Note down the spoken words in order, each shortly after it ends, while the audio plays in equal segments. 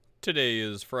Today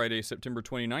is Friday, September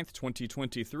 29th,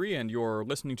 2023, and you're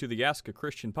listening to the Ask a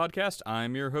Christian podcast.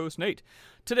 I'm your host, Nate.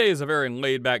 Today is a very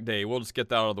laid-back day. We'll just get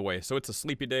that out of the way. So it's a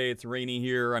sleepy day. It's rainy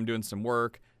here. I'm doing some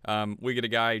work. We get a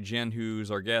guy, Jen,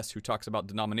 who's our guest, who talks about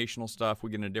denominational stuff.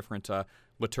 We get into different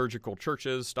liturgical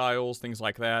churches, styles, things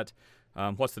like that.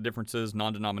 What's the differences?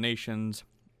 Non-denominations,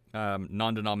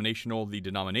 non-denominational, the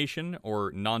denomination,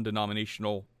 or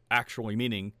non-denominational actually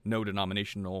meaning no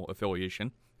denominational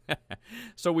affiliation.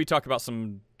 So we talk about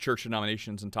some church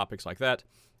denominations and topics like that.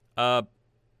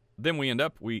 Then we end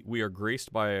up, we are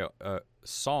graced by a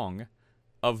song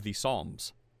of the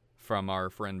Psalms from our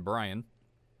friend Brian.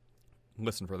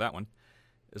 Listen for that one.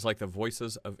 It's like the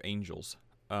voices of angels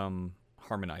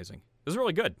harmonizing. It's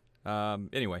really good.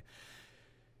 Anyway,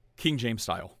 King James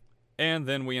style. And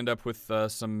then we end up with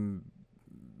some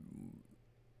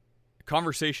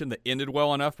conversation that ended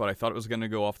well enough, but I thought it was going to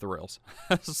go off the rails.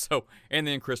 And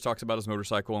then Chris talks about his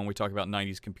motorcycle, and we talk about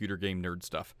 90s computer game nerd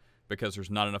stuff, because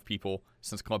there's not enough people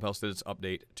since Clubhouse did its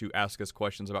update to ask us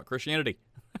questions about Christianity.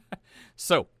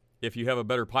 So, if you have a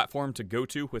better platform to go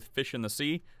to with fish in the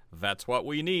sea, that's what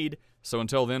we need. So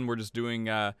until then, we're just doing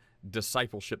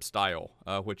discipleship style,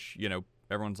 which, you know,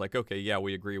 everyone's like, okay, yeah,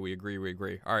 we agree.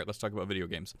 All right, let's talk about video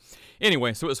games.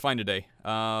 Anyway, so it was fine today.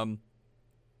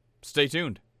 Stay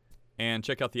tuned. And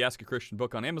check out the Ask a Christian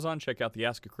book on Amazon. Check out the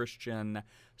Ask a Christian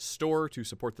store to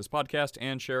support this podcast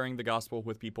and sharing the gospel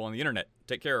with people on the internet.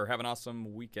 Take care. Have an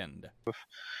awesome weekend.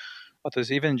 But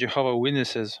there's even Jehovah's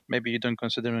Witnesses. Maybe you don't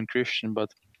consider them Christian, but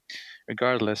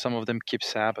regardless, some of them keep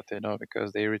Sabbath,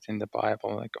 because they read in the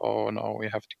Bible, like, oh no, we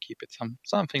have to keep it.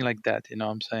 Something like that, what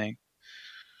I'm saying.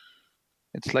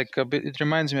 It's like a bit. It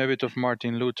reminds me a bit of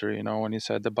Martin Luther, when he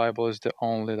said the Bible is the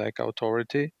only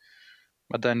authority.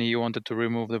 But then he wanted to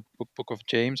remove the book of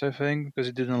James, I think, because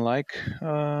he didn't like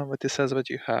what it says that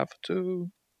you have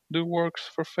to do works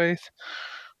for faith.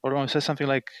 Or it says something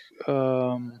like,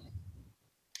 what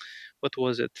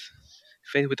was it?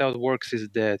 Faith without works is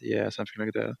dead. Yeah, something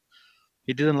like that.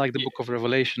 He didn't like the book of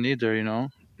Revelation either, Yeah,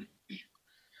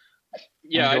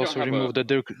 and he also removed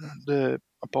the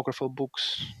apocryphal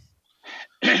books.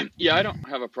 Yeah, I don't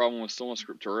have a problem with sola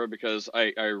scriptura because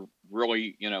I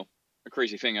really, a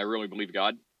crazy thing, I really believe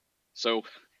God. So,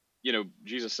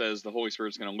 Jesus says the Holy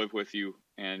Spirit's going to live with you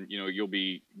and, you'll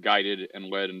be guided and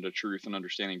led into truth and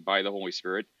understanding by the Holy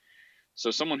Spirit.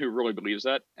 So someone who really believes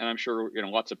that, and I'm sure,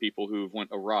 lots of people who went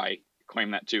awry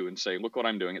claim that too and say, look what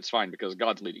I'm doing. It's fine because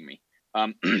God's leading me.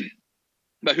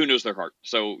 But who knows their heart?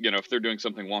 So, if they're doing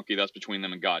something wonky, that's between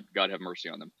them and God. God have mercy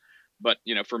on them. But,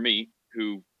 for me,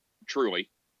 who truly,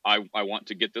 I want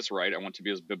to get this right. I want to be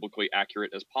as biblically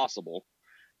accurate as possible.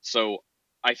 So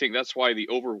I think that's why the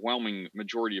overwhelming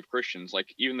majority of Christians, like,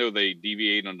 even though they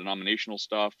deviate on denominational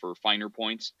stuff or finer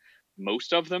points,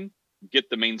 most of them get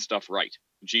the main stuff right.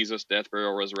 Jesus, death,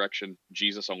 burial, resurrection,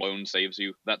 Jesus alone saves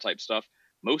you, that type stuff.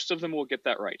 Most of them will get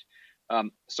that right.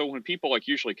 So when people, like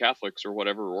usually Catholics or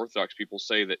whatever, or Orthodox people,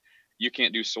 say that you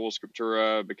can't do sola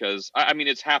scriptura because, I mean,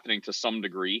 it's happening to some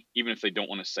degree, even if they don't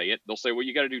want to say it. They'll say, well,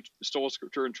 you got to do sola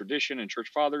scriptura and tradition and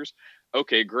church fathers.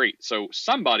 Okay, great. So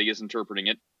somebody is interpreting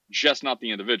it, just not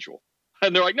the individual.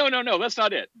 And they're like, no, that's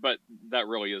not it. But that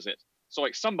really is it. So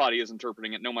like somebody is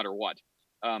interpreting it no matter what.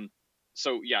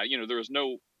 So yeah, there is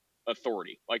no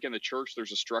authority. Like in the church,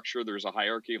 there's a structure, there's a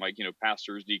hierarchy, like,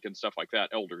 pastors, deacons, stuff like that,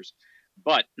 elders.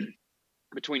 But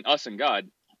between us and God,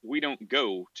 we don't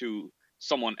go to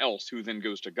someone else who then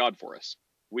goes to God for us.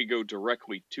 We go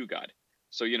directly to God.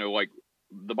 So, like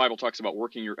the Bible talks about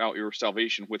working out your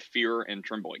salvation with fear and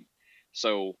trembling.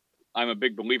 So I'm a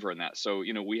big believer in that. So,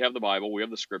 we have the Bible, we have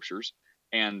the scriptures,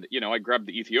 and, I grabbed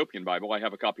the Ethiopian Bible. I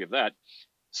have a copy of that.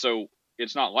 So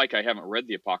it's not like I haven't read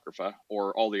the Apocrypha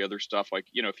or all the other stuff. Like,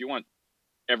 if you want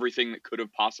everything that could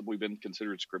have possibly been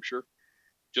considered scripture,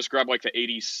 just grab like the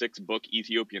 86 book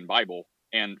Ethiopian Bible.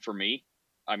 And for me,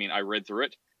 I mean, I read through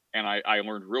it and I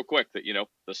learned real quick that,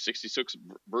 the 66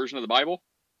 version of the Bible,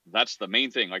 that's the main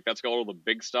thing. Like that's got all the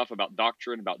big stuff about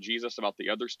doctrine, about Jesus, about the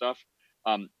other stuff.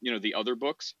 The other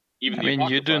books, even I mean,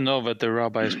 you do know that the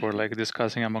rabbis were like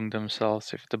discussing among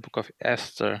themselves if the book of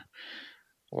Esther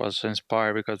was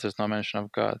inspired because there's no mention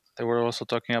of God. They were also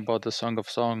talking about the Song of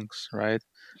Songs, right?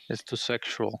 It's too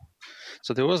sexual.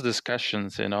 So there was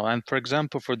discussions, and for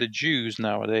example, for the Jews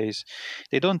nowadays,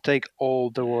 they don't take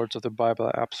all the words of the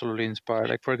Bible absolutely inspired.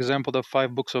 Like, for example, the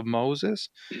 5 books of Moses,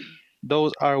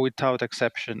 those are without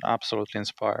exception absolutely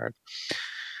inspired.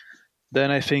 Then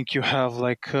I think you have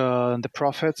like the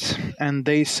prophets, and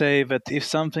they say that if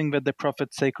something that the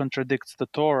prophets say contradicts the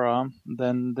Torah,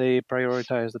 then they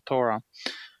prioritize the Torah.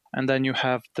 And then you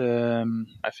have the,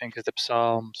 I think it's the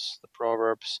Psalms, the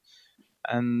Proverbs,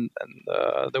 and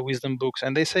the wisdom books,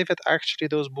 and they say that actually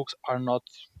those books are not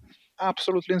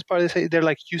absolutely inspired. They say they're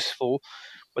like useful,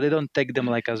 but they don't take them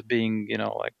like as being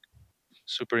like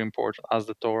super important as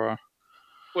the Torah.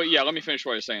 Well, yeah, let me finish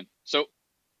what I was saying. So,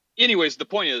 anyways, the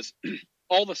point is,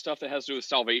 all the stuff that has to do with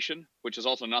salvation, which is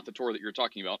also not the Torah that you're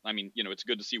talking about. I mean, it's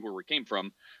good to see where we came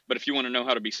from, but if you want to know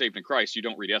how to be saved in Christ, you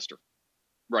don't read Esther,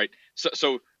 right?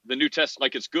 So the New Testament,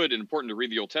 like, it's good and important to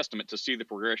read the Old Testament to see the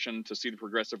progression, to see the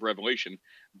progressive revelation.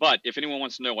 But if anyone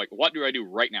wants to know, like, what do I do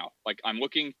right now? Like, I'm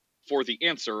looking for the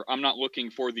answer. I'm not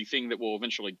looking for the thing that will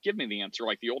eventually give me the answer,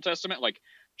 like the Old Testament. Like,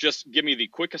 just give me the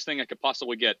quickest thing I could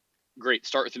possibly get. Great.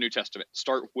 Start with the New Testament.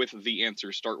 Start with the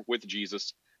answer. Start with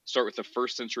Jesus. Start with the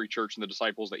first century church and the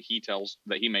disciples that he tells,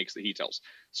 that he makes, that he tells.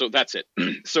 So that's it.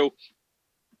 So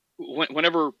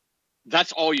whenever,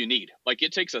 that's all you need. Like,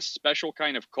 it takes a special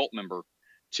kind of cult member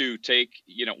to take,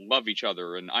 love each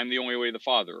other, and I'm the only way to the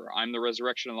Father, I'm the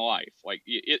resurrection and the life. Like,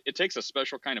 it takes a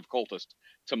special kind of cultist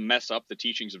to mess up the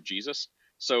teachings of Jesus.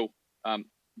 So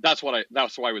that's why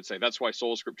I would say that's why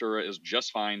sola scriptura is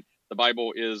just fine. The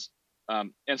Bible is,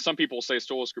 and some people say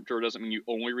sola scriptura doesn't mean you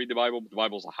only read the Bible, but the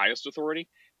Bible is the highest authority.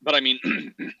 But I mean,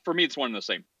 for me, it's one and the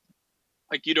same.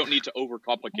 Like, you don't need to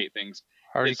overcomplicate things.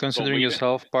 Are you considering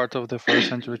yourself part of the first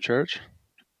century church?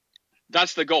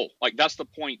 That's the goal. Like, that's the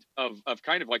point of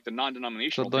kind of like the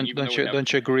non-denominational. So don't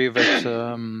you agree that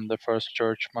the first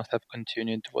church must have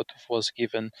continued what was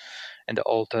given in the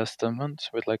Old Testament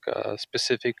with like a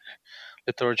specific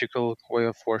liturgical way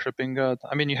of worshiping God?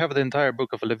 I mean, you have the entire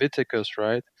book of Leviticus,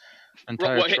 right?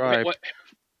 Entire tribe.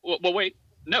 Well, wait.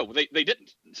 No, they didn't.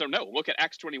 So no, look at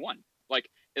Acts 21. Like,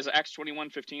 is it Acts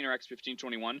 21:15 or Acts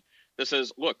 15:21? That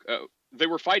says, look, they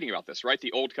were fighting about this, right?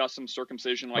 The old custom,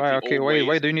 circumcision, like right, the okay, old ways.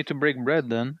 Why do you need to break bread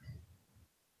then?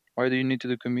 Why do you need to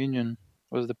do communion?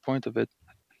 What's the point of it?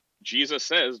 Jesus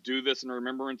says, do this in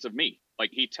remembrance of me.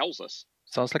 Like, he tells us.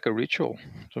 Sounds like a ritual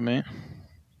to me.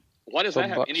 What does that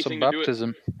have anything to do with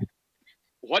baptism?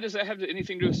 What does that have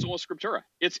anything to do with sola scriptura?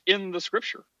 It's in the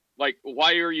scripture. Like,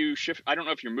 why are you I don't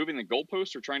know if you're moving the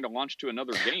goalpost or trying to launch to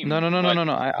another game. No.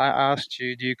 I asked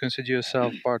you, do you consider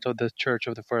yourself part of the church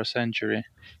of the first century?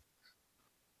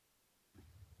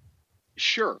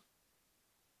 Sure.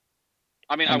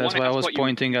 I mean, and that's why I was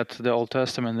pointing at the Old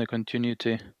Testament, the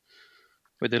continuity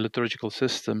with the liturgical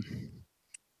system.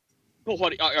 Well,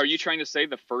 what are you trying to say?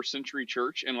 The first century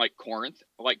church in like Corinth,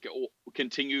 like,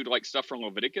 continued like stuff from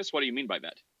Leviticus? What do you mean by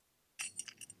that?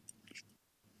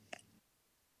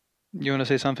 You want to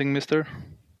say something, mister?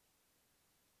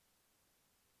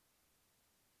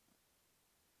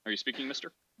 Are you speaking,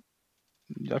 mister?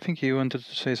 I think you wanted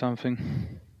to say something.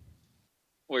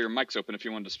 Well, your mic's open. If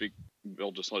you wanted to speak,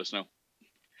 Bill, just let us know.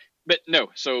 But no,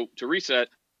 so to reset,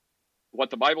 what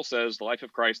the Bible says, the life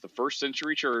of Christ, the first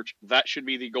century church, that should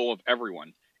be the goal of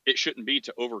everyone. It shouldn't be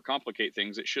to overcomplicate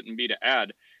things. It shouldn't be to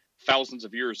add thousands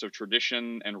of years of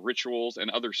tradition and rituals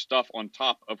and other stuff on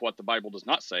top of what the Bible does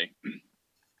not say.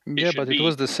 Yeah, but it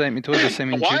was the same. It was the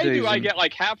same in Why Judaism. do I get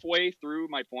like halfway through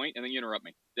my point and then you interrupt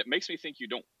me? It makes me think you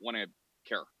don't want to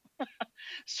care.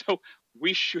 So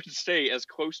we should stay as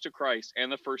close to Christ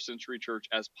and the first century church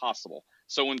as possible.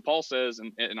 So when Paul says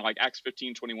in like Acts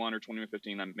 15:21 or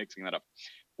 21:15, I'm mixing that up.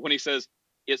 When he says,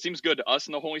 it seems good to us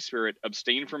in the Holy Spirit,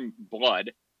 abstain from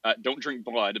blood, don't drink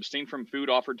blood, abstain from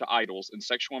food offered to idols and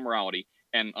sexual immorality,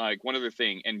 and like one other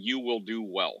thing, and you will do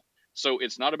well. So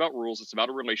it's not about rules. It's about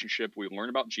a relationship. We learn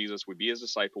about Jesus. We be his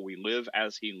disciple. We live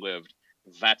as he lived.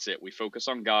 That's it. We focus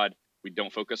on God. We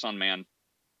don't focus on man.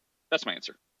 That's my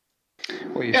answer.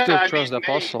 Well, you still trust the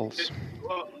apostles.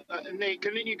 Nate,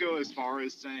 couldn't you go as far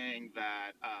as saying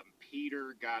that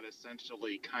Peter got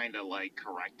essentially kind of like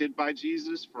corrected by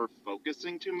Jesus for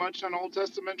focusing too much on Old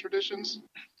Testament traditions?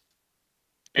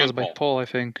 It was by Paul, I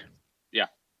think. Yeah.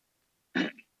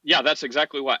 Yeah, that's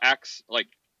exactly what Acts, like,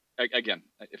 again,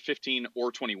 15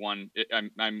 or 21,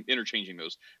 I'm interchanging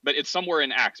those. But it's somewhere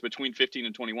in Acts between 15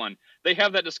 and 21. They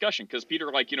have that discussion because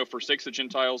Peter, like, forsakes the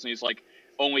Gentiles and he's like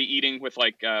only eating with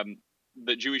like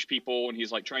the Jewish people, and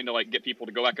he's like trying to like get people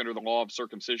to go back under the law of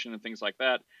circumcision and things like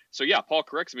that. So yeah, Paul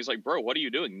corrects him. He's like, bro, what are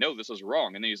you doing? No, this is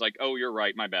wrong. And then he's like, oh, you're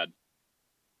right. My bad.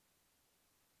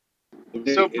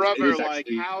 So, brother, like,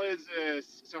 how is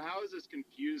this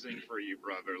confusing for you,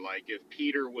 brother? Like, if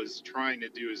Peter was trying to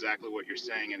do exactly what you're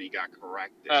saying and he got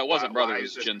corrected. It wasn't brother, it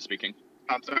was Jen speaking.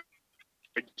 I'm sorry.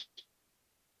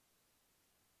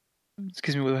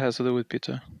 Excuse me, what has to do with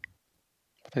Peter?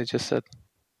 What I just said.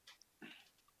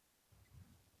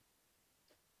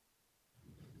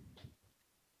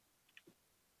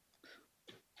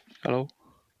 Hello?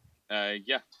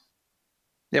 Yeah.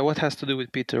 Yeah, what has to do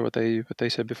with Peter, what I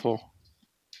said before?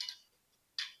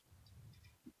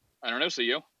 I don't know,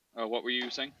 CEO. What were you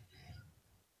saying?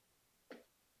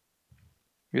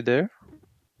 You there?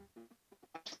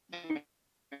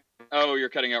 Oh, you're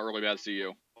cutting out really bad,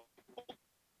 CEO.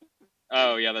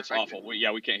 Oh, yeah, that's awful.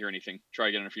 We can't hear anything. Try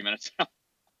again in a few minutes.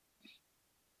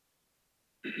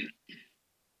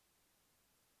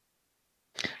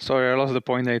 Sorry, I lost the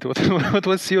point, Nate. What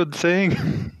was you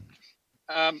saying?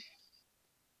 I'm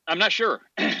not sure.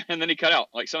 And then he cut out.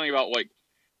 Like something about like,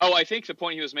 oh, I think the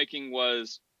point he was making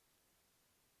was,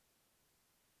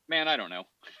 man, I don't know.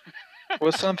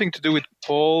 Was something to do with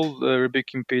Paul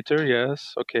rebuking Peter?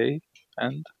 Yes. Okay.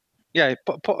 And yeah,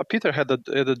 Peter had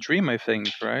a dream, I think,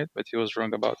 right? But he was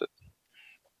wrong about it.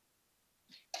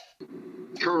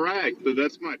 Correct, but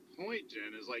that's my point,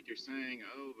 Jen. Is like you're saying,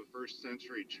 oh, the first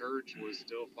century church was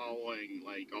still following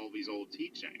like all these old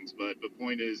teachings, but the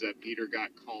point is that Peter got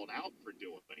called out for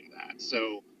doing that.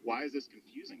 So why is this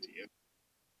confusing to you?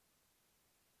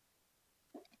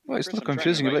 Well, it's not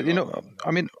confusing, but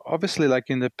I mean, obviously, like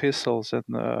in the epistles, and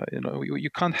you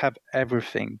can't have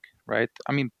everything, right?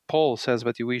 I mean, Paul says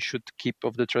that we should keep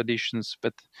of the traditions,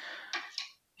 but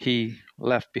he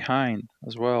left behind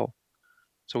as well.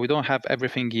 So we don't have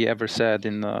everything he ever said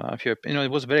in a few.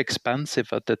 It was very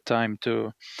expensive at that time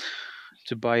to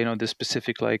buy, the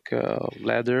specific like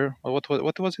leather. Or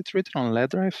what was it written on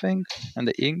leather? I think, and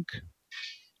the ink.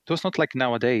 It was not like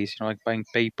nowadays, like buying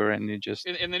paper and you just.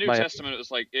 In the New Testament, it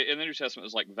was like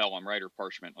vellum, right, or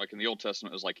parchment. Like in the Old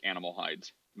Testament, it was like animal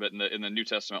hides. But in the New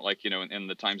Testament, like in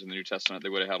the times in the New Testament, they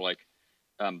would have had like,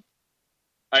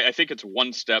 I think it's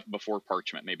one step before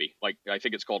parchment, maybe. Like I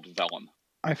think it's called vellum.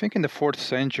 I think in the 4th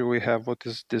century we have what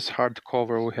is this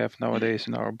hardcover we have nowadays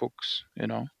in our books,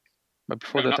 But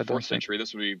before that, not I don't 4th century.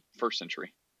 This would be 1st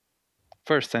century.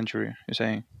 1st century, you're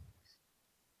saying?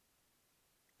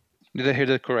 Did I hear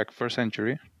that correct? 1st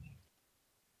century?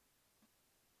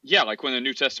 Yeah, like when the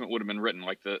New Testament would have been written,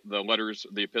 like the letters,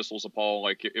 the epistles of Paul,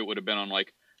 like it would have been on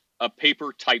like a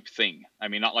paper type thing. I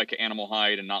mean, not like an animal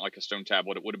hide and not like a stone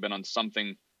tablet. It would have been on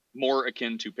something more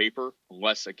akin to paper,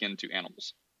 less akin to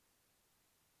animals.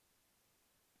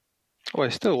 Well,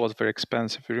 it still was very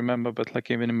expensive, you remember, but like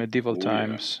even in medieval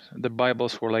times, the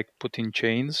Bibles were like put in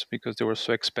chains because they were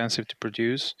so expensive to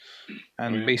produce.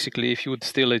 And basically, if you would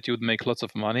steal it, you would make lots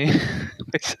of money.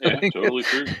 Yeah, totally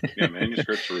true. Yeah,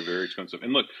 manuscripts were very expensive.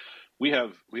 And look, we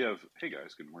have. Hey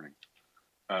guys, good morning.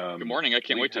 Good morning. I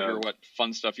can't wait to hear what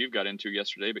fun stuff you've got into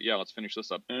yesterday. But yeah, let's finish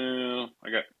this up. I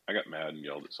got mad and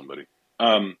yelled at somebody.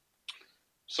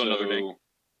 So another day.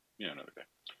 Yeah, another day.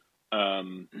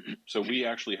 So we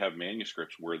actually have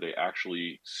manuscripts where they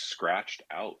actually scratched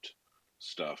out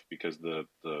stuff because the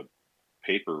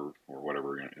paper or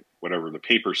whatever the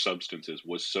paper substance is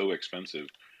was so expensive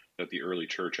that the early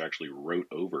church actually wrote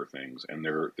over things, and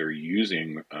they're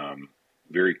using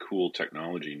very cool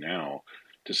technology now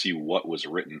to see what was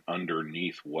written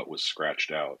underneath what was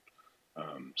scratched out.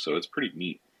 So it's pretty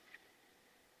neat.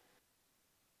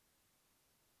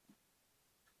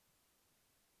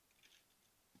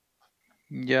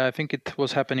 Yeah, I think it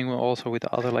was happening also with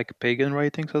other like pagan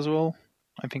writings as well.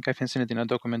 I think I've seen it in a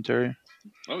documentary.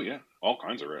 Oh yeah, all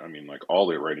kinds of. I mean, like all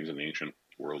the writings in the ancient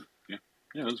world. Yeah,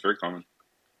 that's very common.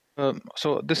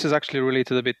 So this is actually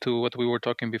related a bit to what we were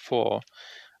talking before,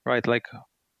 right? Like,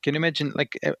 can you imagine?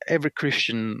 Like every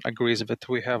Christian agrees that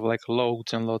we have like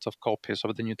loads and loads of copies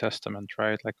of the New Testament,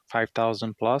 right? Like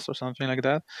 5,000 plus or something like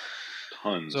that.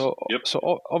 Tons. So, yep.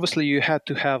 So obviously you had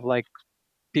to have like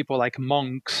people like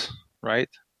monks, right?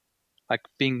 Like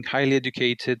being highly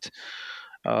educated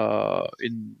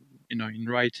in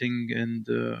writing and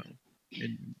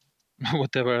in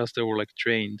whatever else they were like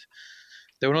trained.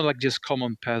 They were not like just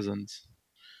common peasants.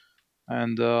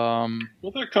 And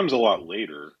well, that comes a lot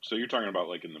later. So you're talking about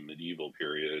like in the medieval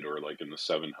period or like in the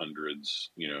 700s,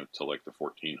 to like the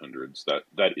 1400s.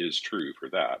 That is true for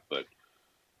that, but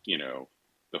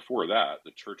before that,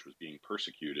 the church was being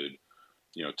persecuted.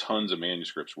 Tons of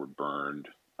manuscripts were burned.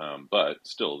 But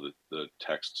still, the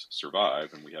texts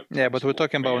survive, and we have. Yeah, but we're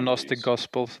talking about Gnostic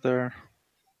Gospels there.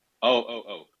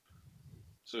 Oh.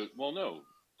 So, well, no,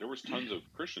 there was tons of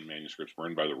Christian manuscripts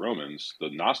burned by the Romans. The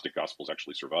Gnostic Gospels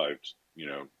actually survived,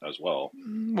 as well.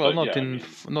 Well, but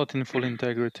not in full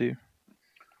integrity.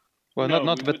 Well, no,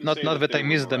 not that I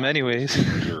missed them anyways.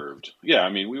 Preserved. Yeah, I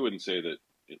mean, we wouldn't say that.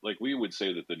 Like we would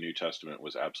say that the New Testament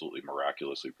was absolutely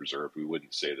miraculously preserved. We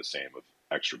wouldn't say the same of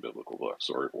extra biblical books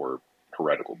or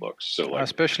heretical books. So like,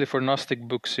 especially for Gnostic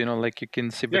books, like you can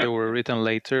see that they were written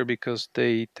later because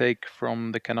they take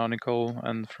from the canonical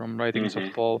and from writings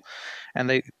of Paul, and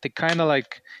they kind of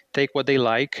like take what they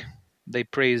like, they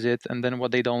praise it, and then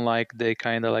what they don't like, they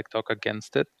kind of like talk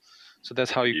against it. So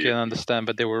that's how you can understand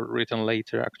that they were written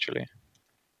later, actually.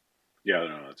 Yeah,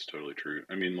 no, that's totally true.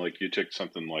 I mean, like you take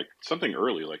something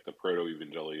early, like the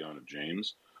Proto-Evangelion of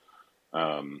James,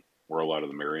 where a lot of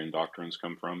the Marian doctrines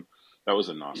come from. That was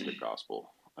a Gnostic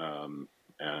gospel,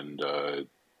 and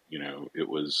it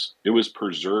was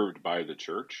preserved by the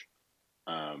church,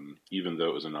 even though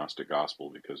it was a Gnostic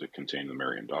gospel because it contained the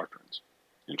Marian doctrines.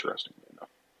 Interestingly enough,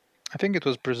 I think it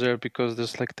was preserved because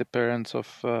there's like the parents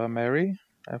of Mary.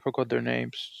 I forgot their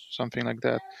names, something like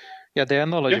that. Yeah, they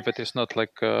acknowledge that it's not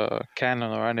like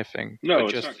canon or anything. No,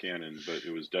 but it's not canon, but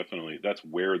it was definitely, that's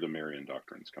where the Marian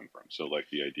doctrines come from. So, like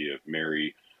the idea of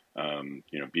Mary,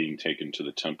 being taken to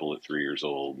the temple at 3 years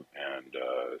old, and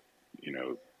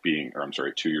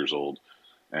 2 years old,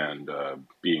 and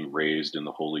being raised in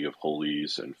the Holy of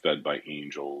Holies and fed by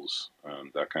angels,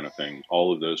 that kind of thing.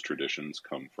 All of those traditions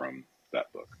come from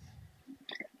that book.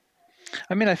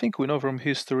 I mean, I think we know from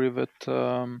history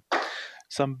that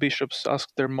some bishops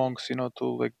asked their monks, to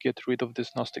like get rid of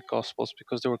these Gnostic Gospels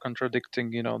because they were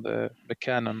contradicting, the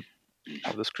canon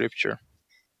of the scripture.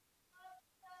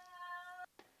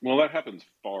 Well, that happens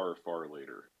far, far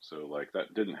later. So, like,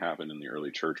 that didn't happen in the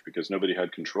early church because nobody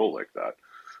had control like that.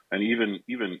 And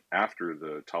even after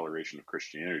the toleration of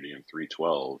Christianity in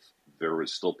 312, there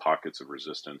was still pockets of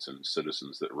resistance and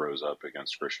citizens that rose up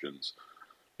against Christians.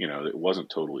 It wasn't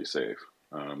totally safe.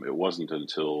 It wasn't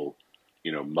until,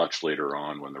 much later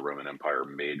on when the Roman Empire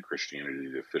made Christianity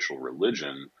the official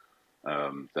religion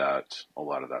that a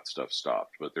lot of that stuff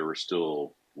stopped. But there were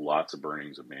still lots of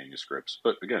burnings of manuscripts.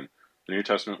 But again, the New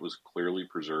Testament was clearly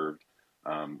preserved.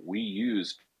 We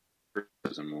use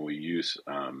criticism when we use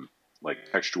like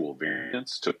textual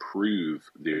variants to prove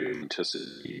the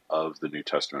authenticity of the New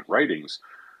Testament writings,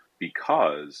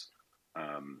 because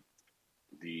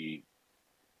the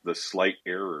slight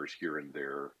errors here and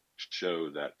there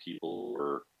show that people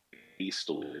were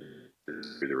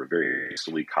they were very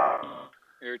hastily caught.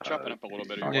 You're chopping up a little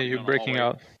bit. Yeah, you're breaking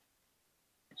out.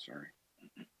 Sorry.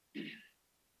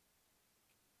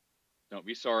 Don't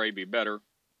be sorry, be better.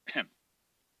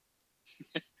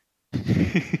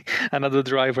 Another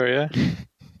driver, yeah?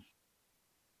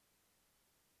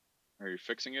 Are you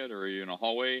fixing it, or are you in a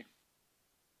hallway?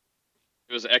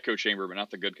 It was an echo chamber, but not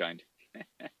the good kind.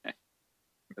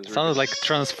 It sounded like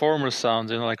Transformers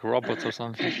sounds, like robots or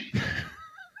something.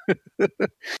 All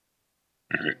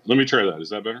right, let me try that. Is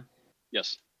that better?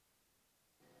 Yes.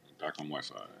 Back on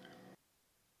Wi-Fi.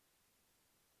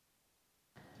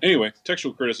 Anyway,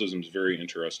 textual criticism is very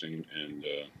interesting, and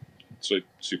it's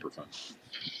super fun.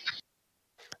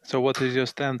 So what is your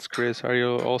stance, Chris? Are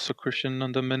you also Christian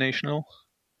non-denominational?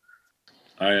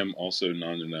 I am also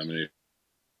non-denominational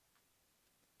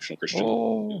Christian.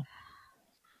 Oh.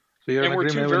 So and we're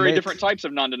two very different types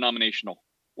of non-denominational.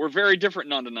 We're very different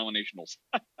non-denominationals.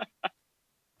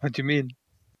 What do you mean?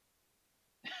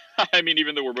 I mean,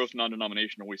 even though we're both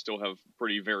non-denominational, we still have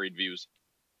pretty varied views.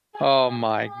 Oh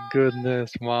my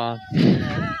goodness, man.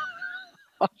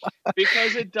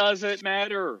 Because it doesn't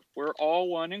matter. We're all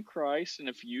one in Christ, and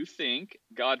if you think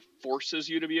God forces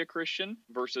you to be a Christian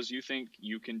versus you think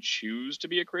you can choose to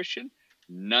be a Christian,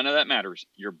 none of that matters.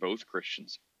 You're both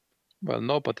Christians. Well,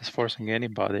 nobody's forcing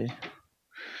anybody.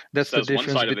 That's the difference.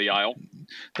 One side of the aisle.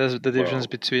 That's the difference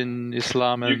between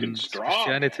Islam and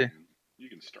Christianity. You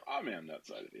can straw man that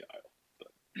side of the aisle, but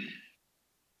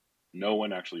no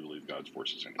one actually believes God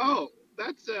forces anyone. Oh,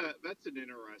 that's an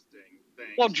interesting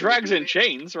thing. Well, drags in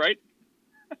chains, right?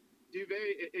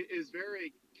 Is there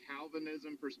a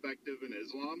Calvinism perspective in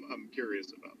Islam? I'm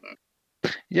curious about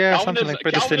that. Yeah, something like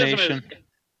predestination.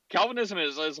 Calvinism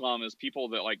is Islam is people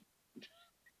that like,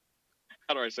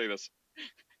 how do I say this?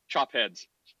 Chop heads.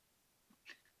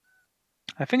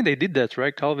 I think they did that,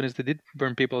 right? Calvinists, they did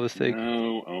burn people at the stake.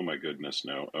 No, oh my goodness,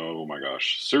 no. Oh my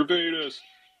gosh. Servetus!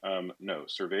 No,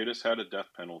 Servetus had a death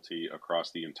penalty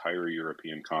across the entire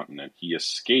European continent. He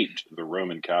escaped the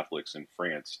Roman Catholics in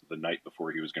France the night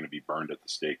before he was going to be burned at the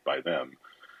stake by them.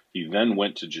 He then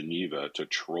went to Geneva to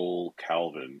troll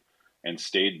Calvin and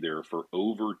stayed there for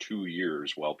over 2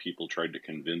 years while people tried to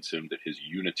convince him that his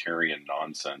Unitarian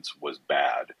nonsense was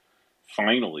bad.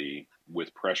 Finally,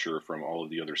 with pressure from all of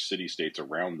the other city-states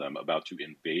around them about to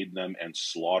invade them and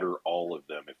slaughter all of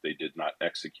them if they did not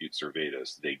execute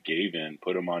Servetus, they gave in,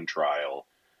 put him on trial,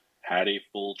 had a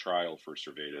full trial for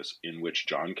Servetus in which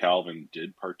John Calvin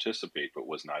did participate, but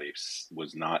was not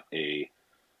a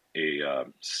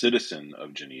citizen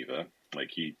of Geneva.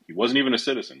 Like he wasn't even a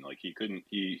citizen. Like he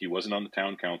wasn't on the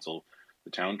town council.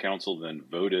 The town council then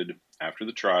voted after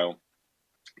the trial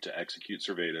to execute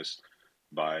Servetus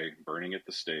by burning at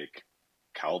the stake.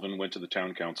 Calvin went to the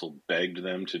town council, begged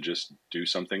them to just do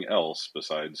something else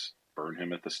besides burn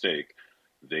him at the stake.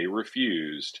 They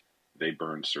refused. They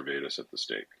burned Servetus at the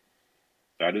stake.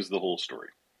 That is the whole story.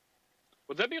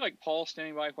 Would that be like Paul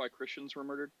standing by while Christians were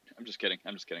murdered? I'm just kidding.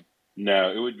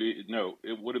 No,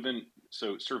 it would have been,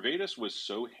 so Servetus was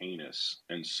so heinous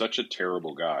and such a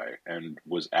terrible guy and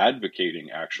was advocating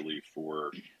actually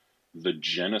for the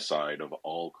genocide of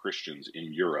all Christians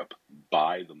in Europe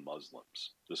by the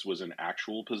Muslims. This was an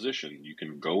actual position. You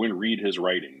can go and read his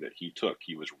writing that he took.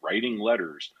 He was writing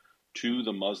letters to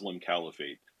the Muslim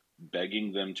caliphate,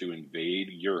 begging them to invade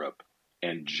Europe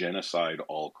and genocide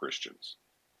all Christians.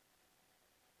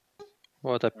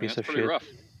 What a piece That's of pretty shit. rough.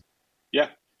 Yeah.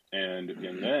 And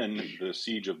then the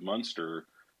siege of Munster,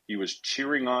 he was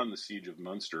cheering on the siege of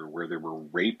Munster where they were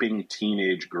raping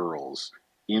teenage girls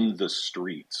in the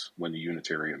streets when the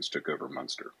Unitarians took over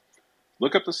Munster.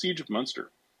 Look up the siege of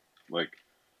Munster.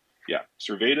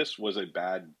 Servetus was a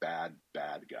bad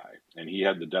guy. And he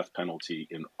had the death penalty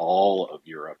in all of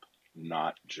Europe,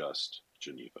 not just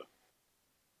Geneva.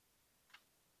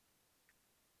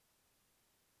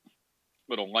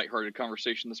 Little lighthearted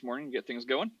conversation this morning to get things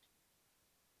going.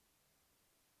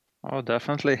 Oh,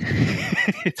 definitely.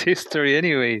 It's history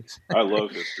anyways. I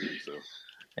love history, so.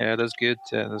 Yeah, that's good.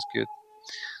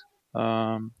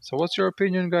 So what's your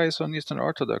opinion, guys, on Eastern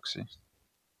Orthodoxy?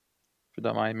 If you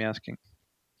don't mind me asking.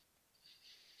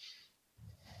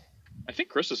 I think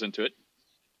Chris is into it.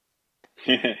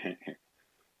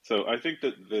 So I think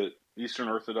that the Eastern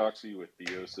Orthodoxy with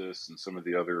theosis and some of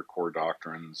the other core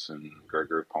doctrines and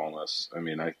Gregory Palamas, I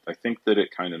mean, I think that it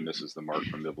kind of misses the mark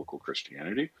from biblical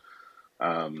Christianity.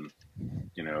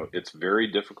 It's very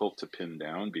difficult to pin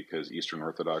down because Eastern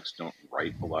Orthodox don't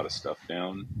write a lot of stuff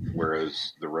down,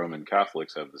 whereas the Roman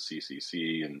Catholics have the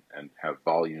CCC and have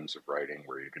volumes of writing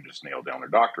where you can just nail down their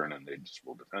doctrine and they just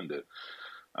will defend it.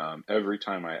 Every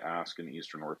time I ask an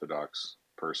Eastern Orthodox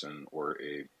person or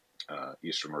a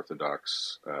Eastern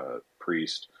Orthodox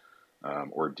priest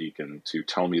or deacon to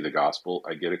tell me the gospel,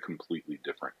 I get a completely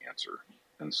different answer.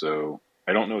 And so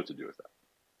I don't know what to do with that.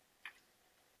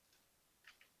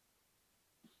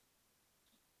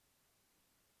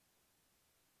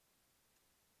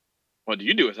 What do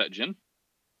you do with that, Jen?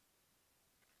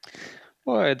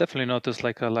 Well, I definitely noticed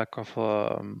like a lack of.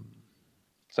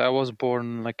 So I was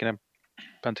born like in a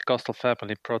Pentecostal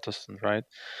family, Protestant, right?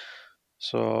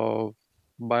 So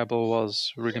Bible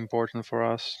was really important for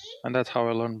us, and that's how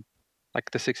I learned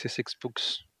like the 66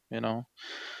 books,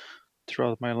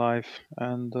 throughout my life.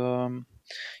 And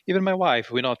even my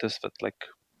wife, we noticed that like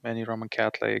many Roman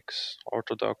Catholics,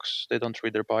 Orthodox, they don't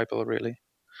read their Bible really.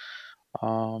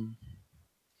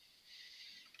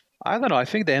 I don't know. I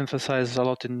think they emphasize a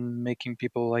lot in making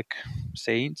people like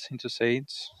into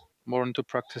saints, more into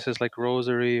practices like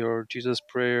rosary or Jesus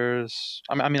prayers.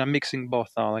 I mean, I'm mixing both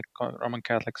now, like Roman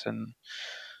Catholics and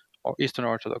or Eastern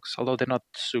Orthodox, although they're not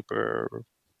super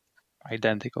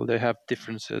identical. They have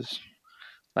differences.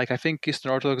 Like I think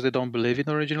Eastern Orthodox, they don't believe in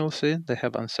original sin. They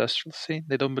have ancestral sin.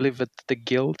 They don't believe that the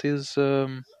guilt is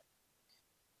of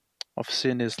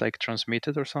sin is like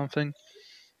transmitted or something.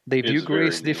 They view It's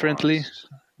grace very differently. nuanced.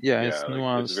 Yeah, it's Like,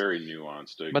 nuanced. it's very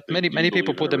nuanced. But They do many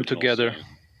people believe in put them original together. sin.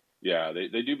 Yeah,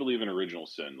 they do believe in original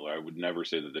sin. I would never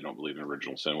say that they don't believe in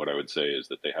original sin. What I would say is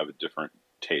that they have a different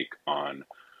take on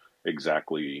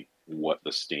exactly what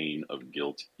the stain of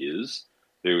guilt is.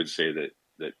 They would say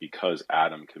that because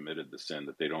Adam committed the sin,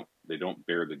 that they don't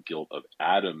bear the guilt of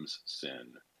Adam's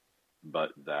sin, but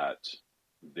that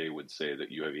they would say that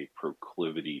you have a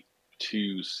proclivity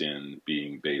to sin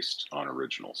being based on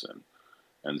original sin.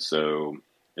 And so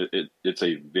it's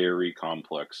a very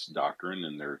complex doctrine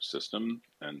in their system,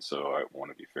 and so I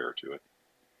want to be fair to it.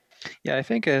 Yeah, I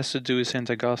think it has to do with St.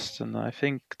 Augustine. I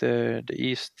think the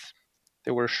East,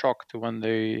 they were shocked when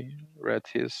they read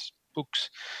his books,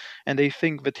 and they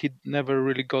think that he never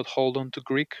really got hold on to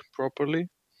Greek properly,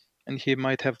 and he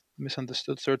might have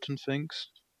misunderstood certain things.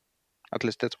 At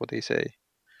least that's what they say.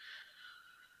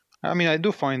 I mean, I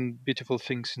do find beautiful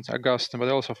things in Augustine, but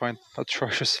I also find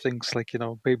atrocious things like,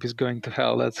 babies going to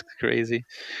hell. That's crazy.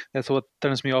 That's what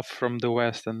turns me off from the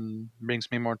West and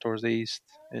brings me more towards the East,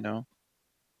 They're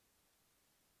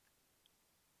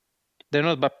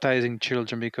not baptizing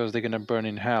children because they're going to burn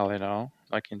in hell,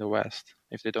 like in the West,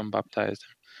 if they don't baptize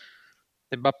them.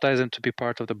 They baptize them to be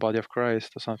part of the body of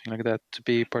Christ or something like that, to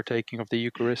be partaking of the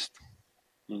Eucharist.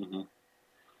 Mm-hmm.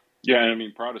 Yeah, and I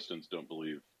mean, Protestants don't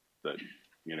believe that,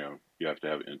 you have to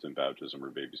have infant baptism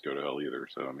or babies go to hell either.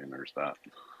 So, I mean, there's that.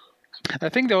 I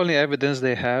think the only evidence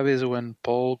they have is when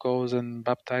Paul goes and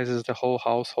baptizes the whole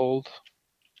household,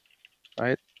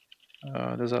 right?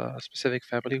 There's a specific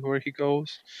family where he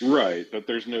goes. Right, but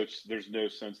there's no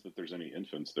sense that there's any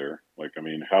infants there. Like, I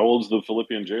mean, how old's the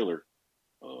Philippian jailer?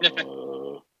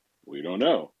 We don't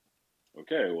know.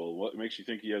 Okay, well, what makes you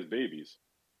think he has babies?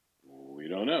 We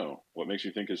don't know. What makes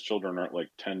you think his children aren't like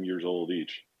 10 years old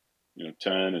each?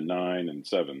 10 and 9 and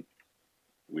 7.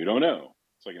 We don't know.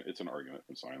 It's an argument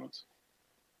from silence.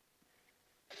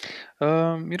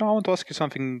 I want to ask you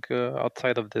something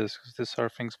outside of this, because these are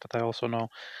things that I also know.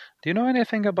 Do you know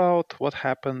anything about what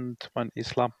happened when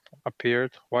Islam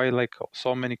appeared? Why, like,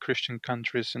 so many Christian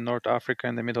countries in North Africa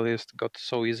and the Middle East got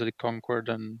so easily conquered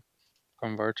and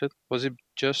converted? Was it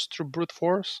just through brute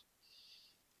force?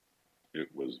 It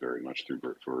was very much through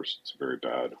brute force. It's very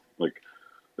bad. Like,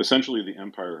 essentially, the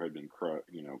empire had been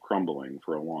crumbling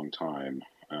for a long time,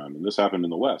 and this happened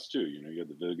in the West too. You had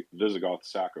the Visigoth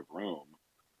sack of Rome,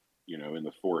 in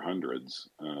the 400s,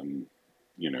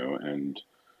 and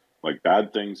like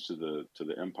bad things to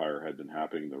the empire had been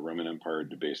happening. The Roman Empire had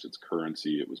debased its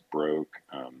currency; it was broke.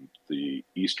 The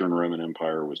Eastern Roman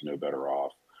Empire was no better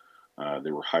off.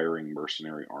 They were hiring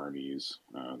mercenary armies.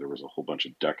 There was a whole bunch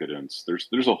of decadence.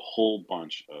 There's a whole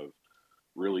bunch of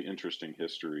really interesting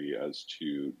history as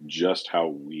to just how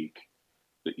weak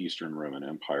the Eastern Roman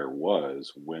Empire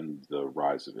was when the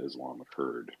rise of Islam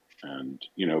occurred. And,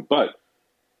 but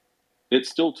it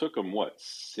still took them,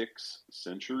 6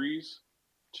 centuries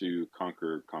to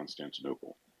conquer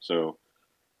Constantinople. So,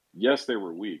 yes, they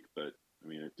were weak, but I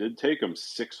mean, it did take them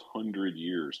 600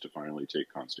 years to finally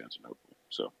take Constantinople.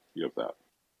 So, you have that.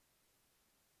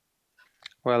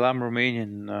 Well, I'm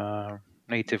Romanian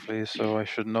natively, so I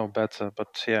should know better.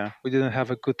 But yeah, we didn't have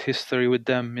a good history with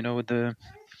them, with the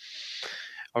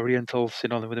Orientals,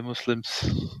 with the Muslims.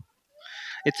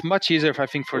 It's much easier, I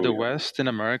think, for the West in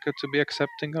America to be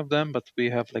accepting of them, but we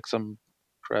have like some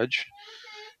grudge.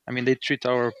 I mean, they treat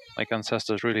our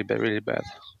ancestors really bad, really bad.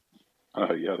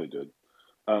 Yeah, they did.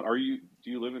 Do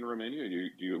you live in Romania? Do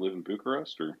you live in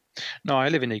Bucharest or? No, I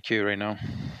live in AQ right now.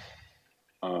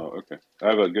 Oh, okay. I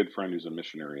have a good friend who's a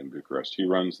missionary in Bucharest. He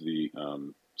runs the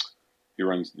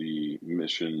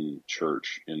mission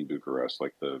church in Bucharest,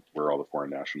 like where all the foreign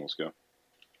nationals go.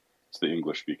 It's the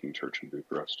English-speaking church in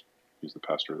Bucharest. He's the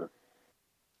pastor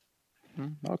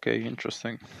there. Okay,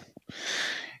 interesting.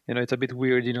 It's a bit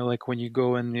weird, like when you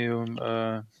go and you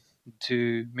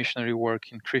do missionary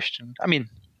work in Christian. I mean,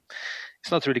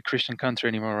 it's not really Christian country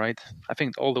anymore, right? I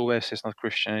think all the West is not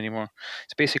Christian anymore.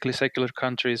 It's basically secular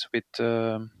countries with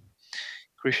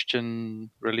Christian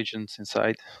religions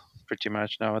inside, pretty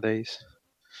much nowadays.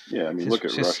 Yeah, I mean, look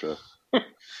at Russia.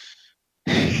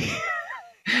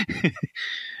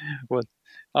 What?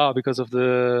 Oh, because of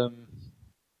the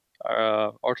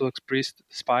Orthodox priest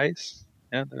spies.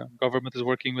 Yeah, the government is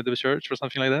working with the church or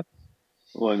something like that.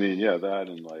 Well, I mean, yeah, that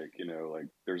and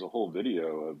there's a whole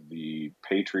video of the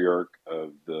patriarch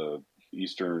of the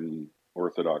Eastern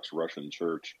Orthodox Russian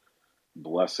Church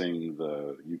blessing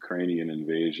the Ukrainian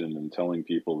invasion and telling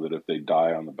people that if they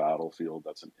die on the battlefield,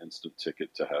 that's an instant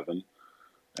ticket to heaven.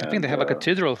 I think they have a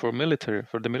cathedral for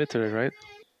the military, right?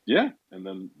 Yeah, and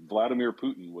then Vladimir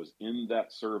Putin was in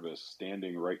that service,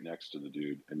 standing right next to the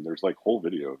dude, and there's like whole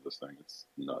video of this thing. It's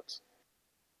nuts.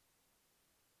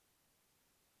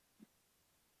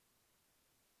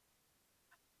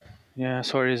 Yeah,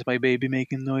 sorry, is my baby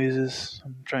making noises?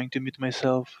 I'm trying to mute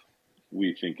myself.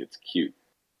 We think it's cute.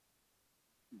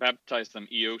 Baptize them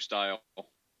EO style.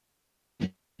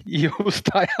 EO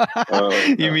style?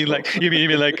 You mean like?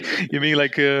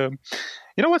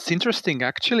 You know what's interesting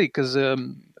actually, because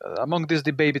among this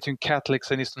debate between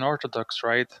Catholics and Eastern Orthodox,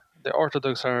 right? The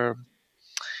Orthodox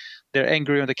they're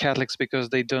angry on the Catholics because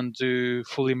they don't do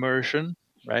full immersion,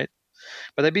 right?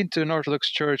 But I've been to an Orthodox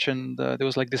church, and there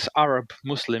was like this Arab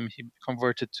Muslim. He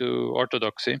converted to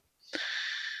Orthodoxy.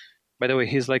 By the way,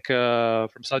 he's like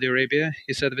from Saudi Arabia.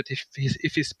 He said that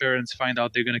if his parents find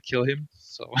out, they're gonna kill him.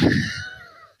 So,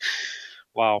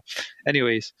 wow.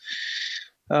 Anyways,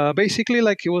 basically,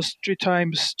 like, it was 3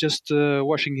 times just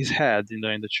washing his head, in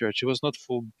the church. It was not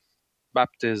full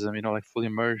baptism, like full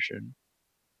immersion.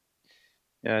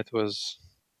 Yeah, it was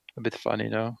a bit funny,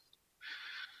 Yeah,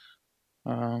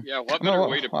 what better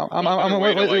way to?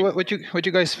 What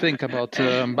you guys think about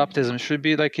baptism? Should it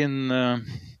be like in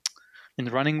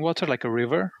running water, like a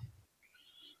river?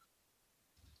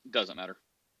 Doesn't matter.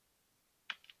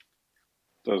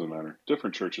 Doesn't matter.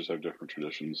 Different churches have different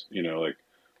traditions. Like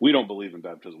we don't believe in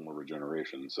baptismal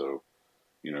regeneration, so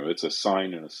it's a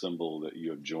sign and a symbol that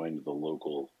you have joined the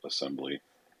local assembly.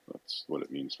 That's what it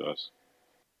means to us.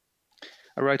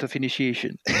 A rite of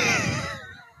initiation.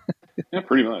 Yeah,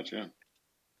 pretty much. Yeah.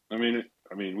 I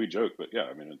mean, we joke, but yeah,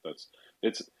 I mean,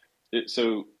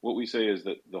 So what we say is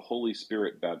that the Holy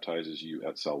Spirit baptizes you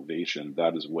at salvation.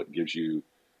 That is what gives you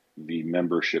the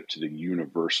membership to the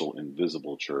universal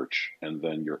invisible church, and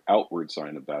then your outward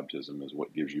sign of baptism is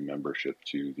what gives you membership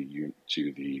to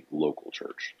the local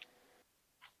church.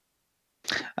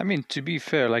 I mean, to be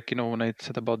fair, like, when I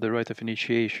said about the rite of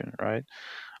initiation, right?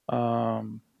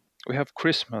 We have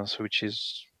Christmas, which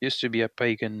used to be a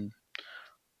pagan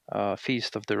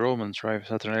feast of the Romans, right?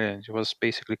 Saturnalians. It was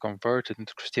basically converted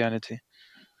into Christianity.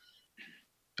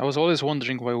 I was always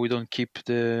wondering why we don't keep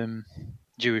the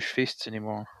Jewish feasts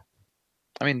anymore.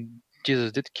 I mean,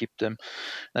 Jesus did keep them.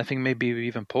 I think maybe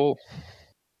even Paul.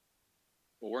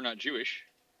 Well, we're not Jewish.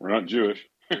 We're not Jewish.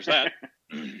 There's that.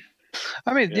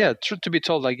 I mean, yeah, truth to be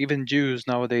told, like even Jews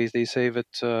nowadays, they say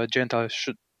that Gentiles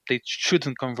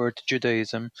shouldn't convert to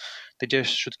Judaism. They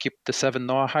just should keep the 7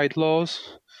 Noahide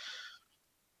laws.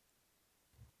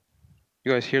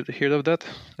 You guys heard of that?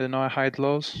 The Noahide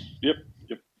laws? Yep.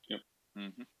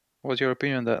 Mm-hmm. What's your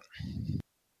opinion on that?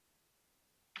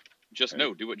 Just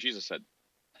no, do what Jesus said.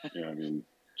 Yeah, I mean,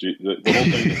 the whole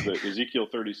thing is that Ezekiel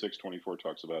 36:24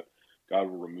 talks about God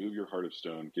will remove your heart of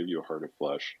stone, give you a heart of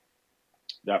flesh.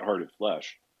 That heart of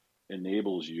flesh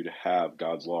enables you to have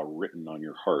God's law written on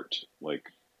your heart, like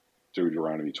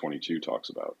Deuteronomy 22 talks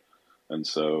about. And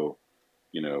so,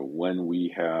 when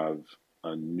we have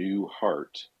a new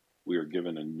heart, we are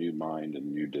given a new mind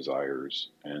and new desires,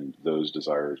 and those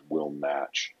desires will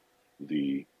match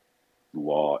the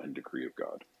law and decree of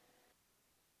God.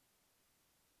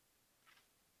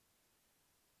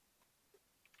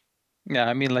 Yeah,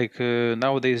 I mean, like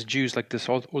nowadays Jews, like this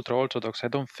ultra-Orthodox, I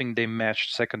don't think they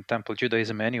matched Second Temple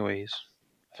Judaism anyways.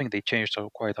 I think they changed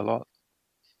quite a lot.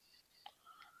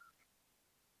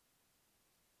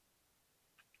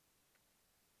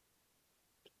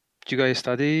 Do you guys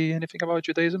study anything about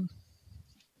Judaism?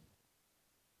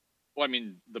 Well, I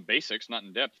mean, the basics, not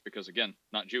in depth, because again,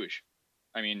 not Jewish.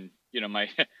 I mean, my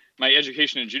my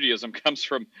education in Judaism comes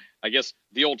from, I guess,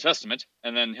 the Old Testament,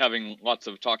 and then having lots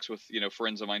of talks with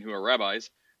friends of mine who are rabbis.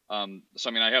 So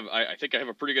I mean, I think I have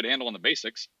a pretty good handle on the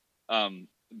basics.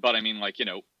 But I mean, like,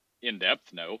 in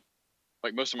depth, no.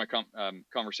 Like most of my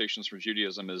conversations from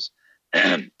Judaism is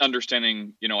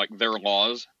understanding, like their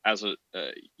laws as a,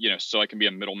 so I can be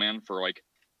a middleman for like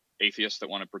atheists that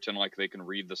want to pretend like they can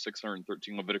read the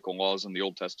 613 Levitical laws in the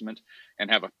Old Testament and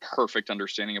have a perfect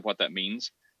understanding of what that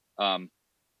means, and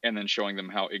then showing them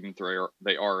how ignorant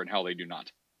they are and how they do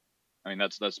not. I mean,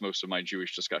 that's most of my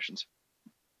Jewish discussions.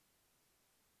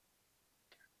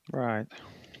 Right.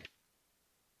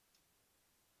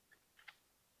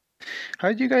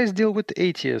 How do you guys deal with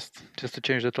atheists? Just to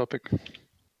change the topic.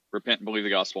 Repent and believe the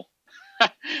gospel.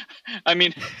 I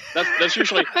mean, that's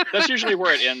usually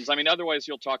where it ends. I mean, otherwise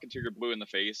you'll talk until you're blue in the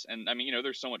face. And I mean,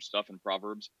 there's so much stuff in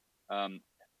Proverbs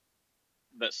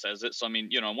that says it. So I mean,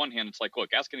 on one hand, it's like, look,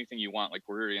 ask anything you want. Like,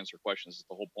 we're here to answer questions. Is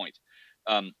the whole point.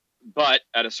 But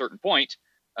at a certain point,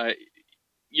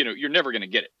 you're never going to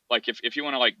get it. Like, if you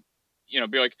want to, like,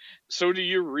 be like, so do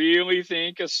you really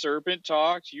think a serpent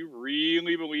talks? Do you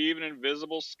really believe an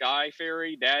invisible sky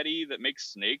fairy daddy that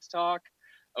makes snakes talk?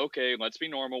 Okay, let's be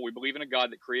normal. We believe in a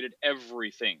God that created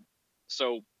everything.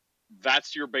 So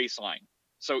that's your baseline.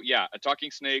 So yeah, a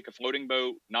talking snake, a floating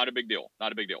boat, not a big deal.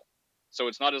 Not a big deal. So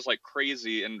it's not as like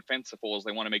crazy and fanciful as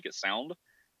they want to make it sound.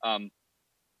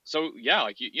 So yeah,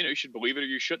 like you should believe it or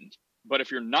you shouldn't. But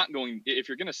if you're going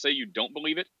to say you don't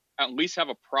believe it, at least have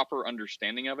a proper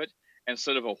understanding of it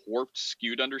instead of a warped,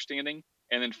 skewed understanding,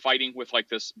 and then fighting with like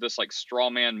this like straw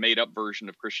man made up version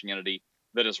of Christianity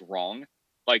that is wrong.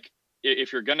 Like,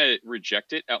 if you're going to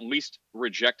reject it, at least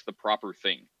reject the proper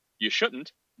thing. You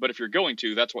shouldn't, but if you're going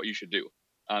to, that's what you should do.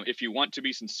 If you want to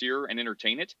be sincere and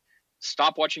entertain it,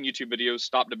 stop watching YouTube videos,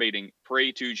 stop debating,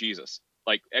 pray to Jesus.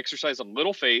 Like, exercise a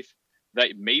little faith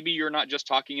that maybe you're not just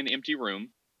talking in an empty room,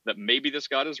 that maybe this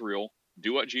God is real.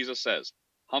 Do what Jesus says.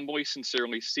 Humbly,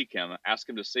 sincerely seek him. Ask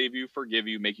him to save you, forgive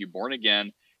you, make you born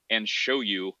again, and show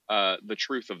you the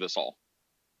truth of this all.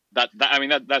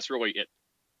 That's really it.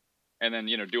 And then,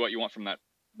 do what you want from that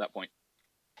point.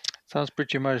 Sounds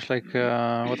pretty much like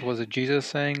what was it Jesus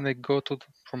saying? Like, go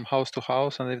from house to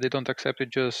house, and if they don't accept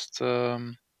it, just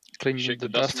clean Shake the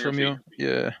dust from you.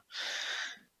 Yeah,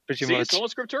 pretty much. Sola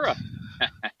Scriptura.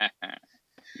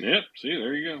 Yep. See,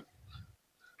 there you go.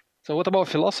 So, what about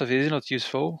philosophy? Is it not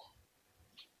useful?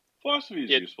 Philosophy is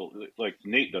useful. Like,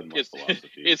 Nate doesn't like philosophy.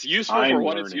 It's useful for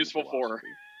what it's useful for.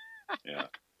 Yeah.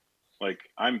 Like,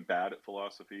 I'm bad at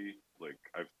philosophy. Like,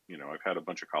 I've had a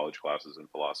bunch of college classes in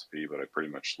philosophy, but I pretty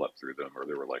much slept through them, or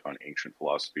they were like on ancient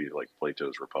philosophy, like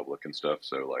Plato's Republic and stuff.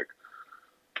 So like,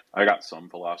 I got some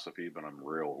philosophy, but I'm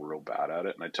real bad at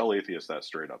it. And I tell atheists that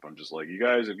straight up. I'm just like, you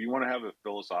guys, if you want to have a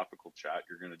philosophical chat,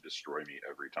 you're going to destroy me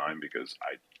every time because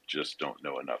I just don't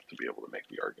know enough to be able to make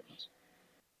the arguments.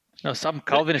 No, some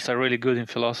Calvinists are really good in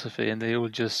philosophy, and they will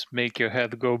just make your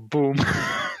head go boom.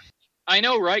 I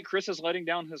know, right? Chris is letting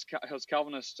down his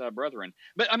Calvinist brethren.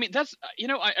 But I mean, that's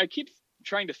I keep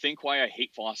trying to think why I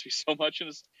hate philosophy so much, and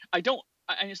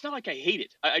it's not like I hate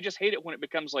it. I just hate it when it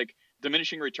becomes like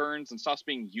diminishing returns and stops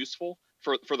being useful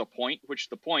for the point, which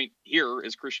the point here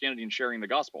is Christianity and sharing the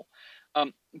gospel.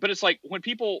 But it's like when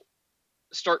people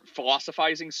start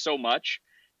philosophizing so much,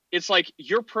 it's like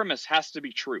your premise has to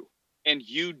be true, and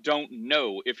you don't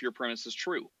know if your premise is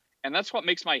true. And that's what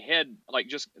makes my head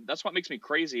that's what makes me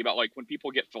crazy about like when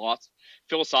people get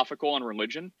philosophical on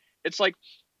religion. It's like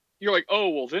you're like, oh,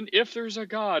 well, then if there's a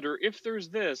God or if there's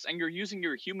this, and you're using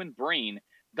your human brain,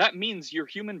 that means your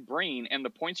human brain and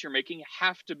the points you're making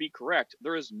have to be correct.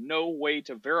 There is no way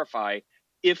to verify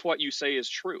if what you say is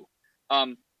true.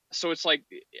 So it's like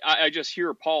I just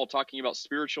hear Paul talking about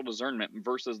spiritual discernment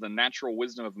versus the natural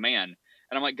wisdom of man.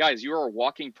 And I'm like, guys, you are a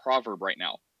walking proverb right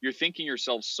now. You're thinking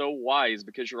yourself so wise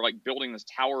because you're like building this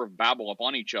Tower of Babel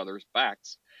upon each other's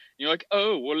backs. You're like,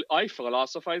 oh, well, I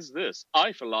philosophize this.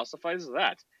 I philosophize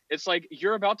that. It's like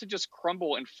you're about to just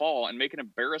crumble and fall and make an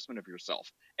embarrassment of yourself,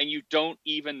 and you don't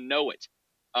even know it.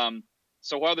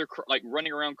 So while they're like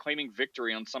running around claiming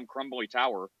victory on some crumbly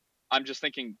tower, I'm just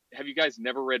thinking, have you guys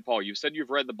never read Paul? You said you've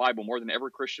read the Bible more than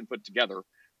every Christian put together.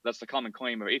 That's the common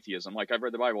claim of atheism. Like, I've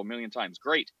read the Bible a million times.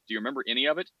 Great. Do you remember any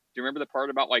of it? Do you remember the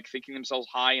part about like thinking themselves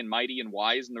high and mighty and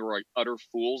wise and they were like utter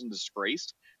fools and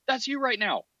disgraced? That's you right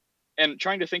now. And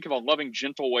trying to think of a loving,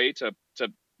 gentle way to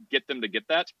get them to get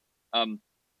that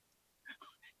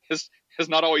is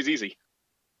not always easy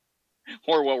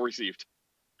or well received.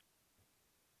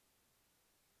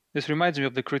 This reminds me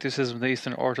of the criticism the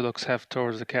Eastern Orthodox have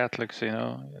towards the Catholics,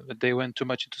 that they went too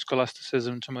much into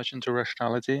scholasticism, too much into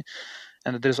rationality,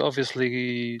 and there's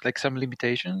obviously like some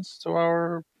limitations to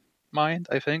our mind,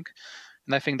 I think.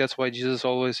 And I think that's why Jesus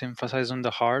always emphasized on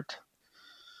the heart,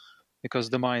 because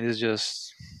the mind is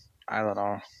just, I don't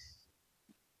know,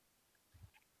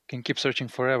 can keep searching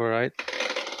forever, right?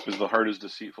 Because the heart is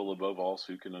deceitful above all,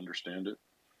 so who can understand it?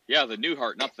 Yeah, the new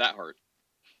heart, not that heart.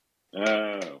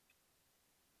 Oh.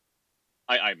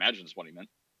 I imagine is what he meant.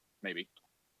 Maybe.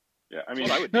 Yeah, I mean,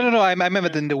 no. I remember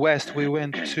in the West we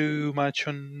went too much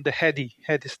on the heady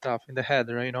stuff in the head,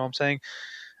 right? You know what I'm saying?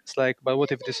 It's like, but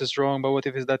what if this is wrong? But what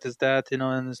if that is that?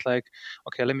 And it's like,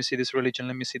 okay, let me see this religion,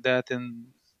 let me see that,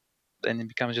 and then it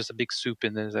becomes just a big soup,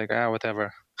 and then it's like,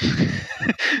 whatever.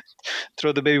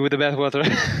 Throw the baby with the bathwater.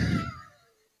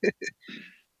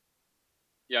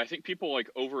 Yeah, I think people like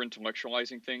over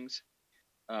intellectualizing things.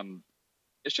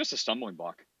 It's just a stumbling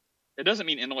block. It doesn't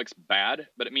mean intellect's bad,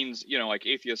 but it means, like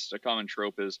atheists, a common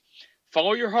trope is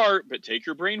follow your heart, but take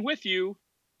your brain with you.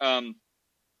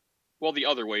 Well, the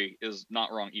other way is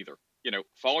not wrong either.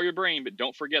 Follow your brain, but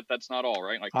don't forget that's not all,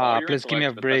 right? Like, follow your please give me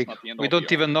a but break. that's not the end We all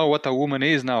don't even know what a woman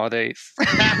is nowadays.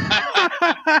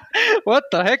 What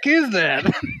the heck is that?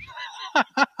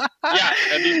 Yeah,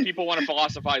 and these people want to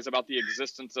philosophize about the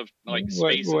existence of like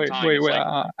space and time. Wait.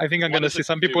 Like, I think I'm gonna see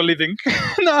some people leaving.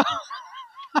 No.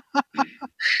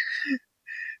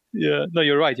 Yeah, no,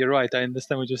 you're right. I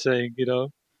understand what you're saying.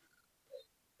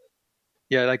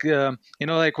 Yeah, like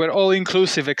like we're all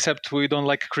inclusive except we don't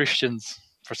like Christians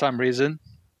for some reason.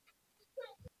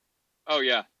 Oh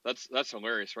yeah, that's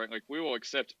hilarious, right? Like, we will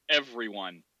accept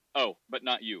everyone. Oh, but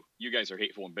not you. You guys are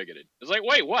hateful and bigoted. It's like,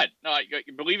 wait, what? No,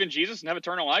 you believe in Jesus and have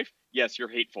eternal life? Yes, you're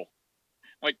hateful.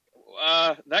 Like,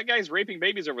 that guy's raping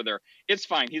babies over there. It's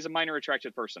fine. He's a minor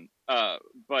attracted person.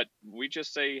 But we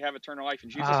just say have eternal life in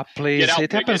Jesus. Please. It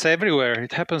happens bigot. everywhere.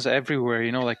 It happens everywhere.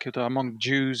 Like among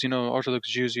Jews, Orthodox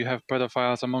Jews, you have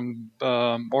pedophiles. Among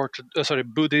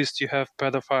Buddhists, you have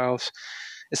pedophiles.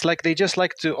 It's like they just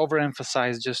like to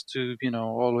overemphasize just to,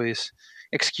 always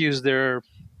excuse their,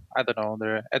 I don't know,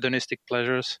 their hedonistic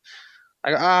pleasures.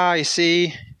 Like, I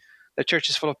see the church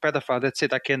is full of pedophiles. That's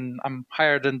it. I'm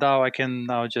higher than thou. I can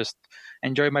now just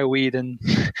enjoy my weed and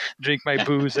drink my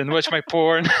booze and watch my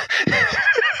porn.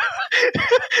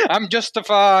 I'm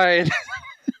justified.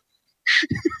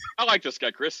 I like this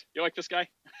guy, Chris. You like this guy?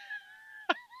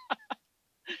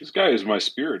 This guy is my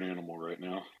spirit animal right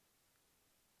now.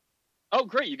 Oh,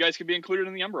 great. You guys could be included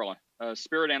in the umbrella.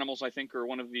 Spirit animals, I think, are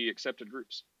one of the accepted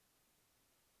groups.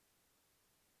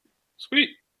 Sweet.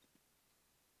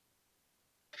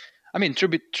 I mean,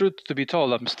 truth to be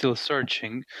told, I'm still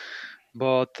searching.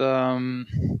 But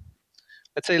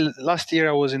let's say last year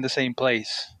I was in the same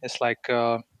place. It's like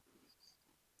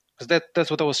because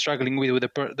that's what I was struggling with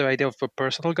the idea of a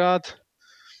personal God.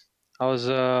 I was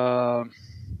so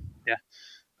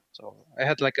I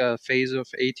had like a phase of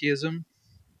atheism.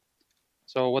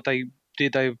 So what I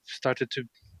did, I started to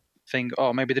think,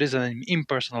 oh, maybe there is an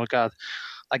impersonal God,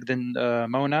 like the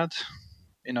monad,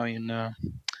 in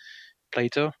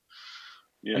Plato.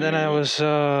 Yeah, And then yeah, I yeah. was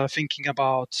thinking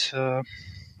about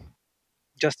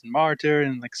Justin Martyr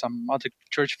and like some other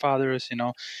church fathers,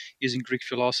 using Greek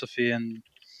philosophy, and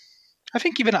I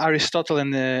think even Aristotle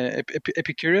and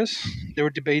Epicurus, they were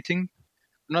debating,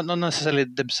 not necessarily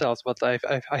themselves, but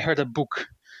I heard a book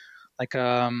like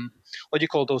what do you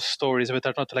call those stories? But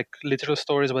they're not like literal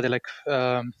stories, but they're like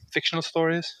fictional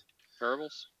stories.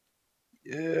 Parables?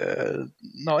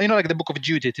 No, like the Book of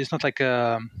Judith. It's not like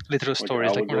literal Like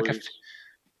stories, like more like allegories.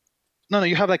 no.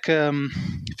 You have like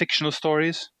fictional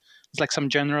stories. It's like some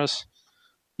genres.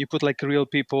 You put like real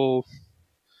people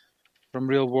from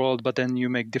real world, but then you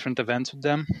make different events with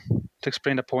them to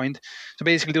explain the point. So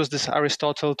basically, there was this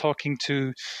Aristotle talking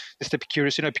to this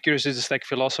Epicurus. Epicurus is this like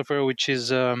philosopher, which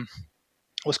is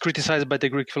was criticized by the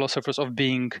Greek philosophers of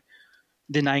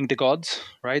denying the gods,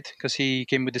 right? Because he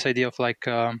came with this idea of like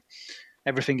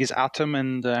everything is atom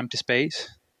and empty space.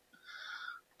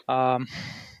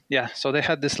 Yeah, so they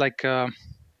had this like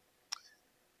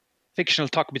fictional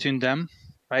talk between them,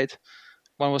 right?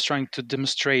 One was trying to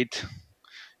demonstrate,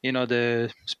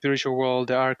 the spiritual world,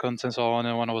 the archons, and so on,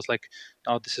 and one was like,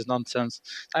 "No, this is nonsense."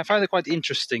 I find it quite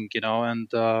interesting, and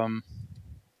yeah,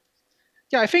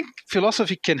 I think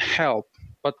philosophy can help,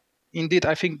 but indeed,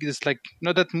 I think it's like,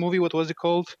 that movie. What was it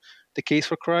called? The Case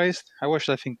for Christ. I watched,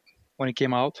 I think, when it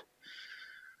came out.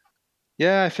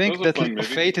 Yeah, I That think was a that fun leap of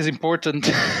movie. faith is important.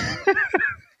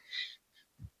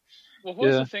 Well, what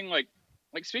was Yeah. the thing like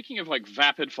speaking of like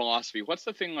vapid philosophy, what's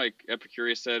the thing like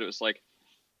Epicurus said? It was like,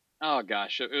 oh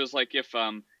gosh, it was like if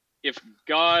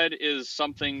God is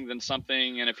something, then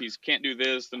something, and if he can't do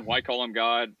this, then why call him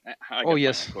God? I Oh gotta find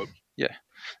yes. that quote. Yeah.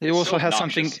 It It's also so has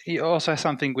something. obnoxious. It also has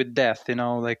something with death.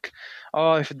 Like,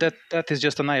 oh, if that is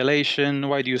just annihilation,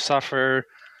 why do you suffer?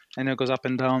 And it goes up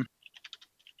and down.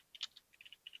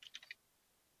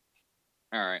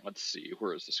 All right, let's see.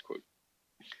 Where is this quote?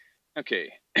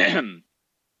 Okay.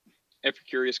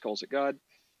 Epicurus calls it God.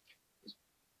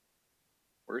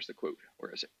 Where's the quote?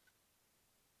 Where is it?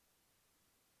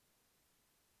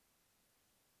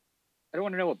 I don't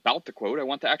want to know about the quote. I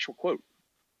want the actual quote.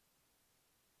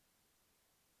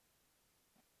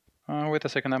 Wait a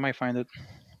second, I might find it.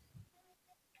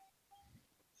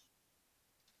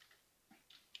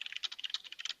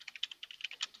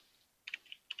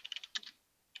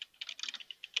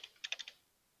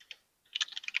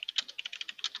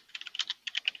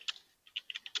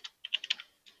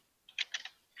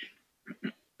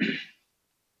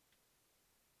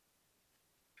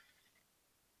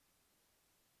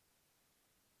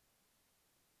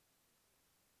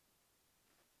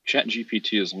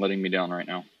 ChatGPT is letting me down right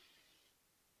now.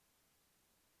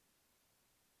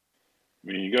 I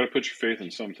mean, you got to put your faith in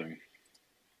something.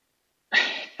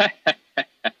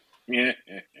 Yeah.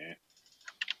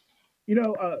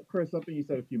 Chris, something you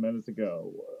said a few minutes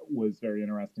ago was very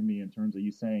interesting to me in terms of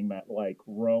you saying that, like,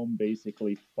 Rome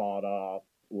basically fought off,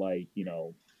 like,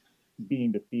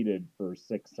 being defeated for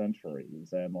 6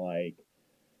 centuries. And, like,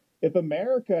 if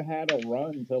America had a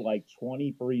run to, like,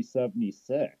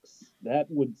 2376, that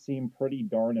would seem pretty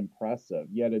darn impressive.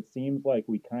 Yet it seems like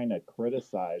we kind of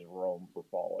criticize Rome for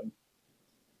falling.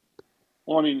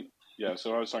 Well, I mean, yeah,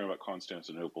 so I was talking about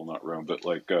Constantinople, not Rome, but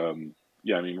like,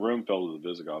 yeah, I mean, Rome fell to the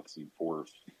Visigoths in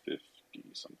 450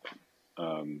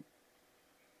 something,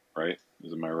 right?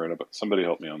 Am I right about? Somebody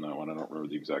help me on that one. I don't remember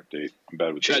the exact date. I'm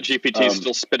bad with dates. ChatGPT is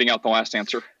still spitting out the last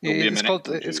answer. It'll be a minute.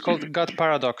 It's called God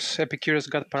paradox. Epicurus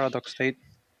God paradox state.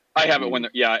 I have it when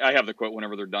I have the quote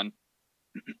whenever they're done.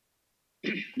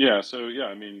 Yeah, so yeah,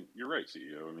 I mean, you're right,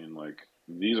 CEO. I mean, like,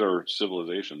 these are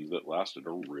civilizations that lasted a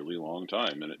really long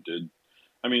time, and it did.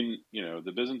 I mean,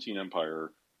 the Byzantine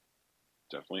Empire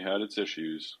definitely had its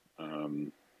issues,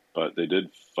 but they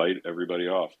did fight everybody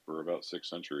off for about 6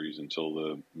 centuries until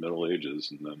the Middle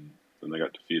Ages, and then they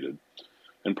got defeated.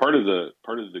 And part of the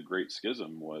Great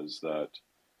Schism was that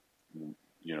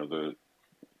the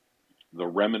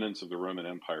remnants of the Roman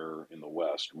Empire in the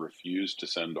West refused to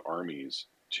send armies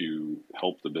to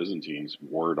help the Byzantines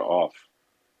ward off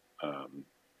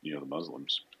the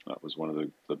Muslims. That was one of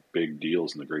the big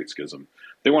deals in the Great Schism.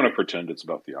 They want to pretend it's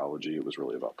about theology. It was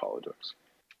really about politics.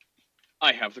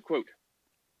 I have the quote.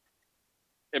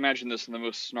 Imagine this in the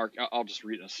most snarky. I'll just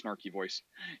read it in a snarky voice.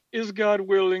 Is God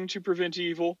willing to prevent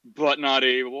evil, but not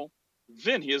able?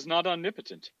 Then he is not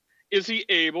omnipotent. Is he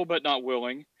able, but not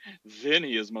willing? Then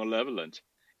he is malevolent.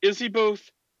 Is he both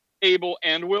able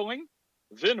and willing?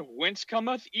 Then whence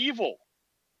cometh evil?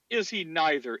 Is he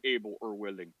neither able or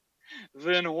willing?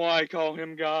 Then why call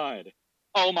him God?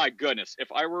 Oh my goodness,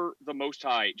 if I were the Most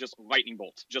High, just lightning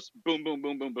bolts, just boom, boom,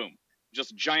 boom, boom, boom.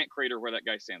 Just giant crater where that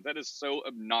guy stands. That is so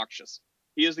obnoxious.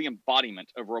 He is the embodiment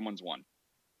of Romans 1.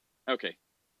 Okay.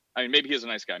 I mean, maybe he's a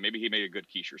nice guy. Maybe he made a good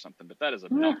quiche or something, but that is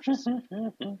obnoxious.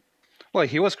 Well,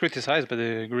 he was criticized by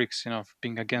the Greeks, for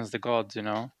being against the gods,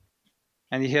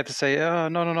 And he had to say, oh,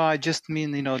 no, I just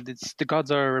mean, the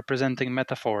gods are representing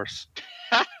metaphors.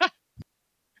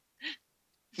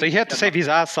 So he had to save his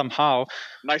ass somehow.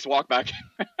 Nice walk back.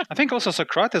 I think also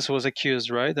Socrates was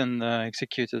accused, right? And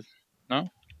executed, no?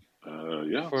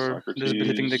 Yeah, For Socrates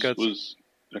disbelieving the gods. was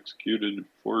executed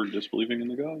for disbelieving in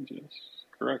the gods, yes.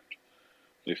 Correct.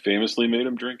 They famously made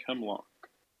him drink hemlock.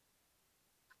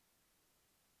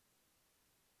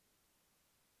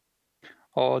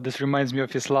 Oh, this reminds me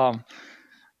of Islam.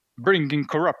 Bringing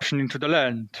corruption into the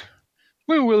land.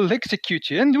 We will execute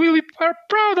you, and we are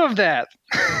proud of that.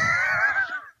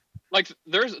 Like,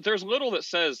 there's little that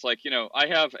says, like, I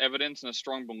have evidence and a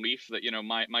strong belief that,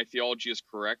 my theology is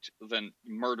correct than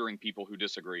murdering people who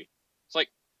disagree. It's like,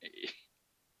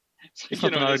 it's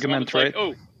not an argument, right? Like,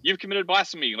 oh, you've committed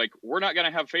blasphemy. Like, we're not going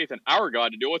to have faith in our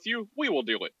God to deal with you. We will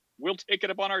do it. We'll take it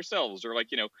upon ourselves. Or like,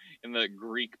 in the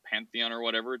Greek pantheon or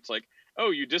whatever, it's like, oh,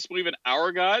 you disbelieve in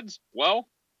our gods? Well,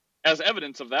 as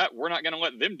evidence of that, we're not going to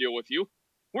let them deal with you.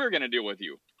 We're going to deal with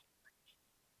you.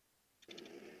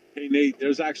 Hey, Nate,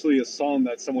 there's actually a song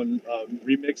that someone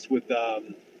remixed with that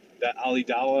Ali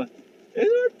Dawah. And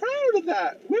we're proud of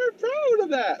that. We're proud of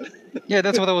that. Yeah,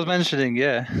 that's what I was mentioning,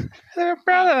 yeah. We're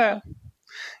proud of that.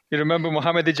 You remember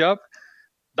Muhammad Hijab?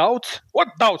 Doubts? What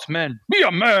doubts, man? Be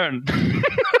a man!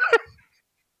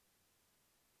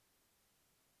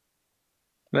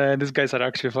 Man, these guys are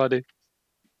actually funny.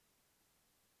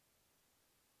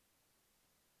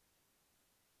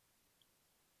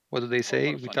 What do they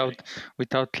say?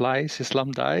 Without lies,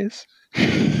 Islam dies?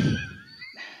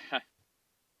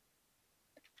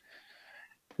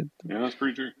 Yeah, that's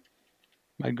pretty true.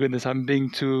 My goodness, I'm being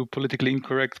too politically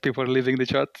incorrect. People are leaving the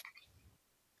chat.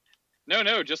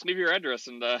 No, just leave your address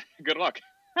and good luck.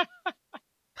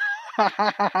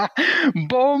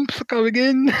 Bombs coming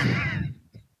in.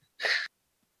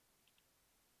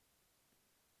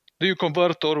 Do you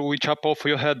convert or we chop off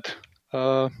your head?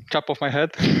 Chop off my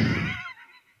head?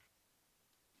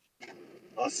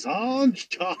 Assange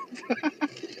chop.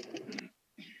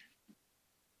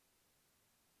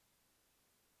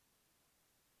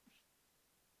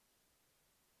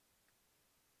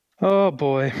 Oh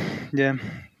boy, yeah.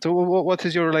 So, what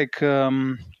is your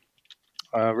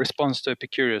response to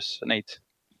Epicurus, Nate?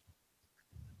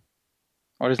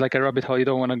 Or is like a rabbit hole you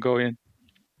don't want to go in?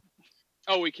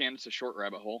 Oh, we can. It's a short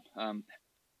rabbit hole. Hang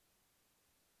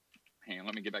on,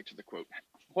 let me get back to the quote.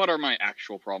 What are my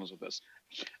actual problems with this?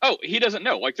 Oh, he doesn't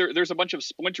know. Like there's a bunch of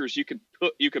splinters you can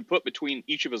put between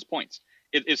each of his points.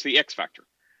 It's the X factor.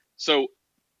 So,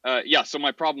 so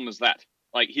my problem is that.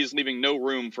 Like, he's leaving no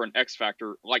room for an X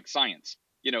factor like science.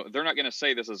 They're not going to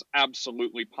say this is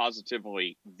absolutely,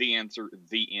 positively the answer,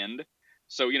 the end.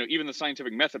 So, even the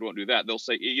scientific method won't do that. They'll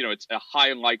say, it's a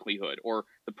high likelihood, or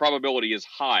the probability is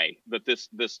high that this,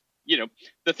 the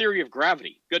theory of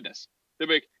gravity, goodness. They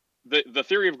make the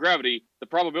theory of gravity, the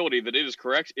probability that it is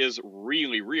correct is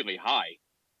really, really high.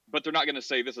 But they're not going to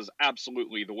say this is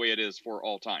absolutely the way it is for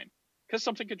all time, because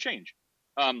something could change.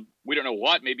 We don't know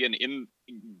what, maybe an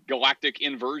galactic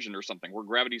inversion or something where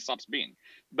gravity stops being.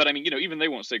 But I mean, even they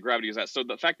won't say gravity is that. So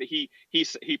the fact that he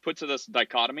puts this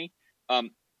dichotomy,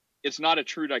 it's not a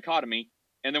true dichotomy.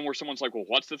 And then where someone's like, well,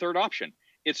 what's the third option?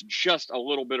 It's just a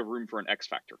little bit of room for an X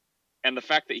factor. And the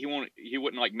fact that he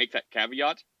wouldn't like make that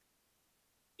caveat,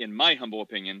 in my humble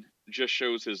opinion, just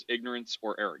shows his ignorance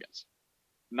or arrogance.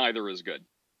 Neither is good.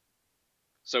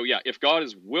 So yeah, if God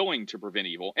is willing to prevent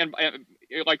evil, and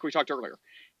like we talked earlier,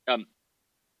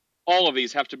 all of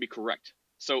these have to be correct.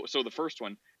 So the first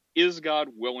one, is God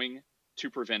willing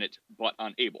to prevent it but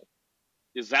unable?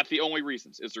 Is that the only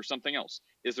reasons? Is there something else?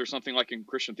 Is there something like in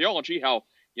Christian theology, how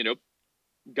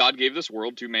God gave this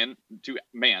world to man,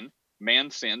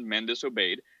 man sinned, man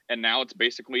disobeyed, and now it's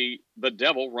basically the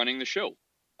devil running the show,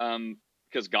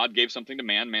 because God gave something to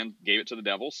man, man gave it to the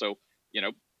devil. So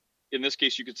in this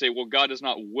case, you could say, well, God is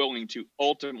not willing to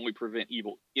ultimately prevent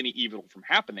any evil from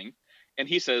happening. And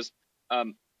he says,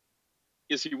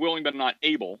 is he willing but not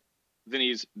able? Then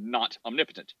he's not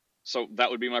omnipotent. So that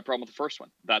would be my problem with the first one.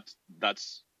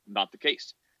 That's not the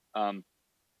case.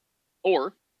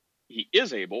 Or he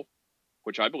is able,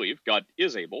 which I believe God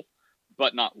is able,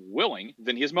 but not willing,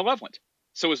 then he is malevolent.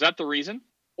 So is that the reason?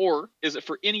 Or is it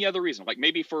for any other reason? Like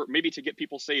maybe to get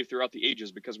people saved throughout the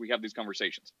ages because we have these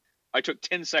conversations. I took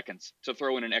 10 seconds to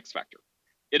throw in an X factor.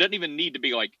 It doesn't even need to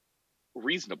be like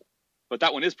reasonable, but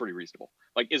that one is pretty reasonable.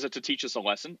 Like, is it to teach us a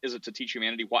lesson? Is it to teach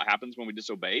humanity what happens when we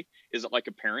disobey? Is it like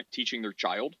a parent teaching their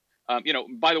child?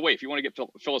 By the way, if you want to get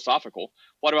philosophical,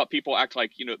 what about people act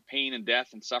like, pain and death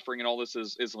and suffering and all this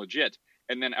is legit,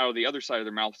 and then out of the other side of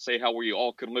their mouth say how we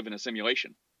all could live in a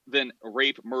simulation? Then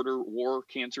rape, murder, war,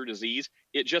 cancer, disease,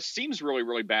 it just seems really,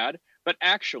 really bad, but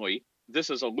actually this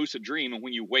is a lucid dream, and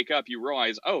when you wake up you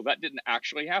realize, oh, that didn't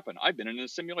actually happen. I've been in a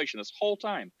simulation this whole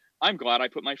time. I'm glad I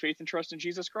put my faith and trust in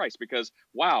Jesus Christ, because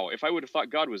wow, if I would have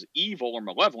thought God was evil or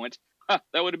malevolent, that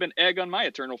would have been egg on my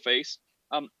eternal face.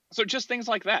 So just things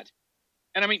like that.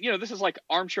 And I mean, this is like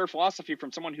armchair philosophy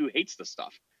from someone who hates this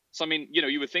stuff. So I mean,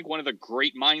 you would think one of the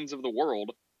great minds of the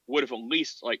world would have at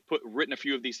least like written a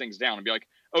few of these things down and be like,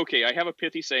 okay, I have a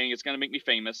pithy saying, it's going to make me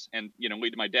famous and lead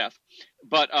to my death,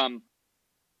 but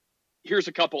here's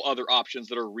a couple other options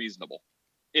that are reasonable.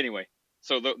 Anyway,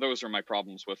 so those are my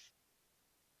problems with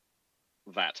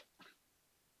that.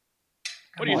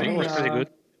 What do you think, Chris? Pretty good.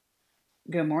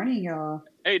 Good morning, y'all.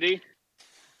 Hey, D.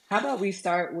 How about we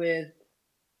start with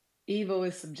evil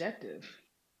is subjective.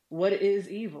 What is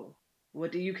evil?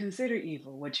 What do you consider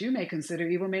evil? What you may consider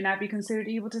evil may not be considered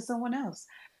evil to someone else.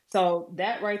 So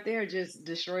that right there just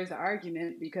destroys the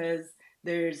argument, because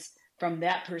from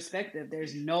that perspective,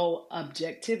 there's no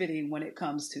objectivity when it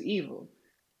comes to evil,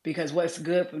 because what's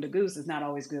good for the goose is not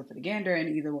always good for the gander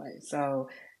in either way. So,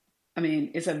 I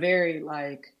mean, it's a very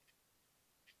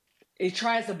it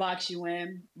tries to box you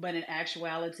in, but in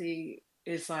actuality,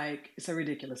 it's a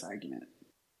ridiculous argument.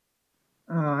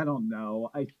 I don't know.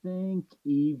 I think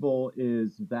evil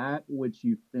is that which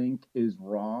you think is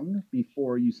wrong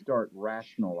before you start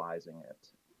rationalizing it.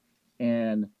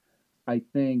 And I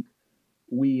think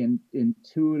we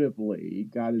intuitively,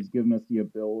 God has given us the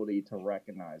ability to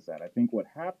recognize that. I think what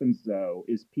happens, though,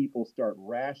 is people start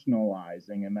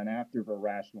rationalizing, and then after the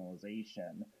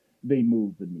rationalization, they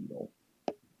move the needle.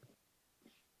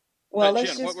 Well,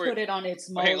 let's just put it on its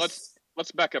most... Hey,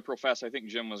 let's back up real fast. I think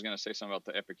Jim was going to say something about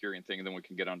the Epicurean thing, and then we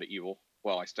can get on to evil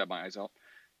while I stab my eyes out.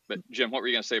 But Jim, what were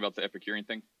you going to say about the Epicurean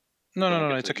thing?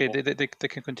 No, it's okay. They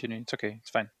can continue. It's okay. It's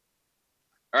fine.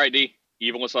 All right, D.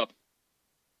 Evil is up.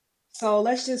 So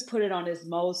let's just put it on its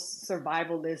most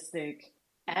survivalistic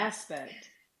aspect,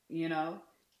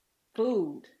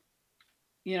 food.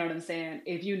 You know what I'm saying?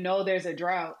 If there's a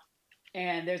drought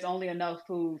and there's only enough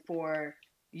food for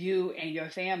you and your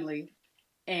family,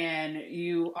 and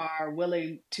you are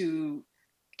willing to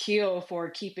kill for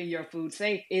keeping your food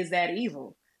safe, is that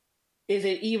evil? Is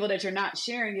it evil that you're not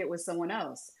sharing it with someone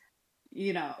else?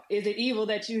 Is it evil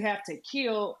that you have to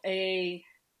kill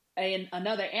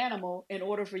another animal in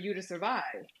order for you to survive?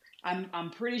 I'm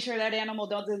pretty sure that animal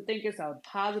doesn't think it's a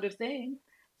positive thing.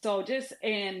 So just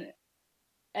in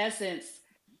essence,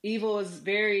 evil is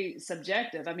very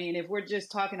subjective. I mean, if we're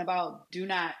just talking about do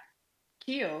not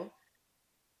kill,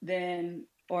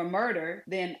 or murder,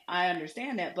 then I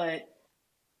understand that. But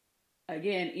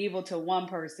again, evil to one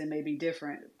person may be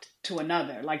different to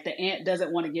another. Like the ant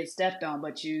doesn't want to get stepped on,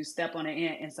 but you step on an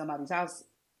ant in somebody's house.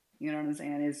 You know what I'm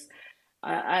saying?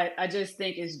 I just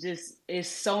think it's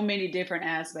so many different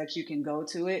aspects you can go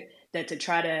to it, that to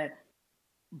try to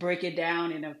break it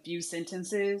down in a few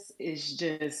sentences is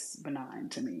just benign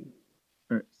to me.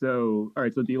 All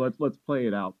right, so D, let's play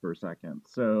it out for a second.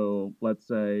 So let's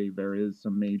say there is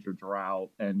some major drought,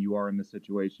 and you are in the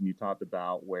situation you talked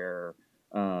about where,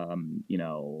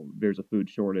 there's a food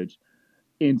shortage.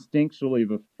 Instinctually,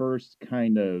 the first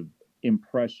kind of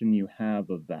impression you have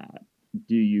of that,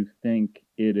 do you think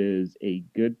it is a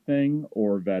good thing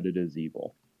or that it is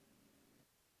evil?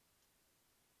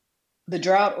 The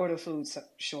drought or the food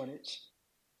shortage?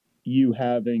 You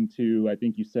having to, I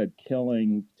think you said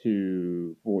killing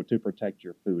to protect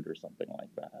your food or something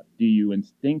like that. Do you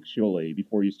instinctually,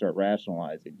 before you start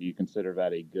rationalizing, do you consider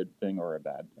that a good thing or a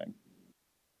bad thing?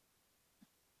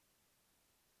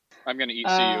 I'm going to eat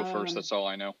CEO first. That's all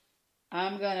I know.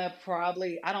 I'm going to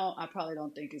probably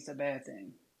don't think it's a bad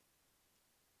thing.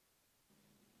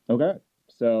 Okay.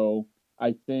 So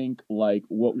I think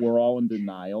what we're all in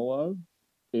denial of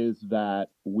is that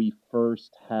we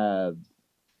first have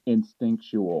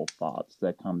instinctual thoughts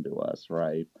that come to us,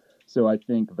 right? So I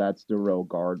think that's the real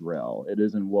guardrail. It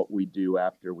isn't what we do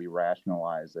after we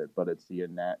rationalize it, but it's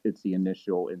the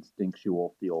initial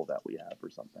instinctual feel that we have for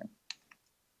something.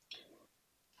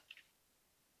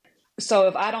 So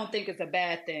if I don't think it's a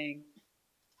bad thing,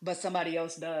 but somebody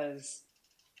else does,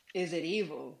 is it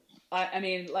evil? I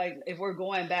mean, if we're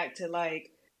going back to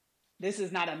this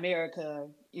is not America.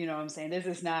 You know what I'm saying? This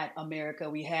is not America.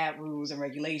 We have rules and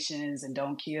regulations and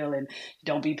don't kill and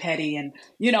don't be petty. And,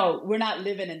 we're not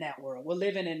living in that world. We're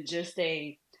living in just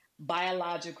a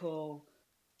biological,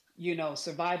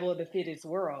 survival of the fittest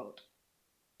world.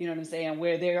 You know what I'm saying?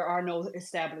 Where there are no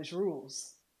established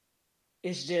rules.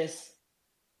 It's just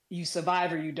you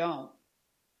survive or you don't.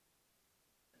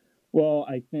 Well,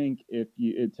 I think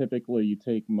typically you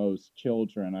take most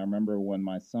children. I remember when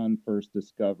my son first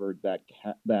discovered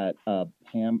that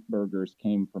hamburgers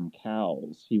came from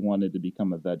cows, he wanted to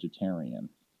become a vegetarian,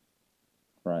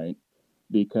 right?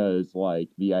 Because like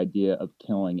the idea of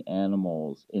killing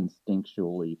animals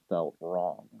instinctually felt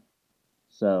wrong.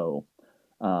 So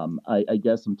I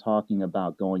guess I'm talking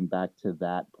about going back to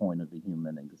that point of the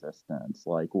human existence,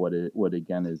 like what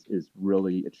again is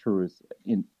really a true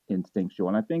instinctual.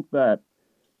 And I think that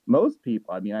most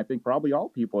people, I think probably all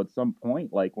people at some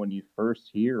point, like when you first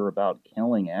hear about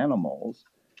killing animals,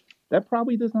 that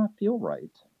probably does not feel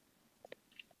right.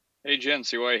 Hey, Jen,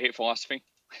 see why I hate philosophy?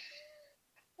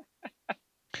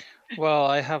 Well,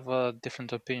 I have a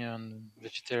different opinion on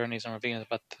vegetarianism or veganism,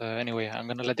 but anyway, I'm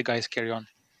going to let the guys carry on.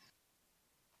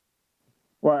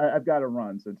 Well, I've got to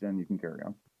run, so Jen, you can carry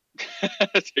on.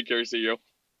 Take care, CEO.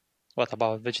 What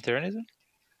about vegetarianism?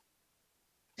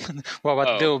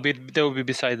 Well, they will be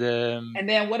beside the. And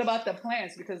then what about the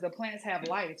plants? Because the plants have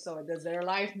life, so does their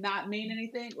life not mean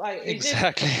anything? Like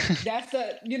exactly. That's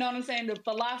you know what I'm saying? The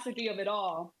philosophy of it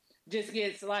all just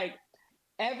gets like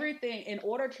everything. In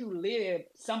order to live,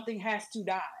 something has to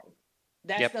die.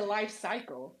 That's the life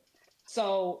cycle.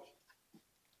 So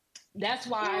that's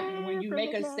why when you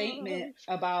make a statement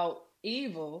about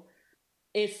evil,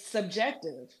 it's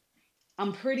subjective.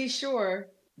 I'm pretty sure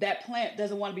that plant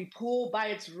doesn't want to be pulled by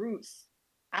its roots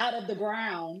out of the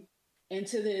ground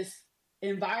into this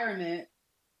environment,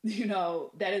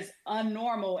 that is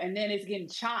unnormal, and then it's getting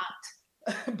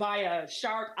chopped by a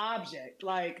sharp object.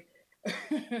 Like,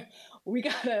 we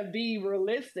gotta be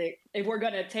realistic if we're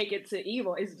gonna take it to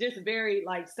evil. It's just very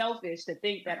selfish to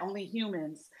think that only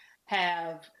humans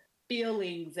have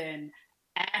feelings and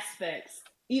aspects,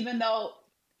 even though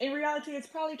in reality it's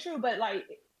probably true. But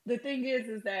the thing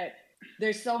is that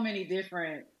there's so many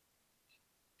different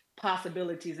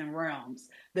possibilities and realms.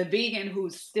 The vegan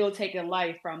who's still taking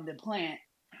life from the plant,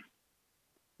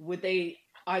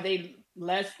 are they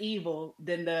less evil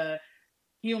than the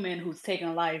human who's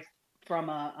taking life from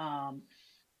an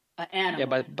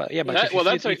animal?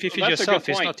 If you feed yourself,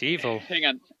 it's not evil. Hang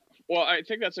on. Well, I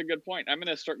think that's a good point. I'm going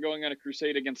to start going on a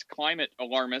crusade against climate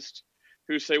alarmists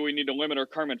who say we need to limit our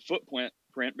carbon footprint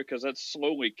because that's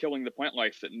slowly killing the plant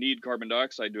life that need carbon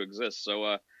dioxide to exist.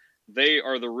 So they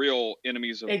are the real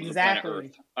enemies of the planet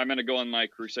Earth. I'm going to go on my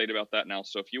crusade about that now.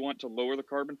 So if you want to lower the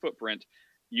carbon footprint,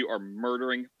 you are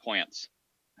murdering plants.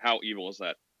 How evil is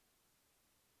that?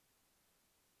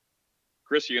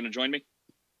 Chris, you going to join me?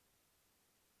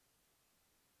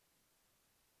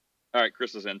 All right,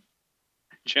 Chris is in.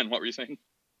 Jen, what were you saying?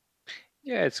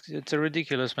 Yeah, it's a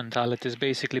ridiculous mentality. It's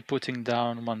basically putting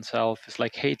down oneself. It's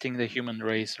like hating the human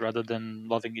race rather than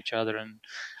loving each other. And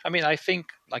I think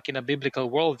in a biblical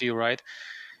worldview, right,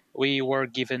 we were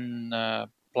given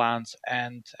plants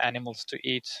and animals to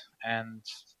eat, and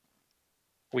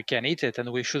we can eat it,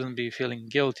 and we shouldn't be feeling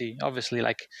guilty. Obviously,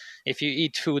 if you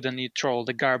eat food and you throw all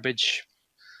the garbage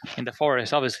in the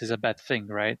forest, obviously it's a bad thing,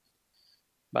 right?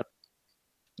 But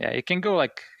yeah, it can go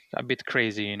a bit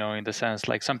crazy, in the sense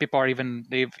some people are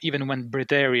they've even went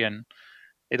breatharian.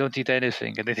 They don't eat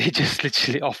anything and they just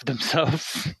literally off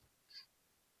themselves.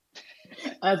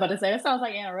 I was about to say, that sounds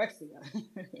like anorexia.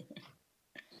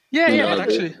 But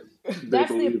actually they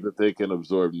believe that they can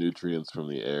absorb nutrients from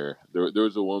the air. There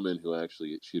was a woman who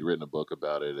she'd written a book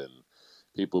about it, and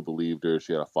people believed her.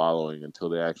 She had a following until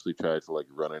they actually tried to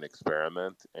run an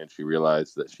experiment, and she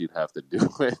realized that she'd have to do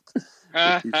it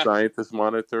with scientists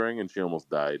monitoring, and she almost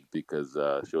died because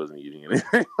she wasn't eating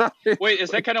anything. Wait, is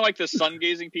that kind of like the sun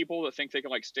gazing people that think they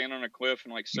can stand on a cliff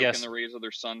and soak in the rays of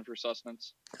their sun for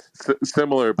sustenance?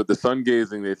 Similar, but the sun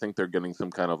gazing, they think they're getting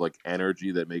some kind of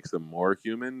energy that makes them more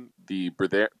human. The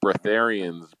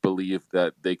breatharians believe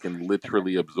that they can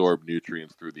literally absorb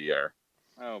nutrients through the air.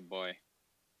 Oh boy.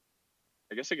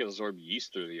 I guess they can absorb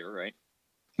yeast through the air, right?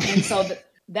 And so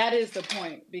that is the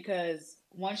point, because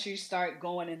once you start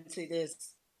going into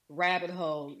this rabbit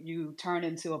hole, you turn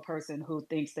into a person who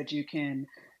thinks that you can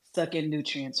suck in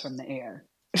nutrients from the air.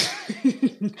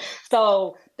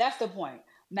 So that's the point.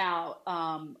 Now,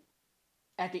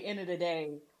 at the end of the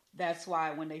day, that's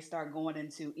why when they start going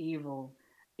into evil,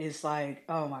 it's like,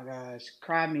 oh my gosh,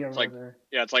 cry me a It's like, river.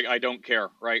 yeah, it's like I don't care,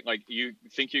 right? Like you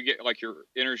think you get like your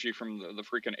energy from the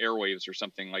freaking airwaves or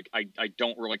something. Like I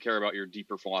don't really care about your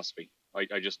deeper philosophy.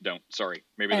 I just don't. Sorry,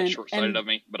 maybe that's And short-sighted of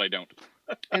me, but I don't.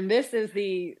 and this is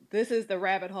the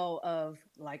rabbit hole of,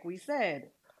 like we said,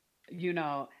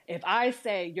 if I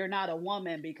say you're not a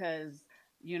woman because,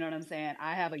 you know what I'm saying,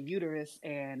 I have a uterus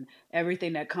and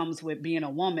everything that comes with being a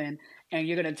woman, and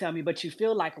you're going to tell me, but you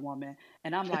feel like a woman.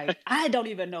 And I'm like, I don't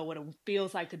even know what it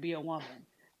feels like to be a woman.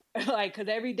 Like, because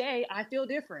every day I feel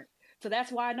different. So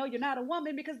that's why I know you're not a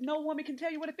woman, because no woman can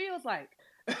tell you what it feels like.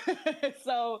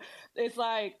 So it's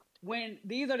like, when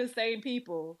these are the same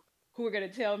people who are going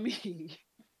to tell me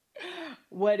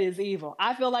what is evil,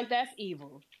 I feel like that's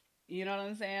evil. You know what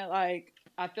I'm saying? Like,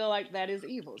 I feel like that is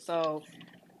evil. So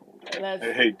that's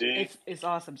Hey, D. it's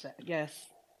awesome. Yes.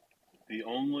 The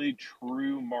only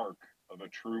true mark of a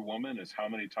true woman is how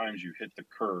many times you hit the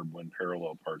curb when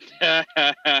parallel parking.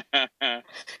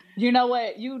 You know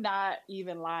what? You not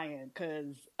even lying,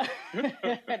 because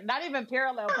not even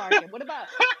parallel parking. What about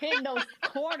hitting those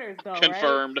corners though?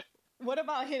 Confirmed. Right? What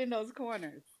about hitting those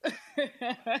corners?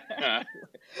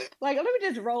 Like, let me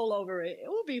just roll over it. It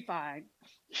will be fine.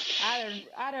 I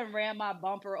done ran my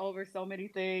bumper over so many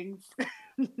things.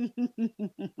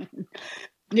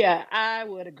 Yeah, I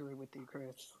would agree with you,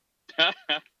 Chris.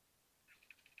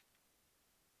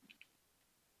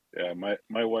 Yeah,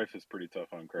 my wife is pretty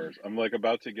tough on cars. I'm like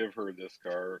about to give her this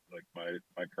car, like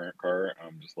my current car.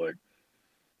 I'm just like,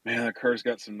 man, that car's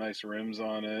got some nice rims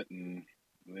on it, and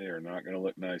they are not going to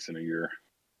look nice in a year.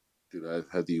 Dude, I've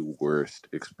had the worst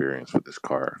experience with this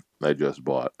car I just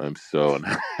bought. I'm so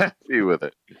unhappy with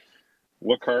it.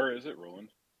 What car is it, Roland?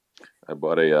 I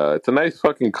bought it's a nice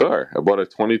fucking car. I bought a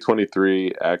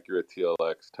 2023 Acura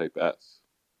TLX Type S.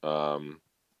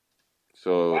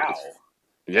 So Wow.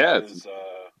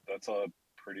 That's a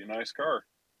pretty nice car.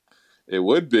 It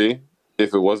would be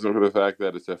if it wasn't for the fact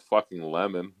that it's a fucking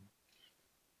lemon.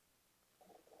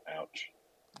 Ouch.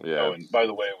 Yeah. Oh, and by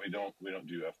the way, we don't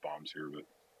do F-bombs here, but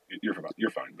you're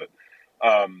fine. But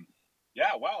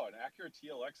yeah, wow, an Acura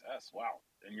TLX S. Wow.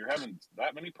 And you're having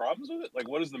that many problems with it? Like,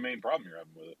 what is the main problem you're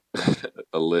having with it?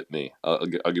 A litany. I'll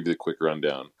give you the quick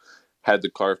rundown. Had the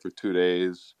car for 2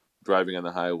 days, driving on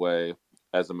the highway.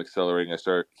 As I'm accelerating, I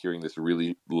start hearing this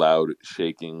really loud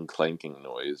shaking, clanking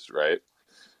noise, right?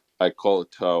 I call a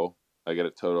tow. I get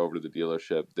it towed over to the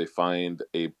dealership. They find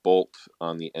a bolt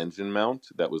on the engine mount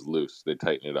that was loose. They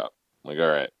tighten it up. I'm like, all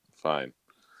right, fine.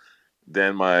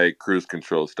 Then my cruise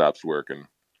control stops working.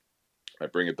 I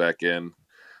bring it back in.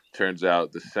 Turns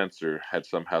out the sensor had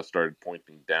somehow started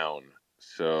pointing down,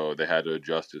 so they had to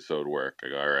adjust it so it would work. I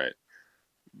go, all right.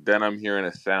 Then I'm hearing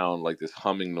a sound like this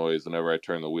humming noise whenever I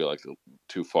turn the wheel, like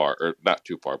too far, or not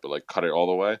too far, but like cut it all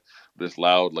the way. This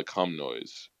loud like hum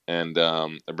noise, and I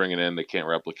bring it in. They can't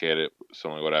replicate it, so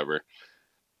I'm like, whatever.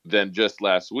 Then just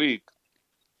last week,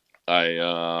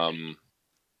 I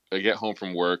get home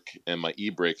from work and my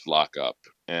e-brakes lock up,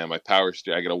 and my I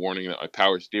get a warning that my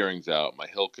power steering's out, my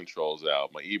hill control's out,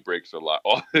 my e-brakes are locked.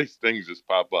 All these things just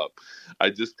pop up. I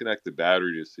disconnect the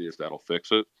battery to see if that'll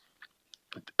fix it.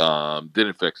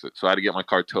 Didn't fix it, so I had to get my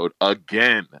car towed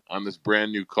again on this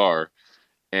brand new car.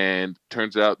 And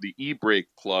turns out the e-brake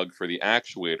plug for the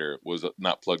actuator was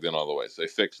not plugged in all the way, so they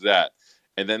fixed that.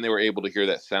 And then they were able to hear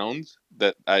that sound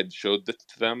that I'd showed to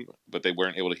them, but they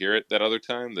weren't able to hear it that other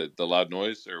time, the loud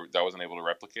noise, or I wasn't able to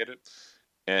replicate it.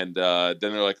 And then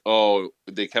they're like, oh,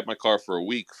 they kept my car for a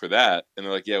week for that. And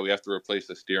they're like, yeah, we have to replace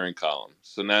the steering column.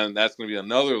 So now that's going to be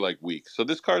another like week. So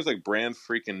this car is like brand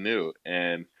freaking new.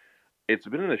 And it's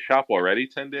been in the shop already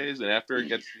 10 days. And after it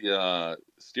gets the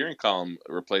steering column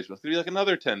replacement, it's going to be like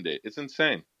another 10 days. It's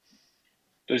insane.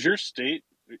 Does your state,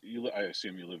 I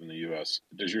assume you live in the U.S.,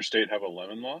 does your state have a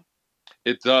lemon law?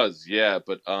 It does, yeah,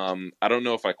 but I don't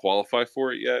know if I qualify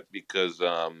for it yet because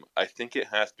I think it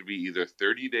has to be either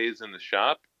 30 days in the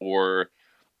shop or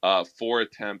 4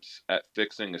 attempts at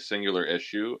fixing a singular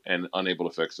issue and unable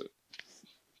to fix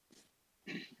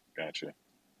it. Gotcha.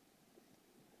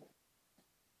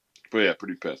 But yeah,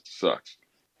 pretty pissed. Sucks.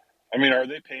 I mean, are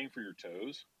they paying for your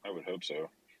tows? I would hope so.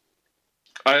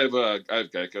 I have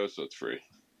Geico, so it's free.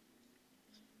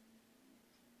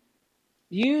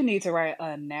 You need to write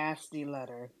a nasty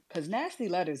letter, because nasty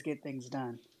letters get things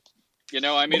done. You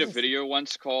know, I made a video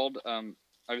once called, I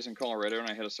was in Colorado and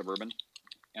I had a Suburban,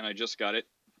 and I just got it,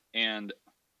 and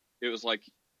it was like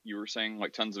you were saying,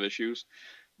 like tons of issues,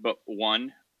 but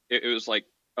one, it was like,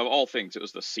 of all things, it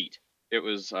was the seat. It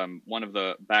was one of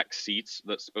the back seats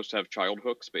that's supposed to have child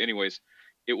hooks, but anyways,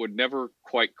 it would never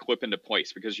quite clip into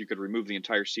place because you could remove the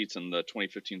entire seats in the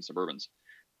 2015 Suburbans.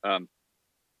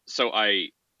 So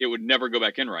it would never go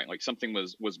back in right. Like something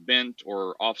was bent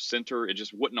or off center. It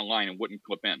just wouldn't align and wouldn't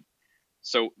clip in.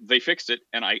 So they fixed it,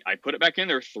 and I put it back in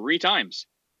there 3 times.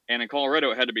 And in Colorado,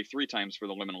 it had to be 3 times for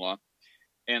the lemon law.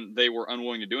 And they were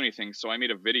unwilling to do anything. So I made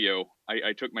a video.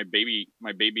 I took my baby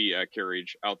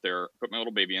carriage out there, put my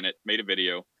little baby in it, made a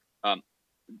video,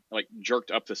 like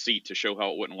jerked up the seat to show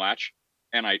how it wouldn't latch.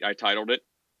 And I titled it,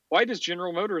 "Why does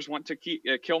General Motors want to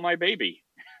kill my baby?"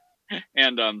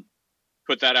 And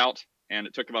put that out. And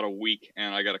it took about a week,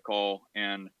 and I got a call,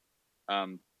 and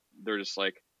they're just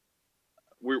like,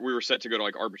 we were set to go to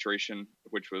like arbitration,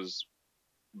 which was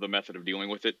the method of dealing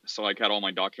with it. So I had all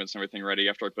my documents and everything ready.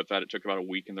 After I put that, it took about a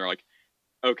week, and they're like,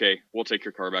 "Okay, we'll take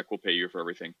your car back. We'll pay you for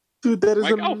everything." Dude, that is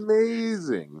I'm like,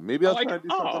 amazing. Maybe I'll try to do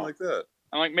something like that.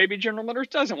 I'm like, maybe General Motors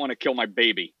doesn't want to kill my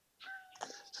baby.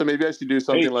 So maybe I should do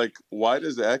something like, why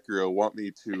does Acura want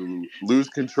me to lose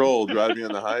control driving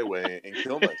on the highway and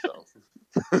kill myself?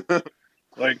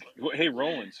 Like, hey,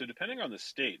 Roland, so depending on the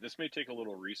state, this may take a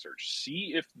little research.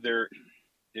 See if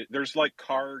there's like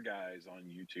car guys on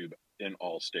YouTube in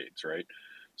all states, right?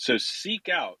 So seek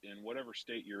out in whatever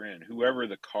state you're in, whoever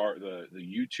the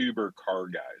YouTuber car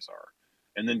guys are,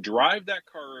 and then drive that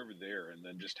car over there and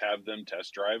then just have them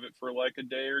test drive it for like a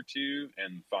day or two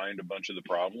and find a bunch of the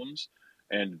problems.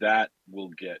 And that will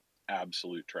get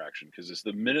absolute traction, because it's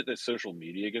the minute that social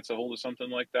media gets a hold of something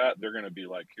like that, they're going to be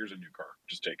like, here's a new car,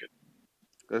 just take it.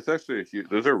 That's actually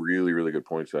those are really, really good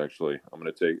points, actually. I'm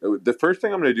going to take the first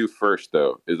thing I'm going to do first,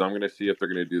 though, is I'm going to see if they're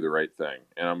going to do the right thing.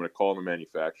 And I'm going to call the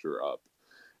manufacturer up,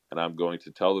 and I'm going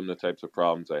to tell them the types of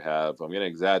problems I have. I'm going to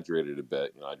exaggerate it a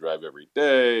bit. I drive every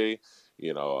day.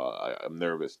 I'm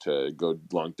nervous to go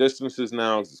long distances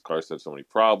now because this car's had so many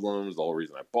problems. The whole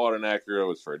reason I bought an Acura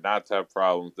was for it not to have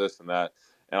problems, this and that.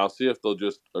 And I'll see if they'll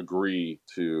just agree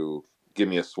to give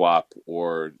me a swap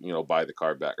or, buy the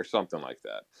car back or something like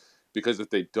that. Because if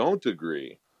they don't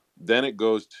agree, then it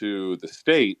goes to the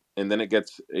state, and then it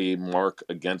gets a mark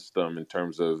against them in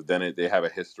terms of they have a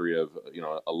history of,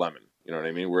 a lemon. You know what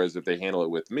I mean? Whereas if they handle it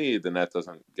with me, then that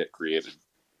doesn't get created.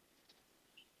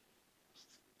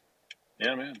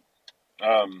 Yeah, man.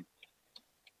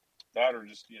 That or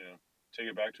just, take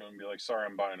it back to them and be like, sorry,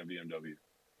 I'm buying a BMW.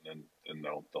 And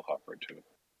they'll hop right to it.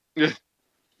 Yeah.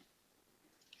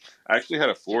 I actually had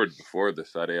a Ford before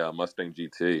this. I had a Mustang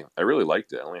GT. I really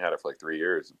liked it. I only had it for like 3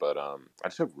 years, but I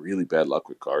just have really bad luck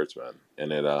with cars, man.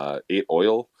 And it ate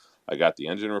oil. I got the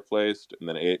engine replaced, and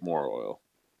then it ate more oil.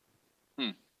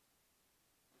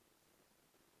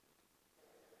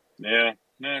 Yeah,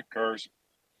 cars.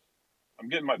 I'm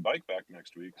getting my bike back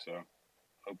next week, so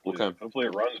hopefully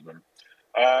it runs better.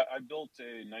 I built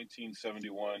a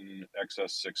 1971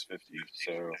 XS 650,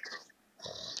 so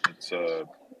it's a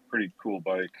pretty cool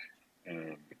bike.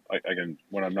 I can,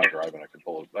 when I'm not driving, I can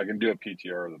pull it. I can do a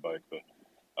PTR of the bike, but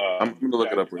I'm going to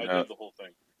look it up right now. I did the whole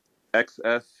thing.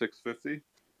 XS 650.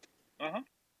 Yeah,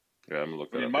 I'm gonna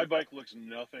look that up. My bike looks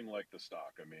nothing like the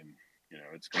stock. I mean,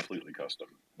 it's completely custom.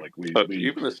 Like we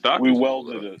even the stock. We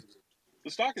welded it. The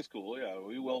stock is cool. Yeah,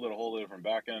 we welded a whole different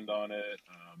back end on it.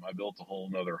 I built a whole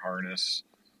nother harness.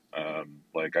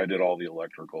 Like I did all the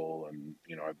electrical, and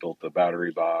I built the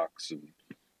battery box and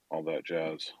all that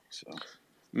jazz. So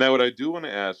now, what I do want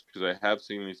to ask, because I have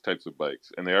seen these types of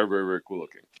bikes, and they are very, very cool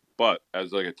looking. But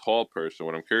as like a tall person,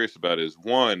 what I'm curious about is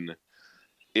one,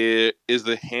 is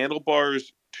the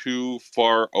handlebars too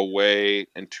far away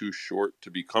and too short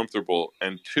to be comfortable?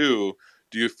 And two,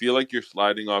 do you feel like you're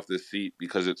sliding off the seat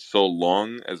because it's so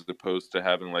long, as opposed to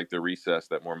having like the recess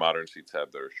that more modern seats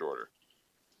have that are shorter?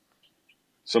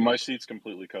 So my seat's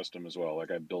completely custom as well.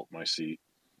 Like I built my seat.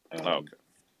 Okay.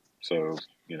 So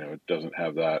it doesn't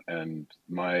have that, and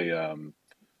my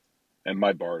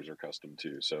bars are custom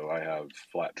too. So I have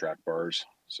flat track bars.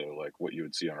 So like what you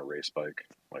would see on a race bike,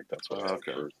 like that's what I have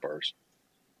for bars.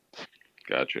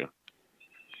 Gotcha.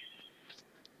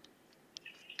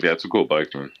 Yeah, it's a cool bike,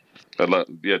 man.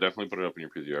 Definitely put it up in your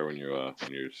PTR when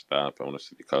you stop. I want to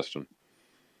see the custom.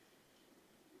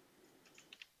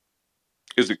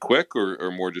 Is it quick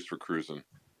or more just for cruising?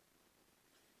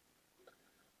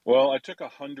 Well, I took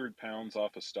 100 pounds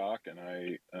off of stock, and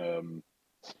I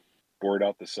bored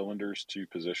out the cylinders 2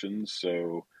 positions,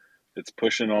 so it's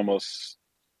pushing almost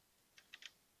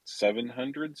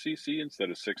 700 cc instead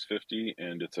of 650,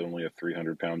 and it's only a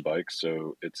 300-pound bike,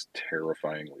 so it's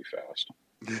terrifyingly fast.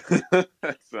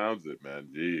 That sounds it, man.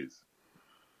 Jeez.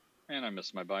 Man, I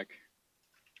miss my bike.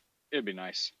 It'd be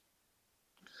nice.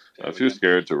 I'm too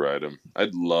scared to ride them.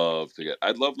 I'd love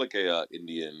like a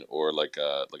Indian or like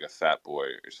a Fat Boy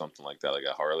or something like that, like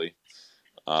a Harley.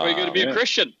 That's why you got to be a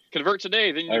Christian. Convert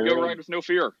today, then you go ride with no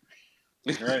fear.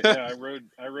 Right? Yeah, I rode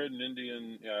an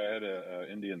Indian. Yeah, I had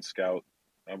a Indian Scout.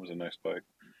 That was a nice bike.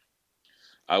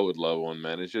 I would love one,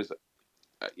 man. It's just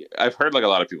I've heard like a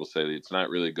lot of people say that it's not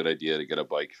really a good idea to get a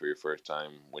bike for your first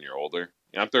time when you're older.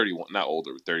 I'm 31, not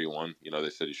older, but 31. You know, they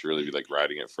said you should really be like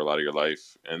riding it for a lot of your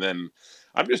life. And then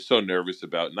I'm just so nervous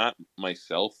about not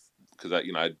myself because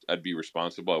I'd be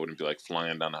responsible. I wouldn't be like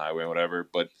flying down the highway or whatever,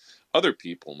 but other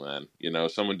people, man. You know,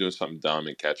 someone doing something dumb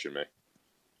and catching me.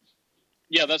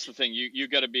 Yeah, that's the thing. You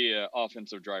got to be an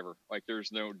offensive driver. Like,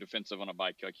 there's no defensive on a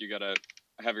bike. Like, you got to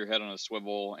have your head on a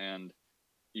swivel, and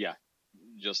yeah, you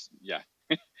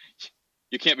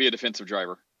can't be a defensive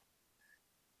driver.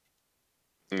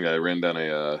 Yeah,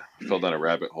 I fell down a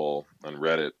rabbit hole on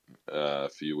Reddit a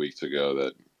few weeks ago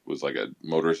that was like a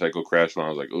motorcycle crash, and I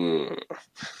was like, ugh.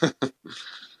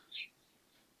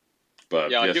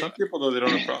 But yeah, some people though they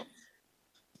don't have problems.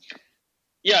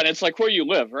 Yeah, and it's like where you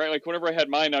live, right? Like whenever I had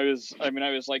mine, I was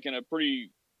like in a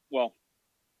pretty, well,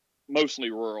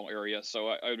 mostly rural area, so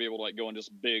I would be able to like go on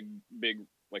just big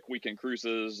like weekend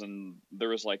cruises, and there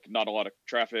was like not a lot of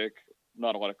traffic,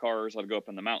 not a lot of cars. I'd go up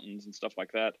in the mountains and stuff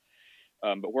like that.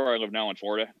 But where I live now in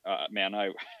Florida, man,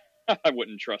 I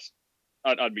wouldn't trust.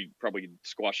 I'd be probably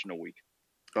squashed in a week.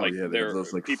 Oh like yeah, they have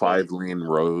those like people, 5-lane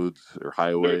roads or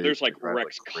highways. There's like drive,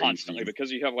 wrecks constantly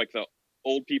because you have like the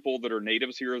old people that are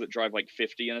natives here that drive like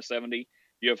 50 in a 70.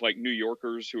 You have like New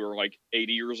Yorkers who are like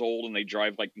 80 years old and they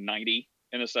drive like 90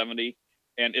 in a 70.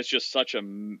 And it's just such a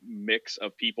mix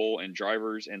of people and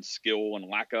drivers and skill and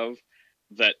lack of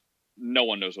that no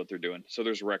one knows what they're doing. So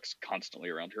there's wrecks constantly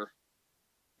around here.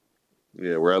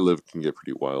 Yeah, where I live can get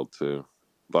pretty wild too.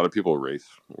 A lot of people race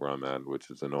where I'm at, which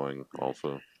is annoying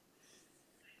also.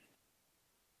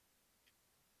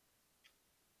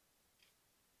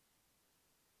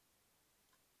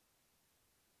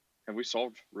 Have we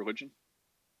solved religion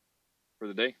for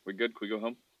the day? We good? Can we go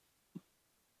home?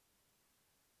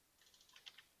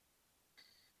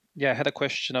 Yeah, I had a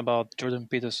question about Jordan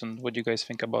Peterson. What do you guys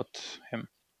think about him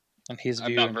and his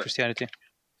view on Christianity?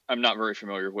 I'm not very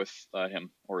familiar with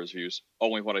him or his views.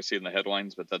 Only what I see in the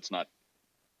headlines, but that's not.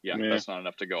 Yeah, that's not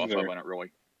enough to go off of on it,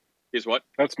 really. He's what?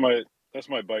 That's my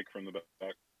bike from the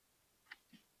back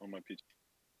on my PC.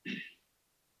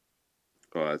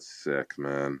 Oh, that's sick,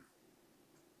 man.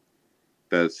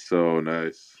 That's so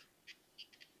nice.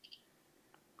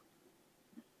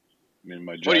 I mean,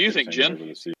 my what do you think,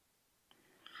 Jen?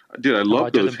 Dude, I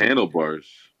love those handlebars.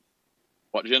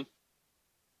 What, Jen?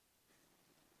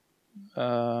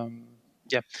 Yeah,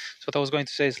 so what I was going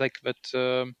to say is like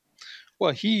that.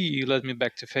 Well, he led me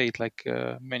back to faith like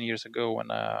many years ago when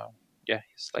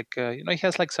he's like he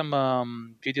has like some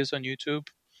videos on YouTube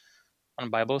on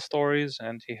Bible stories,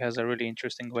 and he has a really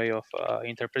interesting way of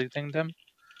interpreting them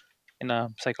in a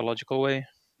psychological way.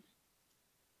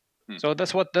 So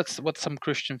that's what some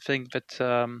Christian think that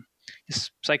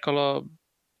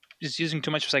is using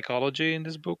too much psychology in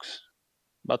these books,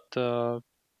 but I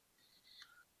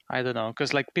don't know,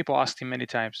 because like people asked him many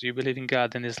times, "Do you believe in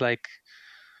God?" And he's like,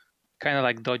 kind of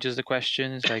like dodges the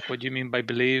question. It's like, "What do you mean by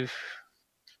believe?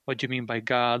 What do you mean by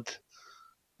God?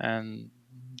 And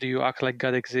do you act like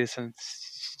God exists?" And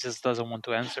he just doesn't want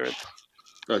to answer it.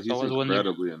 Oh, he's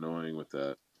incredibly annoying with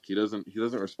that. He doesn't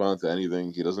respond to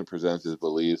anything. He doesn't present his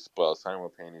beliefs, while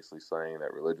simultaneously saying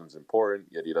that religion's important.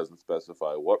 Yet he doesn't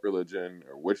specify what religion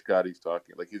or which God he's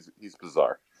talking. Like he's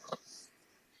bizarre.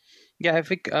 Yeah, I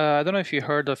think I don't know if you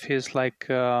heard of his like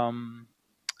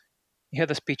he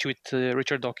had a speech with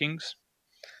Richard Dawkins,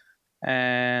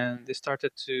 and they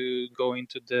started to go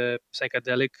into the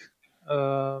psychedelic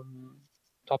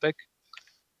topic,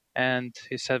 and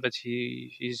he said that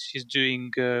he's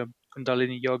doing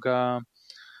Kundalini yoga,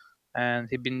 and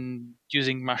he'd been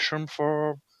using mushroom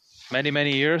for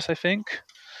many years, I think.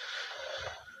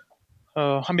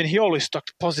 I mean, he always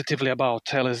talked positively about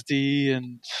LSD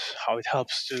and how it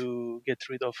helps to get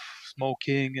rid of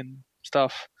smoking and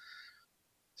stuff.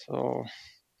 So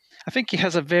I think he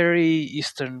has a very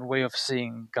Eastern way of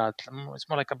seeing God. It's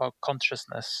more like about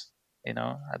consciousness, I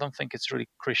don't think it's really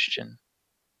Christian.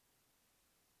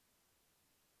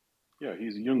 Yeah,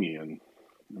 he's Jungian.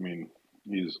 I mean,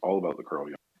 he's all about the Carl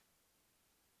Jung.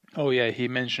 Oh yeah, he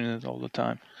mentioned it all the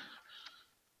time.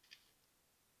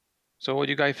 So what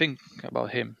do you guys think about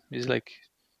him? He's like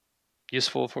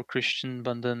useful for Christian,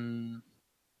 but then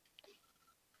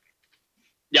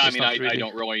yeah, I mean, I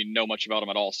don't really know much about him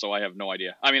at all, so I have no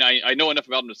idea. I mean, I know enough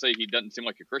about him to say he doesn't seem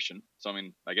like a Christian, so I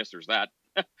mean, I guess there's that.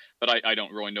 But I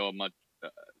don't really know him much.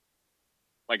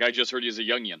 Like, I just heard he's a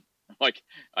Jungian. Like,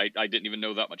 I didn't even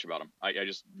know that much about him. I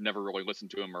just never really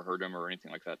listened to him or heard him or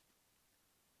anything like that.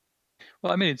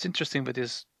 Well, I mean, it's interesting that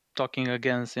he's talking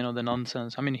against the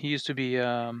nonsense. I mean, he used to be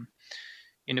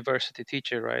university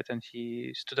teacher, right? And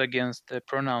he stood against the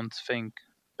pronouns thing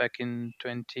back in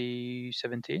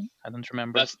 2017. I don't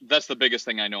remember. That's the biggest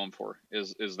thing I know him for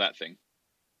is that thing.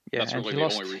 Yeah, That's and really he the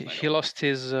lost only reason I know he him. lost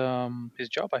his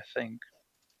job, I think.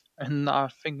 And I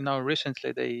think now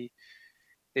recently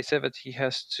they said that he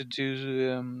has to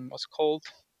do what's called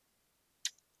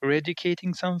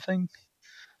eradicating something.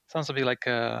 Sounds a bit like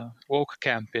a woke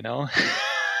camp, you know.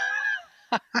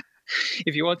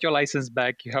 If you want your license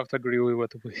back, you have to agree with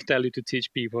what we tell you to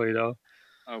teach people, you know.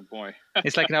 Oh boy.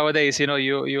 It's like nowadays,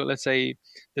 you let's say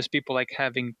there's people like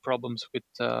having problems with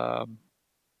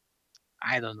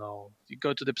I don't know. You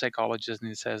go to the psychologist and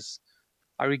he says,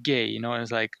 "Are you gay?" You know, and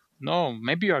it's like, "No,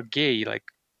 maybe you're gay." Like,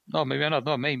 "No, maybe I'm not."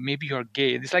 No, maybe you're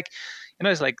gay. It's like,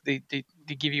 it's like they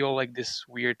give you all like these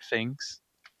weird things,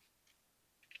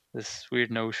 these weird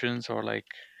notions, or like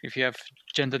if you have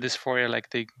gender dysphoria,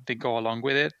 like they go along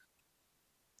with it,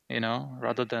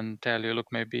 rather than tell you,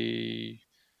 look, maybe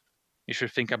you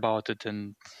should think about it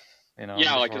and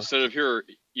Yeah, like before. instead of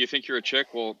you think you're a chick,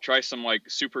 well, try some like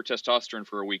super testosterone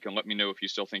for a week and let me know if you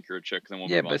still think you're a chick. Then we'll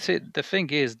Yeah, move on. but see, the thing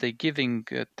is, they're giving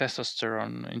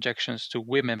testosterone injections to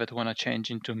women that want to change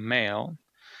into male.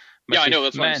 But Yeah, I know.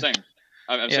 if That's what I'm men, saying.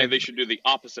 I'm yeah, saying they should do the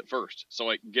opposite first. So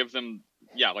like give them,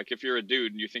 yeah, like if you're a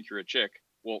dude and you think you're a chick,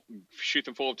 well, shoot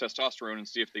them full of testosterone and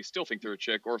see if they still think they're a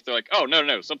chick, or if they're like, oh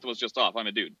no, something was just off. I'm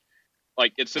a dude.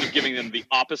 Like instead of giving them the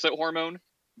opposite hormone,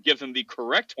 give them the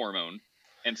correct hormone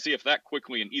and see if that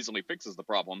quickly and easily fixes the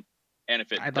problem. And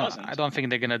if it I doesn't, don't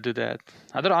think they're gonna do that.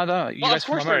 I don't. You well, of guys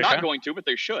from course they're America? not going to, but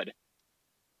they should.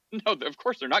 No, of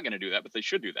course they're not going to do that, but they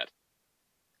should do that.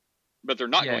 But they're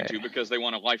not going to because they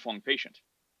want a lifelong patient.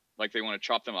 Like they want to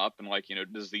chop them up and like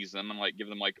disease them and like give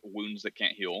them like wounds that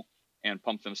can't heal and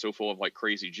pump them so full of like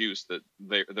crazy juice that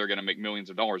they're going to make millions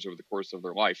of dollars over the course of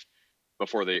their life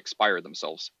before they expire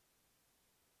themselves.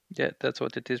 Yeah, that's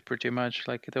what it is pretty much.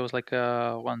 Like there was like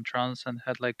one trans and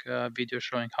had like a video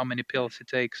showing how many pills he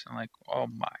takes. I'm like, oh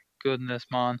my goodness,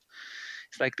 man!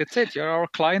 It's like that's it. You're our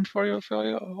client for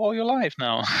all your life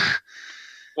now.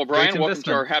 Well, Brian, welcome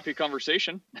to our happy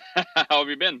conversation. How have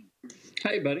you been?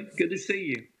 Hey, buddy. Good to see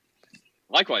you.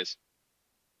 Likewise.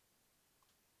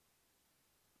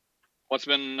 What's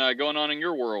been going on in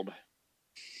your world?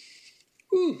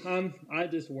 Ooh, I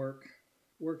just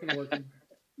working,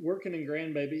 working in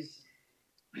grandbabies.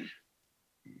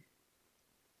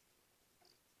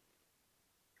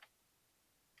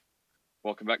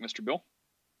 Welcome back, Mr. Bill.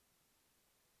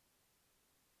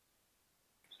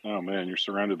 Oh man, you're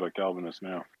surrounded by Calvinists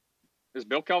now. Is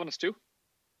Bill Calvinist too?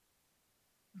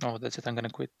 Oh, that's it. I'm gonna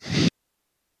quit.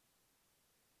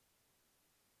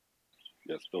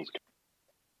 Yes, Bill's.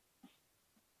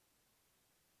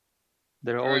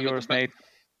 They're all yours, Nate.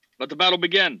 Let the battle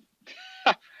begin.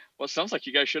 Well, it sounds like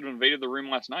you guys should have invaded the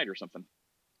room last night or something.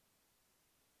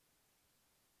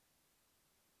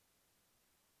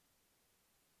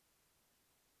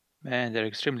 Man, they're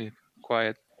extremely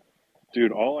quiet.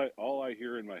 Dude, all I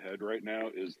hear in my head right now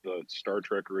is the Star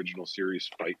Trek original series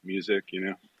fight music,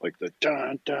 like the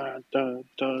dun dun dun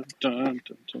dun dun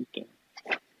dun dun dun.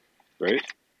 Right?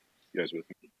 You guys with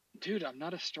me? Dude, I'm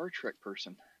not a Star Trek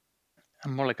person.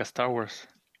 I'm more like a Star Wars.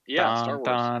 Yeah, Star Wars.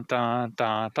 Dun, dun,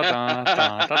 dun, dun, dun,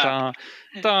 dun, dun,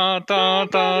 dun,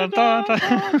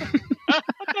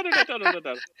 dun, dun, dun,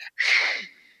 dun.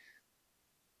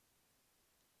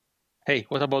 Hey,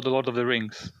 what about the Lord of the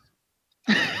Rings?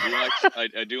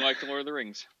 I do like the Lord of the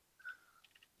Rings.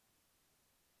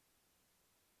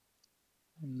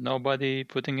 Nobody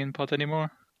putting in pot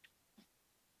anymore?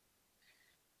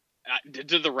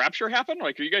 Did the rapture happen?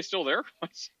 Like, are you guys still there?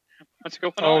 What's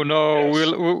going on? Oh no,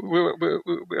 yes.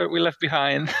 we left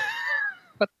behind.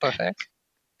 What the heck?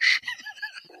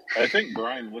 I think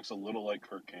Brian looks a little like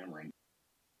Kirk Cameron.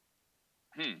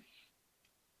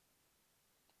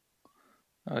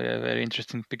 Oh yeah, very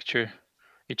interesting picture.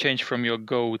 You changed from your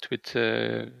goat with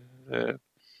the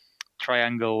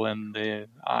triangle and the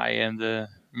eye and the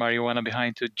marijuana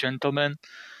behind to gentlemen.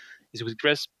 Is with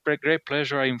great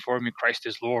pleasure I inform you Christ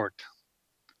is Lord.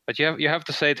 But you have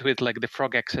to say it with like the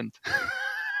frog accent.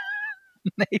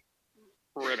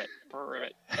 Ribbit.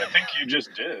 I think you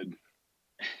just did.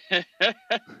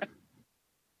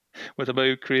 What about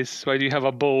you, Chris? Why do you have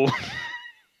a bull?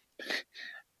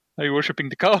 Are you worshipping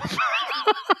the calf?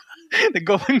 The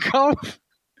golden calf?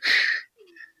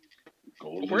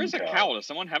 Where's a cow? Does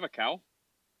someone have a cow?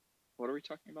 What are we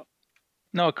talking about?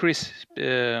 No, Chris,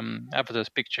 after this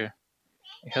picture,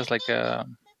 it has like a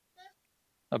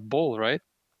bull, right?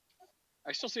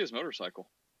 I still see his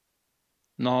motorcycle.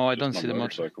 No, I don't see the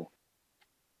motorcycle.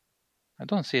 I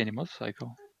don't see any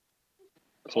motorcycle.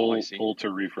 That's all I see. Pull to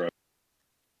refresh.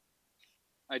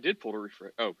 I did pull to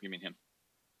refresh. Oh, you mean him?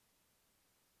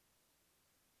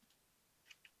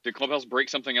 Did Clubhouse break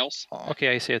something else?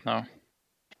 Okay, I see it now.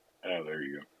 Oh, there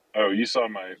you go. Oh, you saw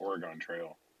my Oregon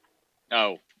Trail.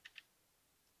 Oh.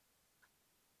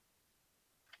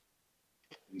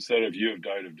 Instead of "you have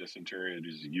died of dysentery," it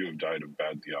is "you have died of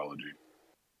bad theology."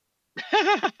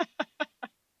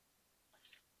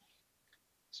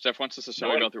 Steph wants us to tell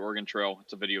you about the Oregon Trail.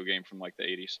 It's a video game from like the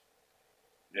 80s.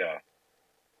 Yeah.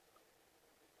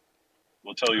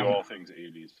 We'll tell you all things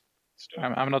 80s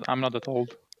stuff. I'm not that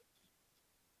old.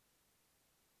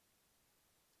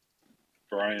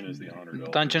 Brian is the honored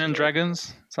elder. Dungeons and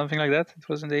Dragons, something like that. It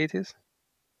was in the 80s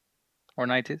or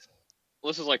 90s.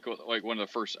 Well, this is like one of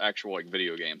the first actual like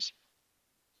video games,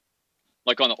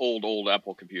 like on the old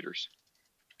Apple computers.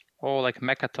 Oh, like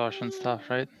Macintosh and stuff,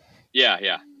 right?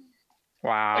 Yeah.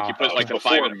 Wow. Like you put like the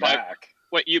before 5 Mac.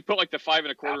 Wait, you put like the 5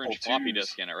 1/4 Apple inch floppy IIs.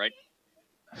 disk in it, right?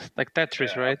 Like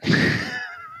Tetris, Yeah. right?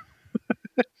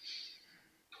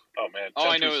 Oh man, All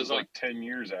I Tetris know is is like 10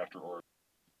 years after Oregon.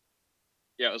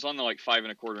 Yeah, it was on the like 5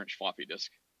 1/4 inch floppy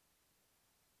disk,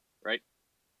 right?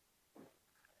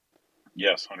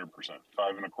 Yes, 100%.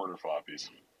 5 1/4 floppies.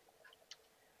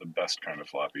 The best kind of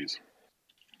floppies.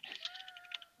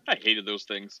 I hated those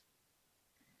things.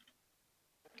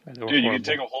 Dude, you could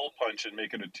take a hole punch and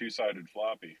make it a 2-sided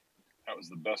floppy. That was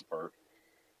the best part.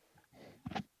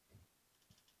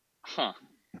 Huh.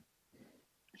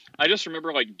 I just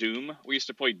remember like Doom. We used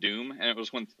to play Doom, and it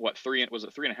was when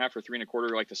 3.5 or 3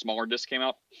 1/4, like the smaller disc came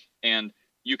out, and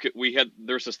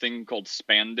there's this thing called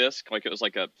span disk. Like it was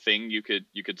like a thing you could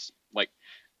like,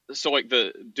 so like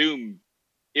the Doom,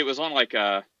 it was on like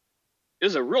it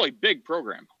was a really big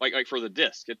program, like for the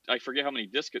disc. I forget how many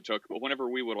discs it took, but whenever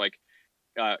we would like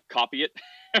copy it,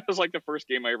 it was like the first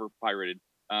game I ever pirated.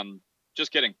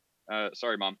 Just kidding.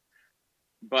 Sorry, Mom.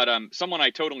 But someone I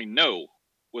totally know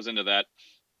was into that,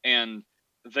 and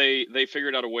they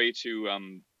figured out a way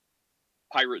to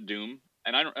pirate Doom.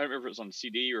 And I don't remember if it was on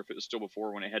CD or if it was still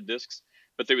before when it had discs,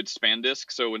 but they would span disc.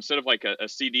 So instead of like a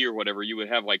CD or whatever, you would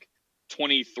have like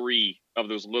 23 of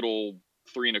those little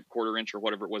 3 1/4 inch or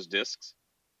whatever it was discs,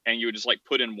 and you would just like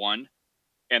put in one,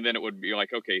 and then it would be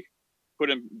like, okay,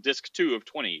 put in disc 2 of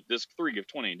 20, disc 3 of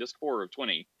 20, disc 4 of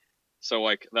 20. So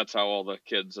like that's how all the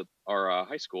kids at our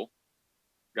high school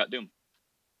got Doom.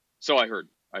 So I've heard.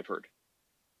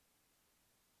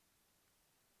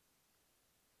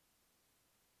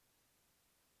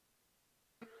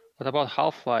 What about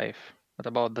Half-Life? What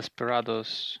about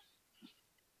Desperados?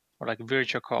 Or like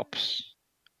Virtua Cops?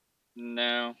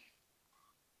 No.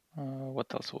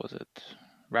 What else was it?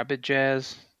 Rabbit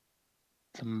Jazz?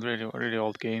 Some really, really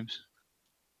old games.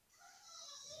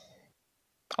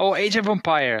 Oh, Age of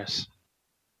Empires.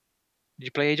 Did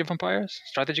you play Age of Empires?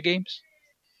 Strategy games?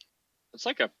 It's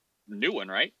like a new one,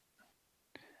 right?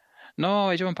 No,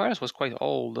 Age of Empires was quite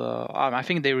old. I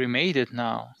think they remade it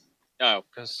now. Oh,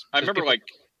 because I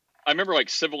remember like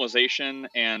Civilization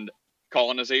and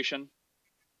Colonization.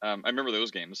 I remember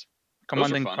those games.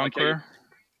 Command and Conquer. Like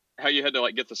how you had to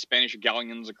like get the Spanish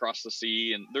galleons across the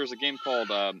sea, and there's a game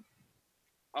called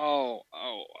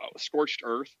Scorched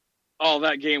Earth. Oh,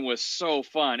 that game was so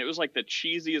fun. It was like the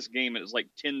cheesiest game. It was like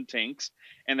 10 tanks,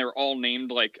 and they're all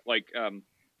named like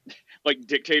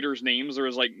dictators' names. There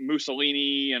was like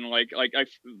Mussolini and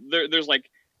there's like,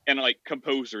 and like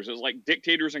composers. It was like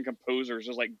dictators and composers.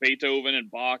 There's like Beethoven and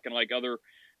Bach and like other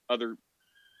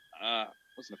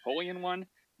was Napoleon one?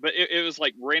 But it was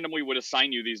like randomly would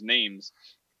assign you these names,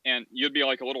 and you'd be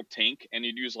like a little tank, and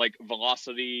you'd use like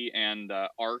velocity and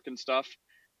arc and stuff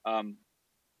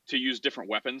to use different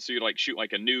weapons. So you'd like shoot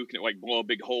like a nuke and it like blow a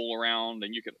big hole around,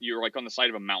 and you were like on the side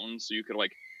of a mountain, so you could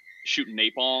like shoot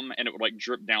napalm and it would like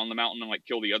drip down the mountain and like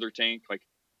kill the other tank. Like,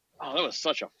 oh, that was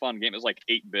such a fun game. It was like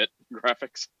 8-bit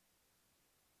graphics.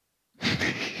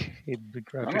 8-bit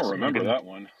graphics. I don't remember that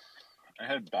one. I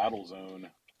had Battlezone,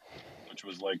 which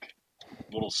was like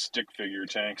little stick figure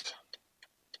tanks.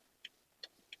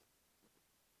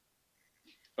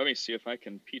 Let me see if I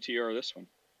can PTR this one.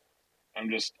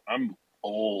 I'm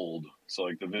old, so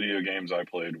like the video games I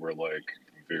played were like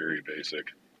very basic.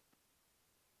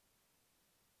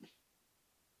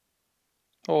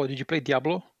 Oh, did you play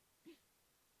Diablo?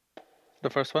 The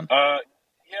first one? Yeah,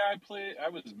 I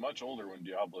was much older when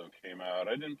Diablo came out.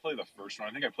 I didn't play the first one.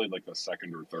 I think I played like the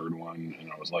second or third one,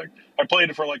 and I played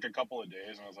it for like a couple of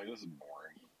days, and I was like, this is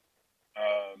boring.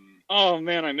 Oh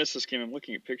man, I missed this game. I'm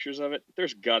looking at pictures of it.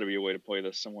 There's got to be a way to play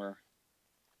this somewhere.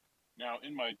 Now,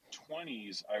 in my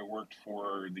 20s, I worked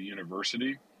for the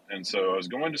university, and so I was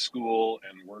going to school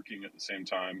and working at the same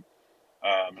time.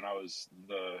 and I was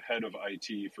the head of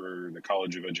IT for the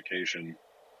College of Education.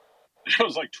 I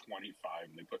was like 25,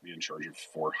 and they put me in charge of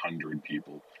 400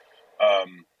 people.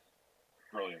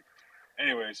 Brilliant.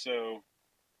 Anyway, so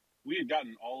we had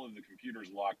gotten all of the computers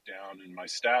locked down, and my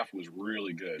staff was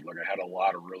really good. Like, I had a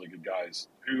lot of really good guys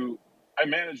who I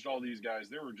managed all these guys.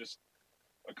 They were just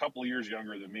a couple of years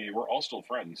younger than me. We're all still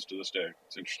friends to this day.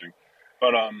 It's interesting.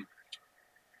 But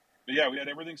yeah, we had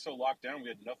everything so locked down. We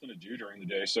had nothing to do during the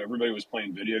day. So everybody was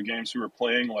playing video games. We were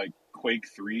playing like Quake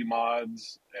 3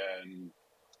 mods. And,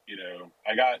 you know,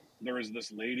 there was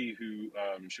this lady who,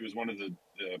 she was one of the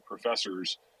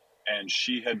professors, and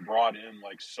she had brought in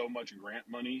like so much grant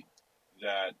money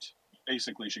that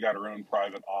basically she got her own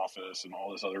private office and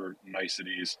all this other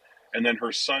niceties. And then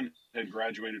her son had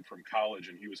graduated from college,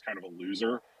 and he was kind of a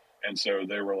loser. And so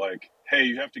they were like, hey,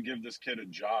 you have to give this kid a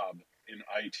job in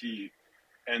IT.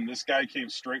 And this guy came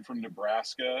straight from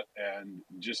Nebraska and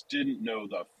just didn't know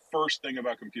the first thing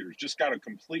about computers, just got a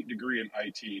complete degree in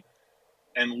IT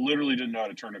and literally didn't know how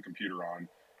to turn a computer on.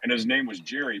 And his name was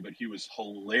Jerry, but he was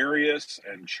hilarious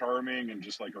and charming and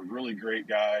just like a really great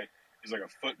guy. He's like a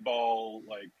football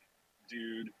like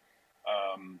dude.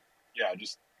 Yeah,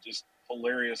 just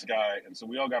hilarious guy. And so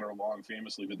we all got along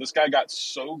famously. But this guy got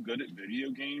so good at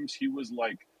video games, he was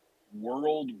like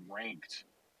world ranked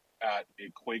at a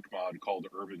Quake mod called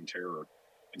Urban Terror.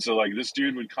 And so like this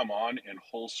dude would come on and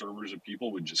whole servers of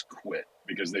people would just quit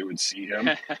because they would see him.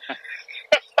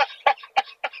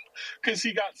 Because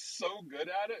he got so good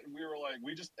at it, and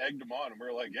we just egged him on, and we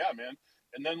were like, yeah, man.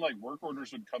 And then like work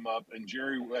orders would come up, and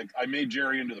Jerry, like I made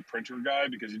Jerry into the printer guy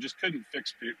because he just couldn't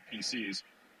fix PCs.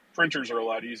 Printers are a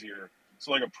lot easier.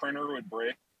 So like a printer would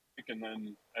break, and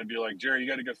then I'd be like, Jerry, you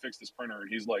got to go fix this printer, and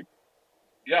he's like,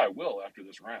 yeah, I will after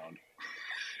this round.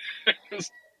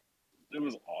 It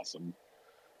was awesome,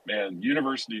 man.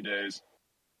 University days.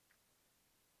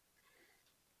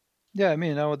 Yeah, I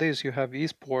mean, nowadays you have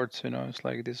esports, it's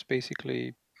like this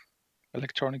basically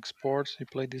electronic sports. You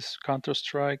play this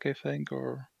Counter-Strike, I think,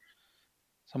 or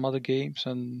some other games,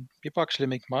 and people actually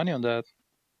make money on that.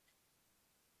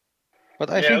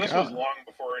 But I think this was long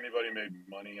before anybody made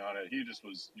money on it. He just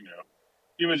was,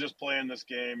 he was just playing this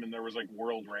game, and there was like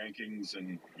world rankings,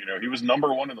 and he was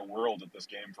number one in the world at this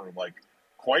game for like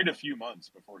quite a few months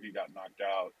before he got knocked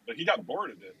out. But he got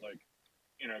bored of it, like,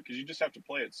 because you just have to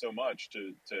play it so much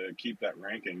to keep that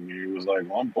ranking. He was like,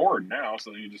 well, I'm bored now, so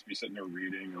then you just be sitting there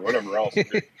reading or whatever else.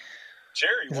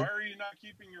 Jerry, why are you not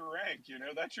keeping your rank?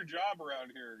 That's your job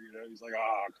around here. He's like,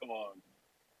 come on.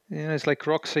 It's like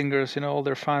rock singers, all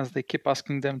their fans, they keep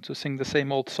asking them to sing the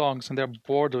same old songs, and they're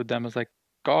bored with them. It's like,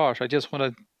 gosh, I just want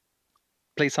to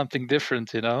play something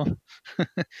different,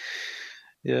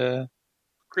 Yeah.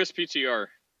 Chris PTR,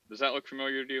 does that look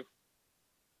familiar to you?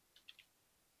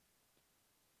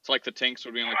 It's like the tanks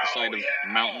would be on like the side of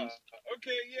mountains.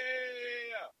 Okay,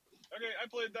 yeah. Okay, I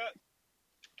played that.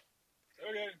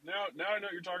 Okay, now I know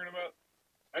what you're talking about.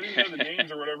 I didn't know the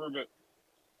names or whatever, but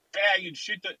yeah, you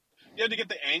had to get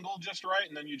the angle just right,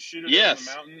 and then you'd shoot it over the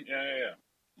mountain. Yeah.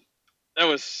 That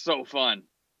was so fun.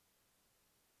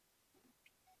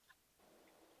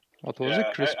 What was it,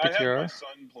 Chris PTR? I had my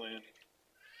son playing.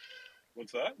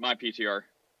 What's that? My PTR.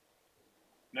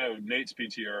 No, Nate's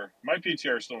PTR. My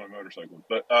PTR is still my motorcycle,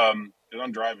 but I'm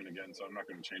driving again, so I'm not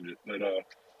going to change it. But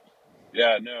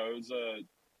yeah, no, it was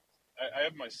I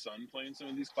have my son playing some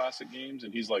of these classic games,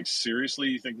 and he's like, "Seriously,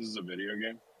 you think this is a video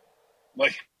game?"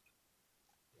 Like,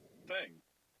 thing,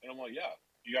 and I'm like, "Yeah,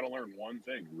 you got to learn one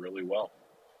thing really well."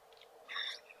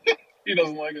 He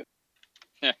doesn't like it.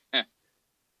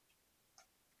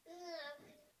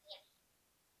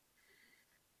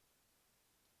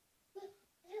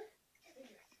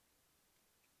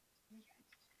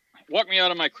 Walk me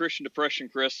out of my Christian depression,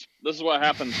 Chris. This is what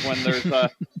happens when there's,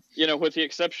 with the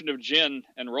exception of Jen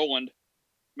and Roland,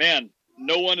 man,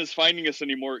 no one is finding us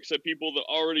anymore except people that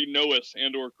already know us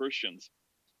and or Christians.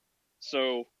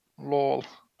 So, lol.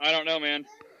 I don't know, man.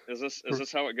 Is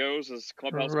this how it goes? Is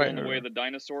Clubhouse going the way of the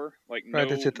dinosaur? Like, no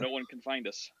one can find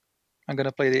us. I'm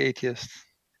gonna play the atheist.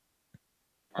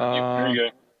 There you go.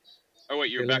 Oh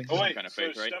wait, you're back to some kind of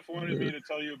faith, so right? Steph wanted me to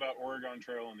tell you about Oregon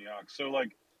Trail and the Ox. So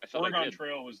like, Oregon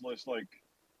Trail was just like,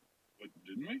 what,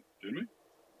 didn't we?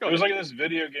 It was like this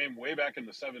video game way back in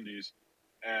the 70s,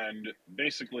 and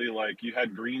basically like you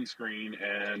had green screen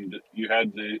and you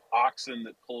had the oxen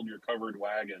that pulled your covered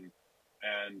wagon,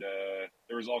 and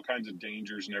there was all kinds of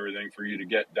dangers and everything for you to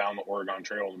get down the Oregon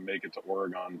Trail and make it to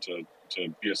Oregon to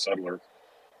be a settler.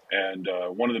 And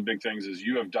one of the big things is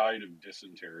you have died of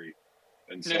dysentery,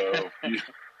 and so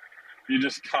You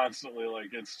just constantly, like,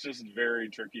 it's just very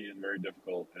tricky and very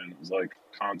difficult. And it was like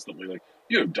constantly like,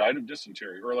 you have died of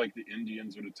dysentery, or like the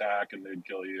Indians would attack and they'd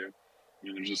kill you. I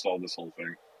mean, there's just all this whole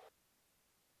thing.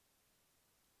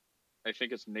 I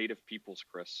think it's native peoples,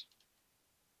 Chris.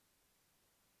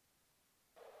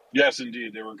 Yes,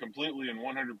 indeed. They were completely and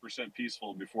 100%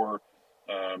 peaceful before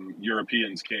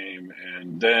Europeans came,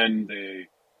 and then they,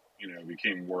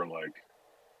 became warlike.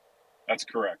 That's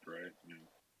correct, right? Yeah,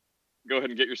 Go ahead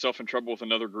and get yourself in trouble with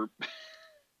another group.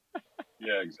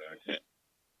 yeah, exactly.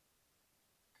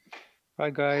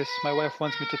 Right, guys. My wife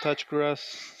wants me to touch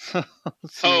grass.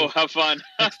 Oh, have fun.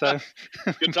 Next time.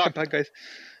 Good talk. Bye, guys.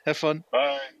 Have fun.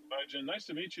 Bye, Jen. Nice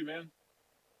to meet you, man.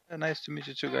 Nice to meet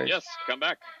you too, guys. Yes, come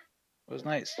back. It was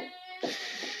nice.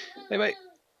 Bye.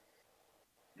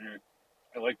 Yeah,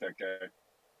 I like that guy.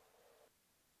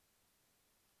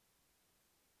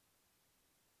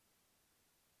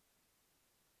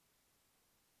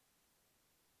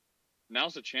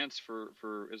 Now's a chance for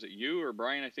is it you or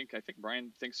Brian? I think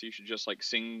Brian thinks you should just like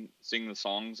sing the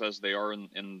songs as they are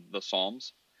in the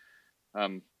Psalms.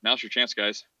 Now's your chance,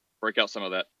 guys. Break out some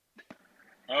of that.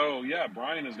 Oh yeah,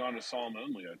 Brian has gone to Psalm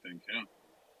only, I think. Yeah,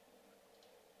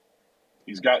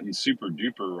 he's gotten super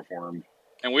duper reformed.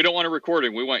 And we don't want a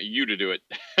recording. We want you to do it.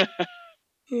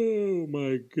 Oh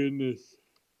my goodness.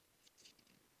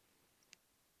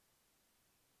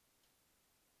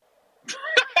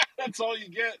 That's all you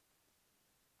get.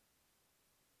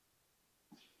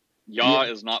 Yah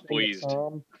is not pleased.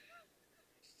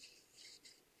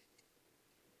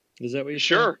 Is that what you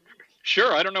Sure.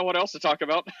 Sure. I don't know what else to talk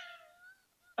about.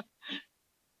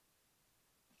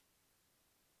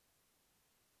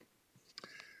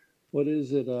 What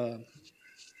is it? Hang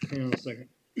on a second.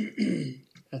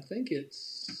 I think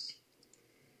it's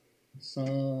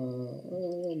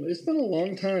some. It's been a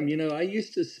long time. I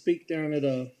used to speak down at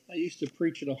I used to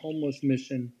preach at a homeless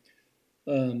mission,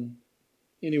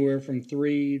 anywhere from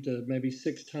 3 to maybe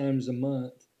 6 times a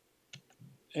month,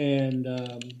 and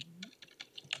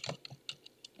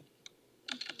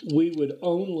we would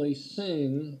only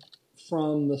sing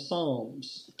from the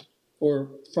Psalms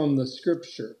or from the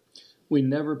Scripture. We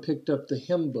never picked up the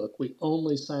hymn book. We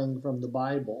only sang from the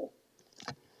Bible.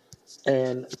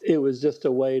 And it was just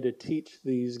a way to teach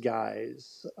these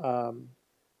guys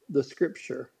the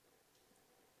Scripture.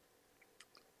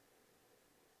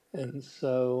 And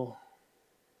so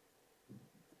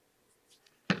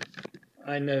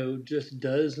I know just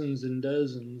dozens and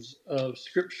dozens of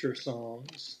Scripture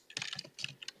songs.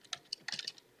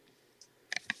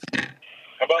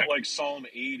 How about like Psalm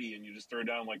 80 and you just throw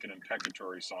down like an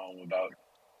imprecatory psalm about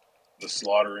the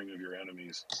slaughtering of your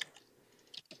enemies?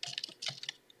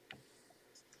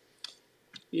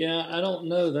 Yeah, I don't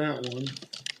know that one.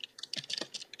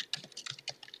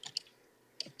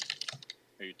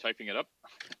 Are you typing it up?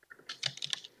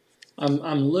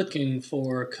 I'm looking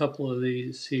for a couple of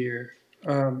these here.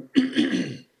 Ooh,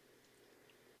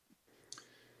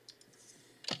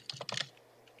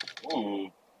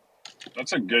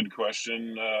 that's a good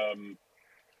question.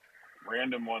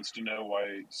 Random wants to know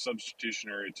why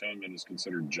substitutionary atonement is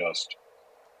considered just.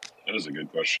 That is a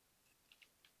good question.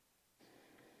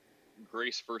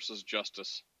 Grace versus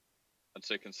justice. I'd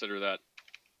say consider that.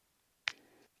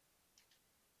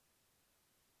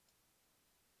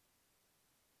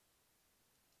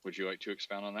 Would you like to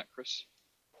expound on that, Chris?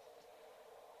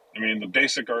 I mean, the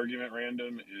basic argument,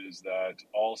 Random, is that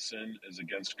all sin is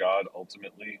against God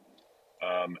ultimately.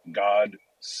 God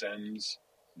sends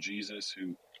Jesus,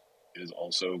 who is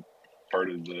also part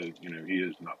of the, he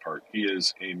is not part, he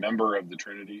is a member of the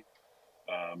Trinity.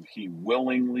 He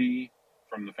willingly,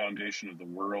 from the foundation of the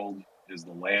world, is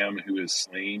the Lamb who is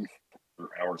slain for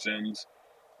our sins.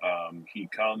 He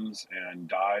comes and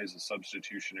dies a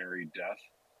substitutionary death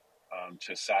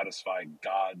to satisfy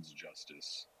God's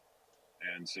justice.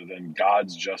 And so then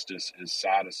God's justice is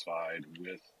satisfied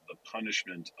with the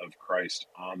punishment of Christ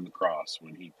on the cross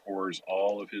when he pours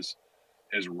all of his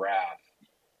wrath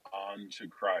onto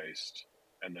Christ,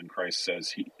 and then Christ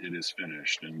says it is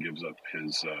finished and gives up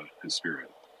his spirit.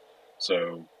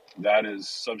 So that is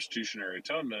substitutionary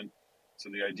atonement. So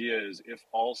the idea is if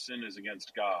all sin is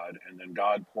against God and then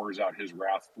God pours out his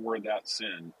wrath for that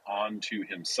sin onto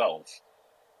himself,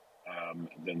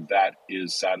 then that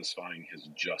is satisfying his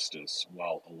justice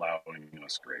while allowing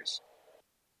us grace.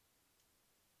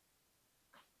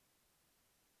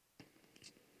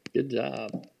 Good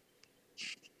job.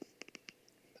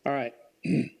 All right.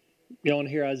 You want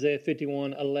to hear Isaiah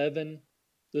 51:11?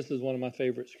 This is one of my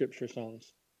favorite scripture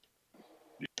songs.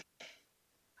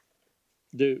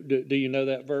 Do you know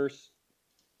that verse,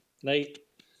 Nate?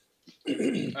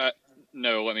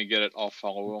 No, let me get it. I'll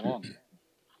follow along.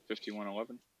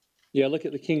 5111. Yeah, look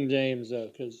at the King James, though,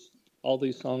 because all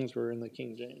these songs were in the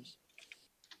King James.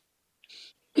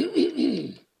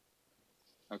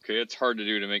 Okay, it's hard to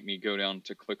do to make me go down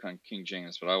to click on King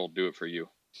James, but I will do it for you.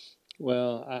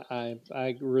 Well,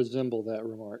 I resemble that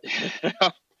remark.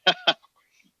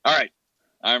 All right,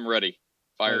 I'm ready.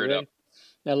 Fire it up.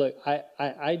 Now, look,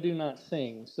 I do not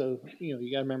sing, so you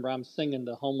got to remember I'm singing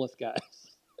to homeless guys,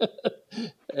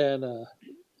 and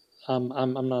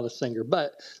I'm not a singer,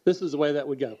 but this is the way that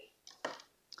would go.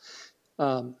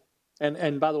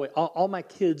 And by the way, all my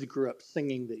kids grew up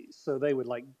singing these, so they would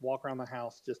like walk around the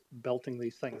house just belting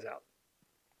these things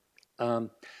out.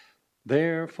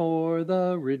 Therefore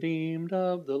the redeemed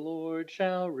of the Lord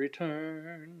shall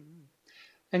return,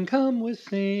 and come with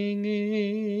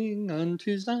singing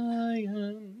unto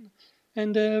Zion,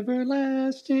 and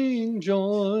everlasting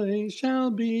joy shall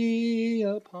be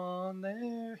upon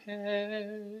their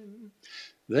head.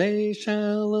 They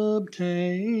shall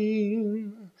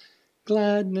obtain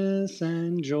gladness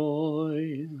and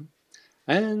joy,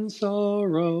 and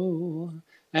sorrow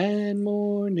and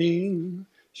mourning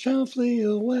shall flee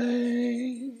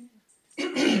away.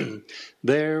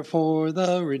 Therefore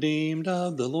the redeemed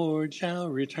of the Lord shall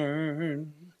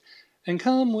return, and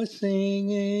come with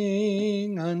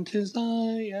singing unto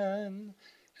Zion,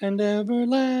 and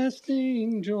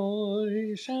everlasting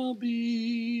joy shall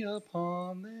be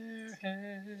upon their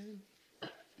head.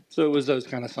 So it was those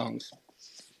kind of songs.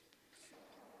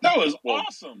 That was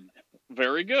awesome.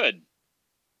 Very good.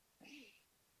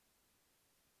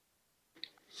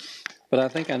 But I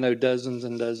think I know dozens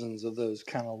and dozens of those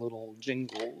kind of little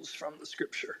jingles from the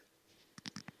scripture.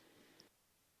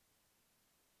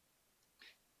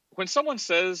 When someone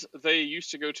says they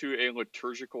used to go to a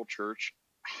liturgical church,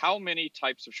 how many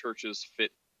types of churches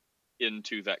fit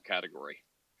into that category?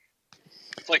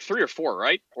 It's like 3 or 4,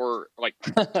 right? Or like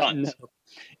tons? No.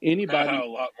 Anybody? A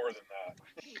lot more than that.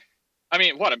 I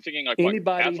mean, what? I'm thinking like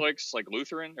Anybody, what, Catholics, like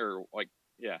Lutheran, or like,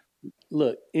 yeah.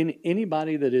 Look,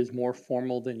 anybody that is more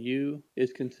formal than you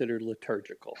is considered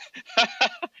liturgical.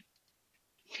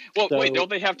 Well, so, wait, don't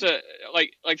they have to,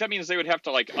 like that means they would have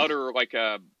to like utter like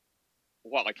a,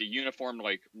 what, like a uniform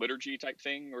like liturgy type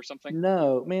thing or something?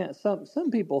 No, man,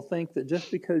 some people think that just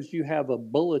because you have a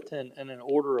bulletin and an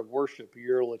order of worship,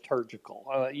 you're liturgical.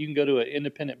 You can go to an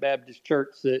independent Baptist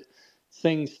church that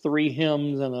sings 3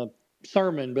 hymns and a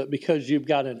sermon, but because you've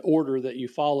got an order that you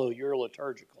follow, you're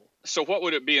liturgical. So what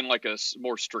would it be in like a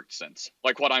more strict sense?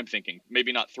 Like what I'm thinking,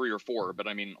 maybe not 3 or 4, but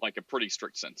I mean like a pretty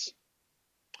strict sense.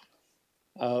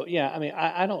 Oh, yeah. I mean,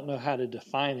 I don't know how to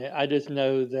define it. I just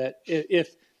know that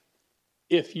if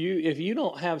you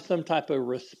don't have some type of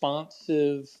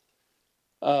responsive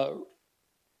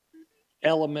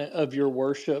element of your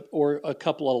worship or a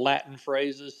couple of Latin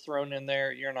phrases thrown in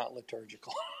there, you're not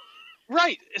liturgical.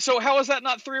 Right. So how is that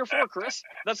not 3 or 4, Chris?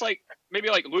 That's like maybe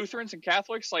like Lutherans and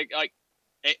Catholics, like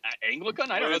Anglican.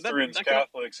 I don't know. Lutherans,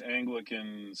 Catholics,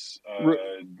 Anglicans,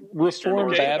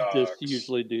 Reformed Baptists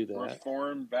usually do that.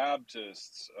 Reformed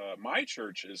Baptists. My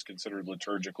church is considered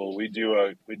liturgical. We do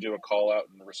a call out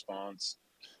and response.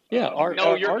 Yeah,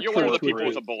 you're one of the people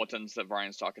with the bulletins that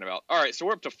Brian's talking about. All right, so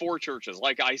we're up to 4 churches.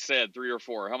 Like I said, 3 or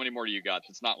 4. How many more do you got?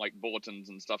 It's not like bulletins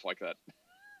and stuff like that.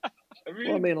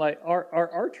 I mean, like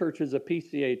our church is a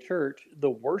PCA church. The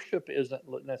worship isn't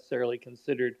necessarily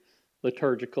considered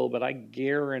liturgical, but I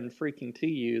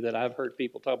guarantee you that I've heard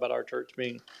people talk about our church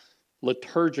being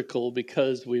liturgical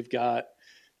because we've got,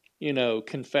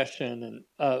 confession and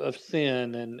of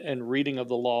sin and reading of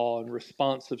the law and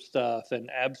responsive stuff and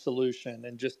absolution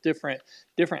and just different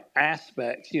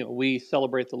aspects. We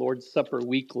celebrate the Lord's Supper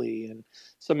weekly, and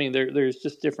so I mean there's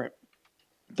just different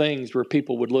things where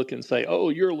people would look and say, "Oh,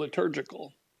 you're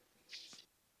liturgical."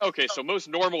 Okay, so most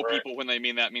normal people, when they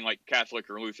mean that, mean like Catholic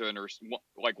or Lutheran or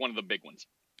like one of the big ones.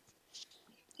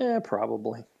 Yeah,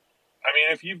 probably. I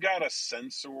mean, if you've got a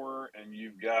censor and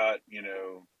you've got,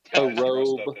 a robe,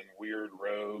 dressed up in weird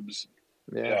robes.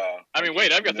 Yeah. I mean,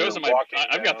 wait, I've got those in my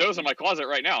got those in my closet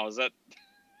right now. Is that?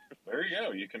 There you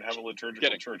go. You can have a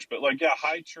liturgical church, but like,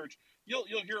 high church. You'll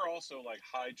hear also like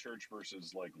high church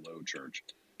versus like low church.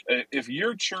 If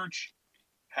your church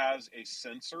has a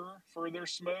censor for their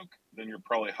smoke, then you're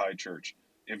probably high church.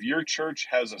 If your church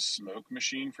has a smoke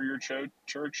machine for your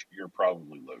church, you're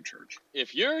probably low church.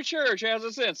 If your church has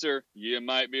a censor, you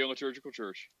might be a liturgical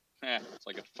church. It's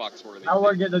like a Foxworthy. Now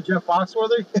we're getting a Jeff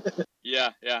Foxworthy?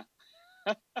 Yeah. Yeah,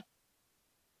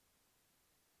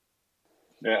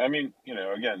 I mean,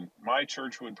 again, my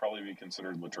church would probably be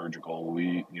considered liturgical.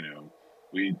 We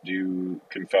do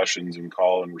confessions and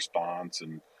call and response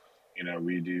and,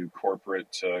 We do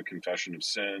corporate confession of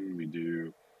sin. We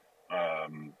do,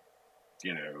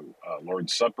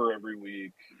 Lord's Supper every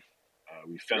week.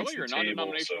 We fence Really? Your the table.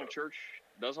 non-denominational church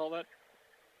does all that?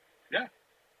 Yeah.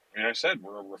 I mean, I said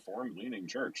we're a Reformed-leaning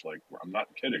church. Like, I'm not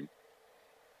kidding.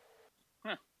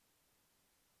 Huh.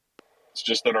 It's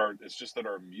just that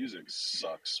our music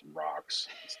rocks.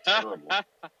 It's terrible.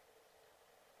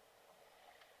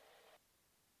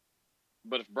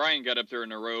 But if Brian got up there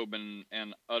in a robe and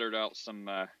uttered out some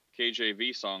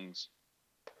KJV songs,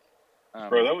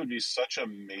 bro, that would be such a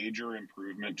major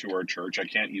improvement to our church. I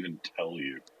can't even tell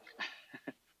you.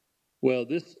 Well,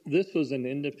 this was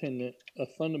a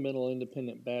fundamental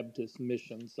independent Baptist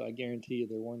mission, so I guarantee you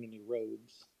there weren't any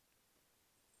robes.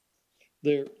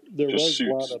 There Just was suits.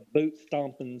 a lot of boot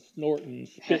stomping, snorting,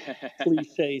 spit,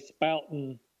 cliche,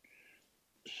 spouting,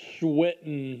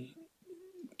 sweating,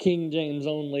 King James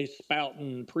only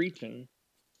spouting, preaching.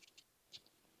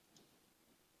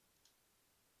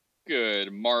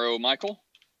 Good morrow, Michael.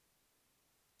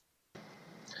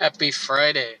 Happy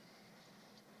Friday.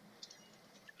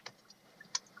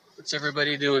 What's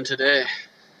everybody doing today?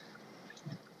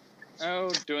 Oh,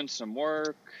 doing some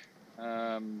work.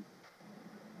 Not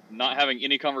having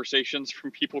any conversations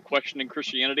from people questioning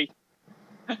Christianity.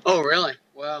 Oh, really?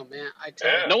 Well, man, I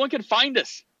tell you. No one can find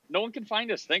us.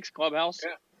 Thanks, Clubhouse.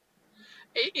 Yeah.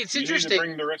 It's you interesting. You need to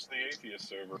bring the rest of the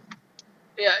atheists over.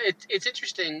 Yeah, it's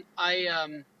interesting.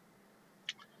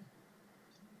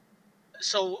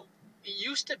 So it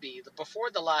used to be, before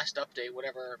the last update,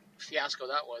 whatever fiasco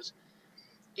that was,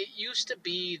 it used to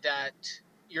be that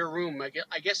your room, I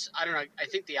guess, I don't know, I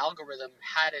think the algorithm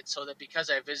had it so that because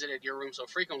I visited your room so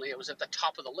frequently, it was at the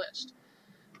top of the list.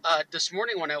 This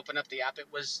morning when I opened up the app,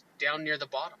 it was down near the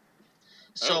bottom.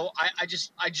 So I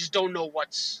just don't know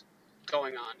what's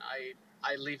going on.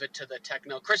 I leave it to the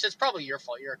techno. Chris, it's probably your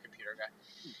fault. You're a computer guy.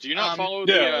 Do you not follow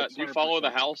do you follow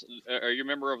the house? Are you a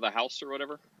member of the house or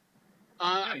whatever?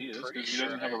 Yeah, he is, because he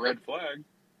doesn't have a red flag.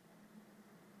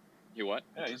 You what?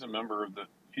 Yeah, he's a member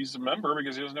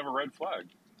because he doesn't have a red flag.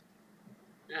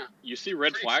 Yeah. You see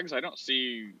red flags? I don't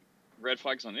see red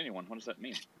flags on anyone. What does that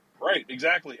mean? Right,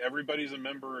 exactly. Everybody's a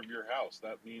member of your house.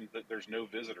 That means that there's no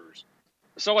visitors.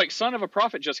 So, like, Son of a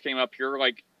Prophet just came up here.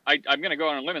 Like, I'm going to go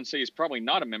on a limb and say he's probably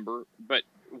not a member, but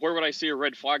where would I see a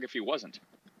red flag if he wasn't?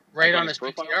 Right on his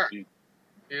PTR.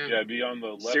 Yeah, it'd be on the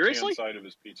left-hand side of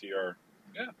his PTR.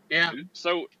 Yeah. Yeah. Dude.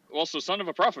 So Son of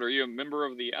a Prophet, are you a member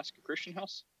of the Ask a Christian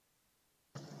house?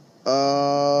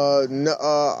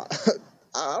 No.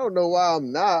 I don't know why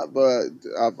I'm not, but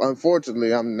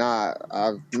unfortunately, I'm not.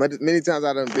 Many times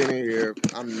I've been in here.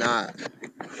 I'm not. See,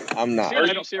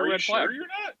 I don't see a red flag. Are you sure you're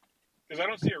not? Because I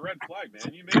don't see a red flag,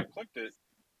 man. You may have clicked it.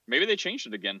 Maybe they changed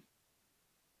it again.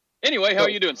 Anyway, how are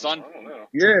you doing, son? I don't know.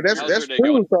 Yeah, that's cool.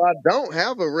 Going? So I don't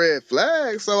have a red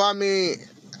flag. So I mean,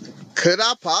 could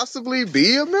I possibly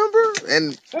be a member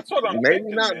and that's what I'm maybe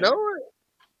thinking, not man. know it?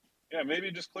 Yeah,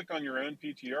 maybe just click on your own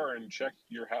PTR and check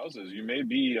your houses. You may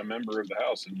be a member of the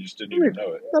house and you just didn't even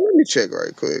know it. Let me check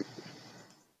right quick.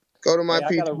 Go to my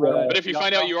PTR. But if you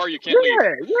find out you are, you can't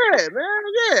leave. Yeah, man.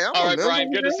 Yeah. All right,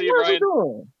 Brian. Good to see you, Brian.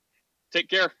 Take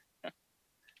care.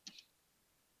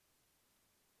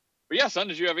 But yeah, son,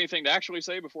 did you have anything to actually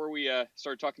say before we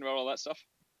start talking about all that stuff?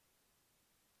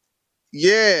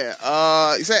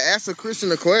 Yeah. You said ask a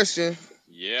Christian a question.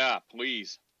 Yeah,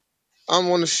 please. I'm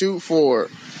gonna shoot for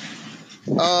it.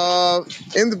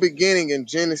 In the beginning in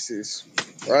Genesis,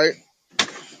 right?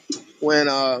 When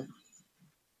God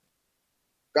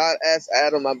asked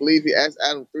Adam, I believe he asked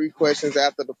Adam 3 questions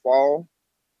after the fall.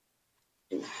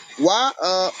 Why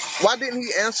didn't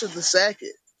he answer the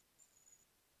second?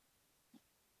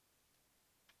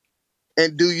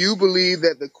 And do you believe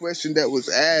that the question that was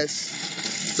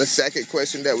asked, the second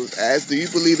question that was asked, do you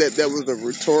believe that that was a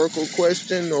rhetorical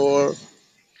question, or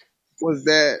was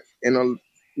that in a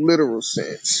literal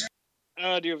sense?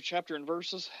 Do you have chapter and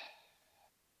verses?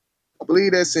 I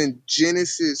believe that's in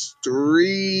Genesis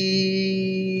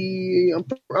 3. I'm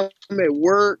at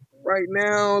work right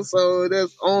now, so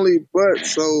there's only but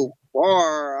so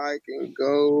far I can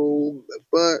go.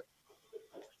 But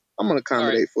I'm going to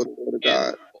accommodate for the word of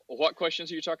God. What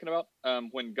questions are you talking about?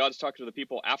 When God's talking to the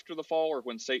people after the fall, or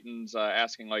when Satan's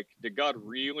asking, like, did God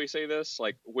really say this?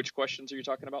 Like, which questions are you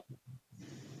talking about?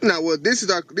 No, well, this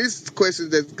is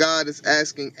questions that God is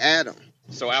asking Adam.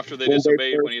 So after they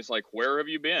disobeyed, when he's like, where have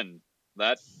you been?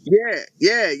 That? Yeah.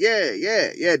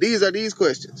 These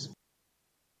questions.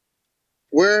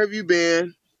 Where have you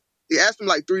been? He asked him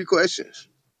like 3 questions.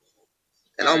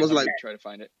 And I was like, try to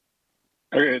find it.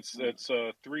 Okay, it's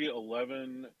 3,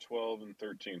 11, 12, and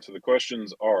 13. So the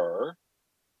questions are,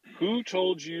 who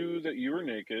told you that you were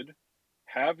naked?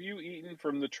 have you eaten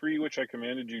from the tree which I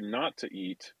commanded you not to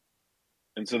eat?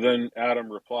 And so then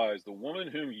Adam replies, the woman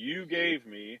whom you gave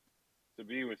me to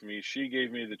be with me, she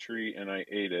gave me the tree and I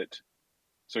ate it.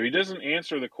 So he doesn't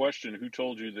answer the question, who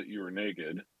told you that you were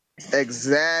naked?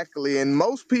 Exactly, and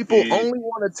most people He, only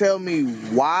want to tell me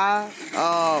why.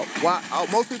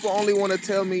 Most people only want to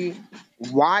tell me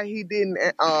why he didn't.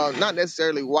 Not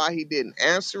necessarily why he didn't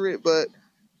answer it, but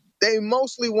they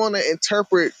mostly want to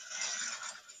interpret,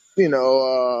 you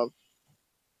know,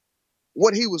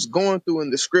 what he was going through in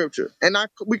the scripture. And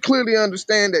we clearly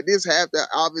understand that this have to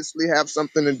obviously have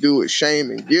something to do with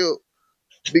shame and guilt,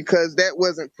 because that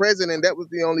wasn't present, and that was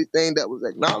the only thing that was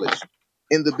acknowledged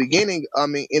in the beginning. I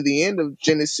mean, in the end of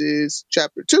Genesis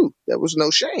chapter 2, there was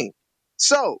no shame.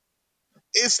 So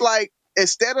it's like,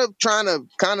 instead of trying to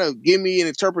kind of give me an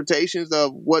interpretations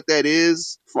of what that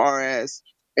is, far as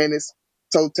in its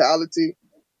totality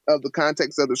of the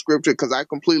context of the scripture, because I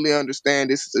completely understand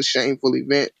this is a shameful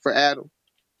event for Adam.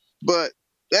 But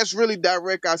let's really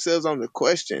direct ourselves on the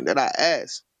question that I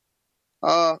asked.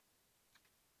 Why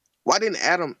didn't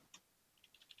Adam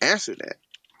answer that?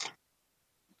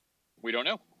 We don't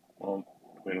know. well,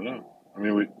 we don't know. I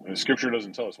mean, the scripture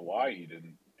doesn't tell us why he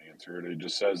didn't answer it. It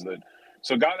just says that.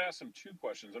 So God asked him 2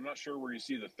 questions. I'm not sure where you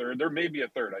see the third. There may be a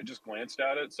third. I just glanced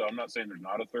at it, so I'm not saying there's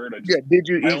not a third. Yeah, did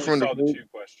you I eat only from the saw the fruit? 2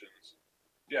 questions.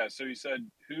 Yeah, so he said,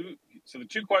 who? So the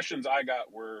 2 questions I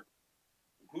got were,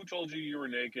 who told you were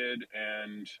naked,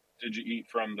 and did you eat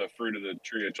from the fruit of the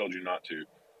tree I told you not to?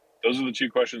 Those are the 2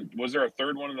 questions. Was there a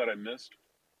third one that I missed?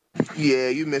 Yeah,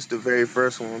 you missed the very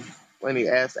first one when he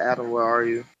asked Adam, "Where are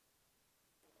you?"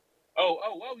 Oh,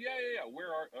 yeah. Where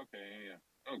are? Okay, yeah.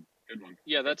 Oh, good one.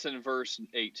 Yeah, Okay. that's in verse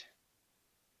 8.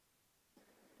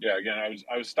 Yeah, again,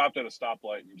 I was stopped at a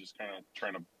stoplight and just kind of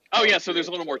trying to. Oh yeah, so there's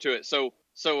a little more to it. So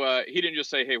he didn't just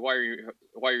say, "Hey, why are you?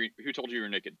 Who told you were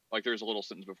naked?" Like there's a little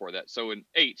sentence before that. So in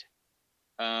 8,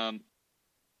 yeah,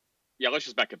 let's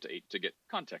just back up to 8 to get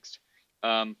context.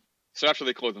 So after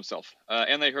they clothed themselves,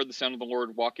 and they heard the sound of the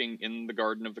Lord walking in the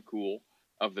garden of the cool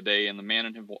of the day, and the man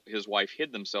and his wife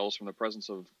hid themselves from the presence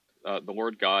of the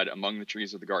Lord God among the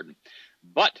trees of the garden.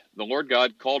 But the Lord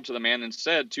God called to the man and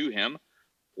said to him,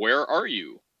 "Where are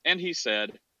you?" And he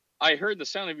said, "I heard the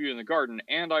sound of you in the garden,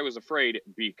 and I was afraid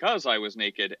because I was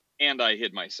naked, and I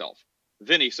hid myself."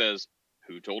 Then he says,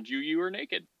 "Who told you you were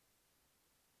naked?"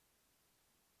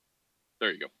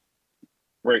 There you go.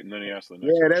 Right, and then he asked the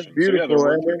next Yeah, that's question. So yeah, there beautiful,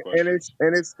 were and 3 questions.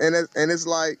 it's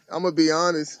like, I'm gonna be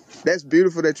honest. That's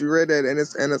beautiful that you read that,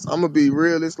 and I'm gonna be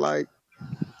real. It's like,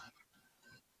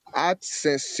 I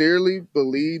sincerely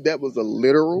believe that was a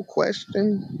literal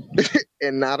question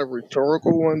and not a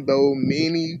rhetorical one, though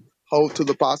many hold to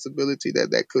the possibility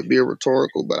that that could be a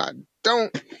rhetorical, but I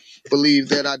don't believe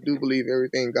that. I do believe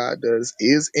everything God does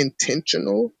is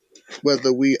intentional,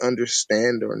 whether we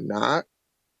understand or not.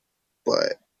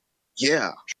 But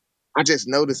yeah, I just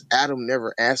noticed Adam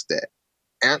never answered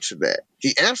that.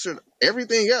 He answered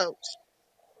everything else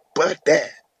but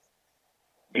that.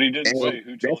 But he didn't And Well, say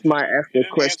who that's told my you. He after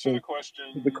didn't answer the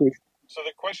question to the question. question. So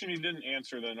the question he didn't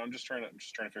answer, then I'm just trying to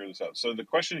figure this out. So the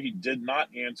question he did not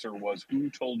answer was, who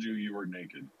told you were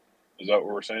naked? Is that what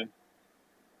we're saying?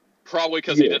 probably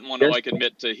because he Yeah, didn't want to that's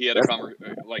admit to he had a that's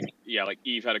like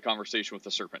Eve had a conversation with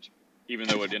the serpent, even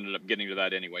though it ended up getting to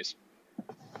that anyways.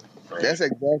 Right.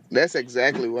 that's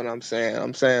exactly what I'm saying.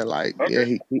 I'm saying, like, yeah, Okay.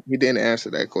 he didn't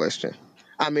answer that question.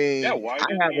 I Yeah. mean, Why I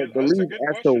didn't have he? a That's a belief good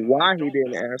as to question, and I why he don't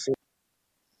didn't know. answer.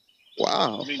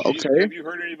 Wow. I mean, Okay. have you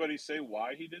heard anybody say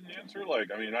why he didn't answer? Like,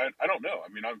 I mean, I don't know.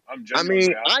 I mean, I'm I mean,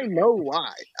 genuinely I asking. know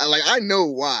why. I know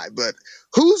why, but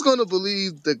who's gonna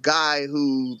believe the guy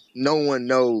who no one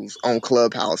knows on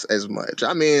Clubhouse as much?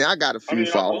 I mean, I got a I few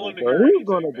mean, I'm followers, willing to but hear who's anything,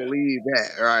 gonna man. believe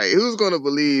that, right? Who's gonna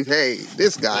believe, hey,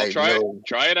 this Well, guy try knows?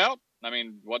 it out. I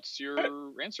mean, what's Hey,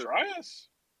 your answer? try us.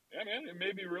 Yeah, man, it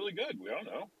may be really good. We don't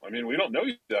know. I mean, we don't know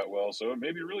you that well, so it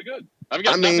may be really good. I've I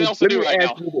got nothing mean, else to do right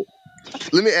now.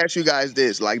 let me ask you guys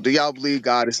this: like, do y'all believe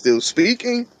God is still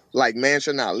speaking? Like, man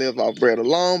should not live off bread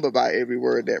alone, but by every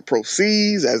word that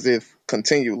proceeds, as if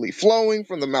continually flowing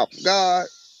from the mouth of God.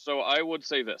 So I would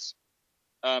say this: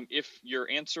 if your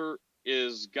answer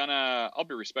is gonna, I'll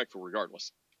be respectful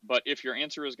regardless. But if your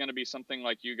answer is gonna be something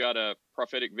like you got a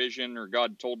prophetic vision or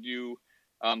God told you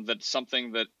that's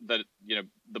something that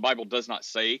the Bible does not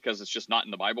say because it's just not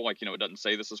in the Bible. Like it doesn't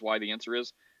say this is why the answer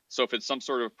is. So if it's some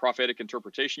sort of prophetic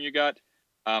interpretation you got,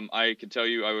 I can tell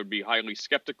you I would be highly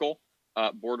skeptical,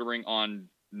 bordering on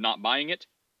not buying it.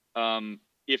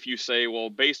 If you say, well,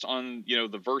 based on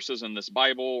the verses in this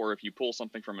Bible, or if you pull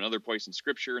something from another place in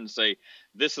Scripture and say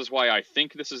this is why I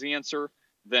think this is the answer,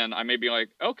 then I may be like,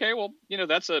 okay, well,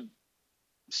 that's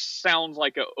sounds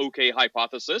like a okay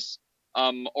hypothesis.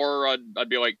 Or I'd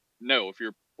be like, no, if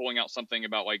you're pulling out something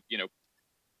about like, you know,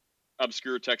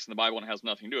 obscure text in the Bible and it has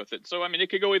nothing to do with it. So I mean, it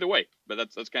could go either way, but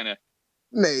that's kind of.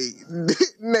 Nate,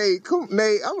 Nate, I'm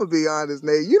gonna be honest,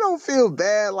 Nate. You don't feel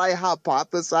bad like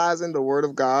hypothesizing the word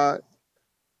of God?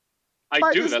 I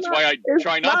Like do. That's why I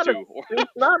try not to.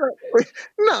 It's not a.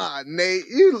 Nah, Nate.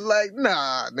 You like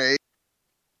nah, Nate.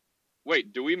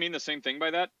 Wait, do we mean the same thing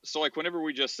by that? So like, whenever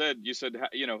we just said, you said,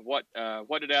 you know, what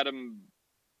did Adam?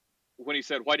 When he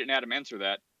said, why didn't Adam answer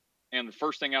that? And the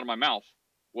first thing out of my mouth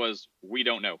was, we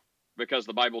don't know, because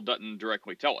the Bible doesn't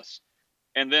directly tell us.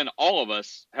 And then all of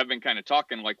us have been kind of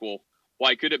talking like, well,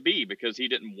 why could it be? Because he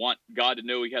didn't want God to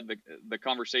know he had the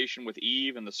conversation with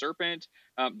Eve and the serpent.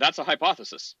 That's a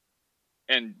hypothesis.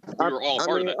 And we were all a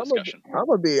part of that discussion. I'm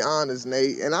gonna be honest,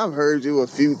 Nate, and I've heard you a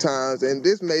few times, and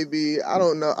this may be, I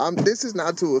don't know, this is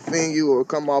not to offend you or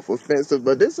come off offensive,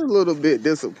 but this is a little bit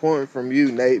disappointing from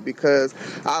you, Nate, because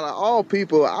out of all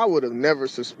people, I would have never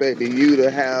suspected you to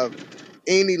have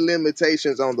any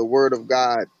limitations on the word of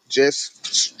God, just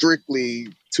strictly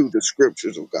to the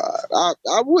scriptures of God.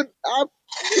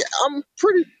 I'm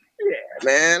pretty, yeah,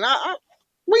 man.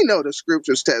 We know the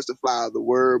scriptures testify of the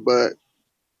word, but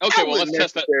okay, I well, wouldn't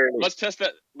necessarily. Let's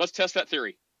test that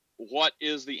theory. What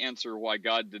is the answer why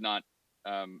God did not,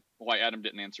 why Adam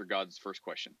didn't answer God's first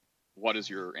question? What is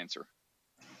your answer?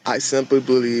 I simply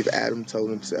believe Adam told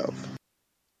himself.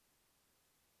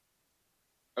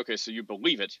 Okay, so you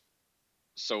believe it.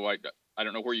 So I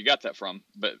don't know where you got that from,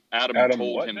 but Adam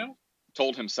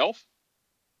told himself.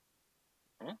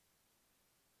 Huh?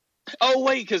 Oh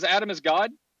wait, because Adam is God.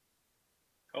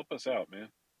 Help us out, man.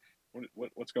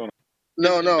 What's going on?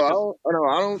 No,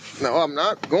 I'm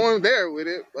not going there with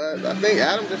it, but I think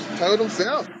Adam just told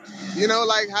himself. You know,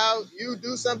 like how you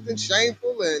do something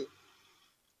shameful and, you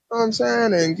know what I'm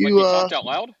saying, and Like you he talked out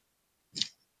loud.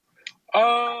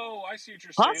 Oh, I see what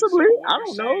you're saying. possibly, So what I you're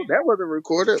don't know, saying, that wasn't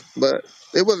recorded, but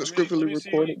it wasn't let scripturally me see.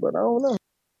 recorded, but I don't know.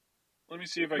 Let me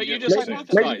see if I But you get what just you're saying.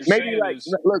 So what you're hypothesized. saying like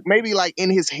is, look, maybe like in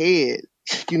his head,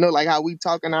 you know, like how we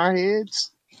talk in our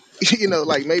heads. You know,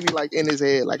 like maybe like in his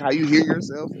head, like how you hear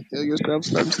yourself and tell yourself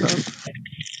certain stuff.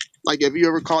 Like, have you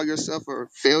ever called yourself a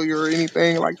failure or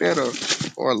anything like that,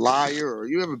 or a liar, or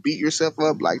you ever beat yourself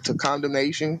up like to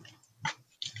condemnation?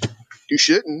 You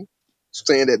shouldn't.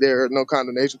 Saying that there is no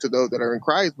condemnation to those that are in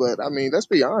Christ, but I mean, let's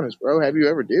be honest, bro. Have you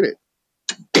ever did it?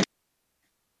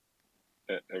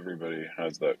 everybody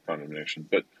has that condemnation.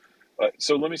 But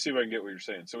so let me see if I can get what you're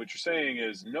saying. So what you're saying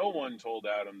is, no one told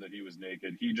Adam that he was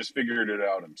naked. He just figured it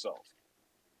out himself.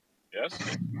 Yes.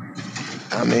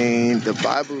 I mean, the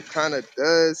Bible kind of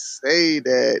does say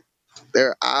that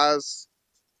their eyes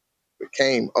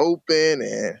became open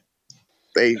and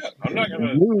they Yeah, I'm not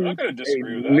knew, gonna they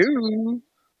disagree with that. knew,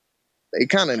 they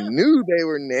kind of Yeah. knew they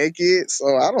were naked.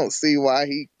 So I don't see why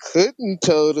he couldn't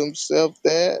told himself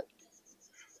that.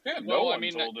 Yeah, no Well,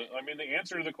 one told him. I mean, the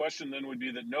answer to the question then would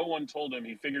be that no one told him.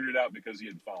 He figured it out because he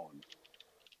had fallen.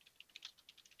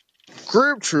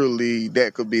 Scripturally,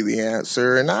 that could be the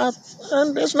answer, and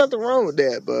there's nothing wrong with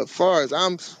that. But as far as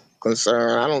I'm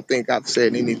concerned, I don't think I've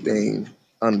said anything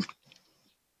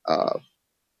uh,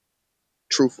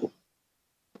 truthful.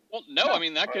 Well, no, No, I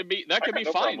mean that could be I got no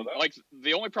problem fine. with that. Like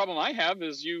the only problem I have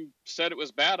is you said it was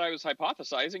bad. I was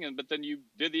hypothesizing, but then you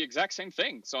did the exact same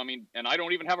thing. So I mean, and I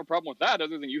don't even have a problem with that,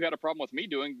 other than you had a problem with me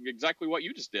doing exactly what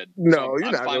you just did. So No, you're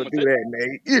I'm not fine gonna with do it. that,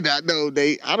 Nate. You're not, no,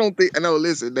 Nate. I don't think. No,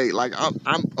 listen, Nate. Like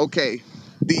I'm okay.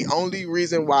 The only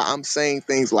reason why I'm saying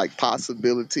things like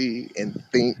possibility and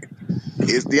think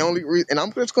is the only reason, and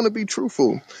I'm just gonna be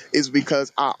truthful, is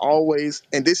because I always,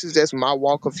 and this is just my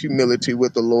walk of humility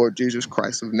with the Lord Jesus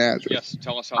Christ of Nazareth. Yes,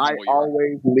 tell us how I humble you are.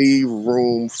 always leave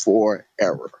room for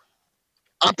error.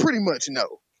 I pretty much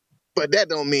know, but that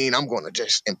don't mean I'm gonna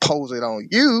just impose it on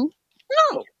you.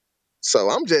 No. So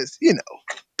I'm just,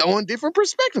 throwing different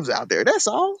perspectives out there. That's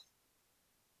all.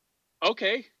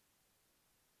 Okay,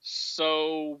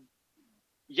 so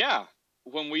yeah,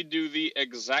 when we do the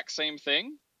exact same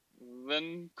thing,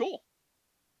 then cool.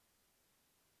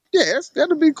 Yes,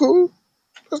 that'll be cool.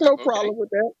 There's no Okay, problem with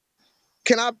that.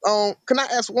 Can I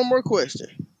ask one more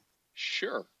question?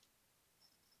 sure.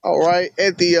 All right.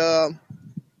 Do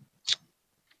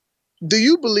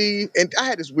you believe, and I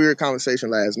had this weird conversation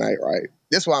last night, right?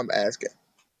 That's why I'm asking.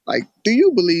 Like, do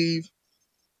you believe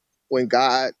when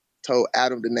God told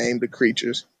Adam to name the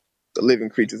creatures, the living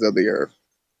creatures of the earth,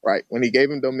 right? When he gave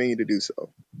him dominion to do so,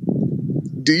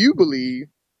 do you believe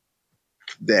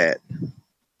that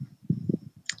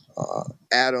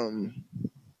Adam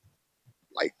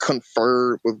like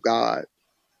conferred with God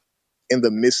in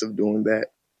the midst of doing that?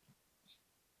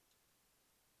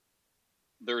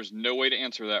 there's no way to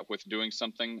answer that with doing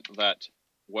something that,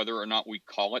 whether or not we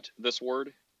call it this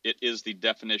word, it is the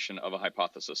definition of a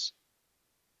hypothesis.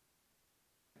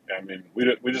 I mean,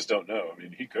 we just don't know. I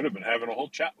mean, he could have been having a whole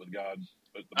chat with God,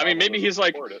 but the I mean, Bible maybe doesn't he's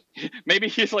like, support it. maybe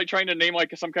he's like trying to name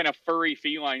like some kind of furry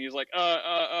feline. He's like,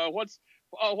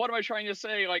 what am I trying to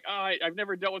say? Like, I've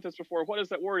never dealt with this before. What is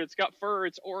that word? It's got fur.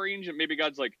 It's orange. And maybe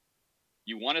God's like,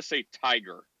 you want to say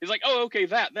tiger? He's like, oh, okay,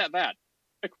 that. Like,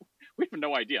 we have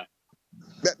no idea.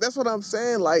 That's what I'm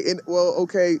saying. Like,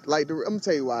 okay. Like, I'm gonna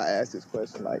tell you why I asked this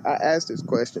question. Like, I asked this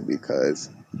question because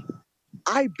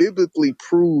I biblically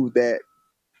prove that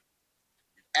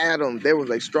Adam, there was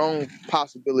a strong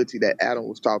possibility that Adam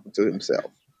was talking to himself.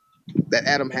 That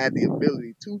Adam had the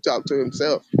ability to talk to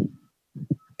himself.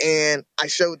 And I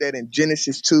showed that in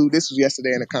Genesis 2. This was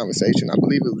yesterday in a conversation. I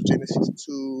believe it was Genesis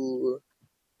 2.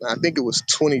 I think it was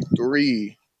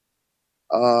 23.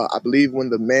 I believe when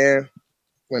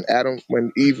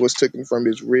Eve was taken from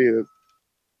his rib,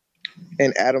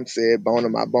 and Adam said, bone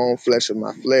of my bone, flesh of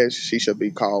my flesh, she shall be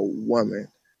called woman.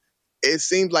 It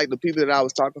seems like the people that I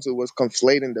was talking to was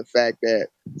conflating the fact that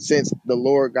since the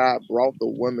Lord God brought the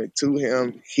woman to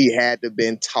him, he had to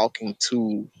been talking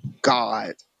to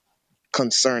God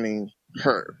concerning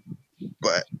her.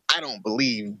 But I don't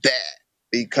believe that,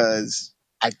 because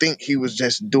I think he was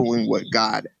just doing what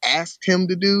God asked him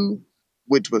to do,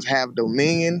 which was have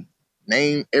dominion,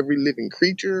 name every living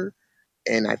creature.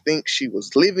 And I think she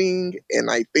was living, and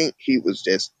I think he was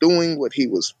just doing what he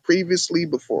was previously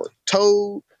before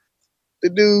told to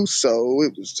do. So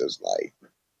it was just like,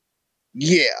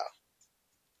 yeah.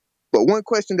 But one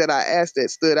question that I asked that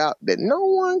stood out that no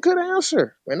one could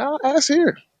answer, and I'll ask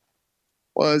here,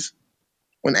 was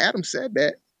when Adam said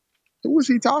that, who was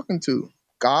he talking to?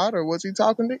 God, or was he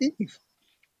talking to Eve?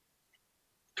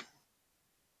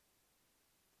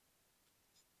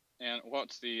 And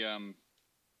what's the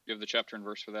you have the chapter and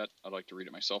verse for that? I'd like to read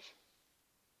it myself.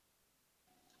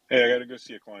 Hey, I got to go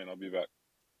see a client. I'll be back.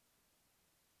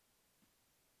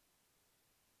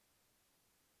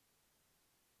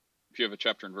 If you have a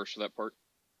chapter and verse for that part.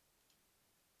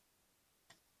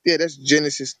 Yeah, that's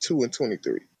Genesis 2 and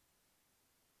 23.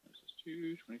 Genesis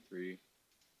 2, 23.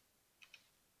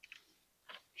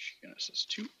 Genesis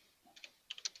 2,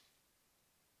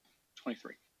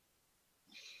 23.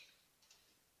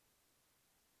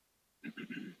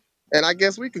 And I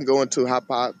guess we can go into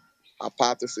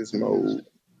hypothesis mode,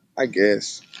 I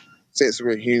guess, since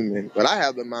we're human. But I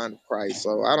have the mind of Christ,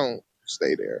 so I don't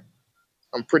stay there.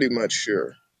 I'm pretty much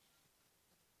sure,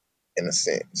 in a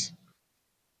sense.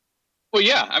 Well,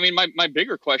 yeah. I mean, my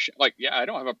bigger question, like, yeah, I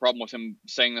don't have a problem with him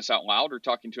saying this out loud or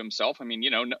talking to himself. I mean,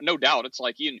 no doubt. It's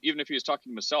like, even if he was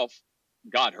talking to himself,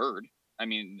 God heard. I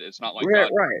mean, it's not like Right,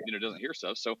 God, right. doesn't hear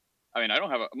stuff. So, I mean, I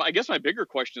don't have I guess my bigger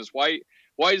question is why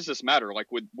does this matter? Like,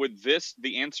 would this,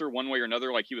 the answer one way or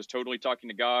another, like he was totally talking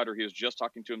to God, or he was just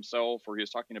talking to himself, or he was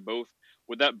talking to both,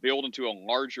 would that build into a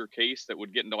larger case that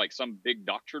would get into like some big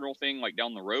doctrinal thing like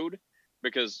down the road?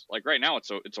 Because like right now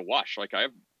it's a wash. Like I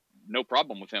have no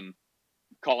problem with him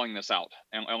calling this out,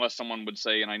 unless someone would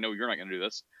say, and I know you're not going to do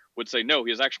this, would say no,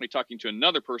 he is actually talking to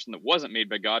another person that wasn't made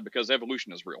by God, because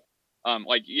evolution is real.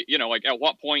 Like like at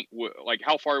what point, like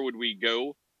how far would we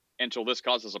go until this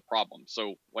causes a problem?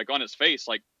 So like on its face,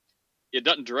 like it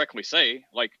doesn't directly say,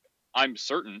 like, I'm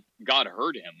certain God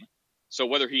heard him. So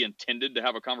whether he intended to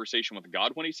have a conversation with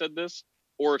God when he said this,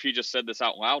 or if he just said this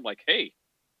out loud, like, hey,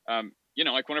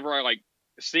 like whenever I like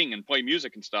sing and play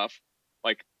music and stuff,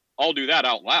 like I'll do that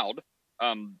out loud,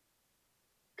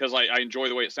 because I enjoy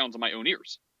the way it sounds in my own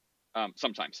ears,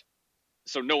 sometimes.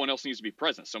 So no one else needs to be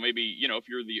present. So maybe if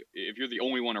you're the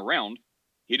only one around,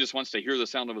 he just wants to hear the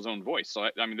sound of his own voice. So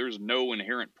I mean, there's no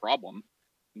inherent problem,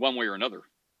 one way or another,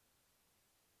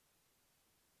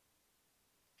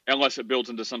 unless it builds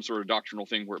into some sort of doctrinal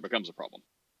thing where it becomes a problem.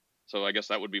 So I guess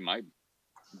that would be my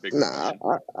bigger Nah,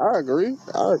 question. I agree.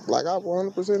 I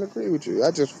 100% agree with you.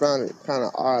 I just found it kind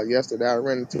of odd yesterday. I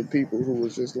ran into people who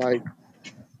was just like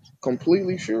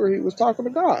completely sure he was talking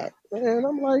to God. And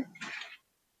I'm like,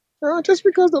 just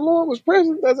because the Lord was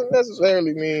present doesn't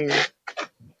necessarily mean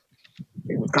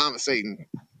he was conversating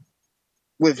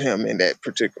with him in that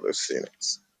particular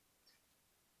sentence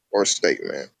or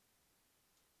statement.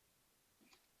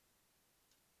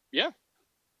 Yeah.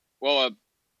 Well,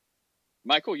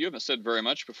 Michael, you haven't said very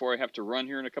much before I have to run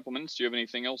here in a couple minutes. Do you have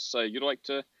anything else you'd like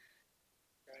to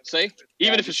say?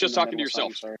 Even if it's just talking to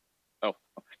yourself. Oh,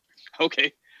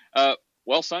 okay.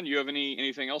 Well, son, you have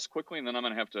anything else quickly, and then I'm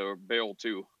going to have to bail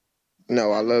too.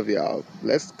 No, I love y'all.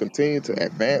 Let's continue to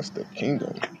advance the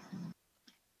kingdom.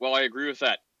 Well, I agree with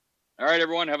that. All right,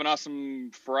 everyone, have an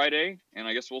awesome Friday, and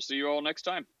I guess we'll see you all next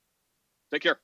time. Take care.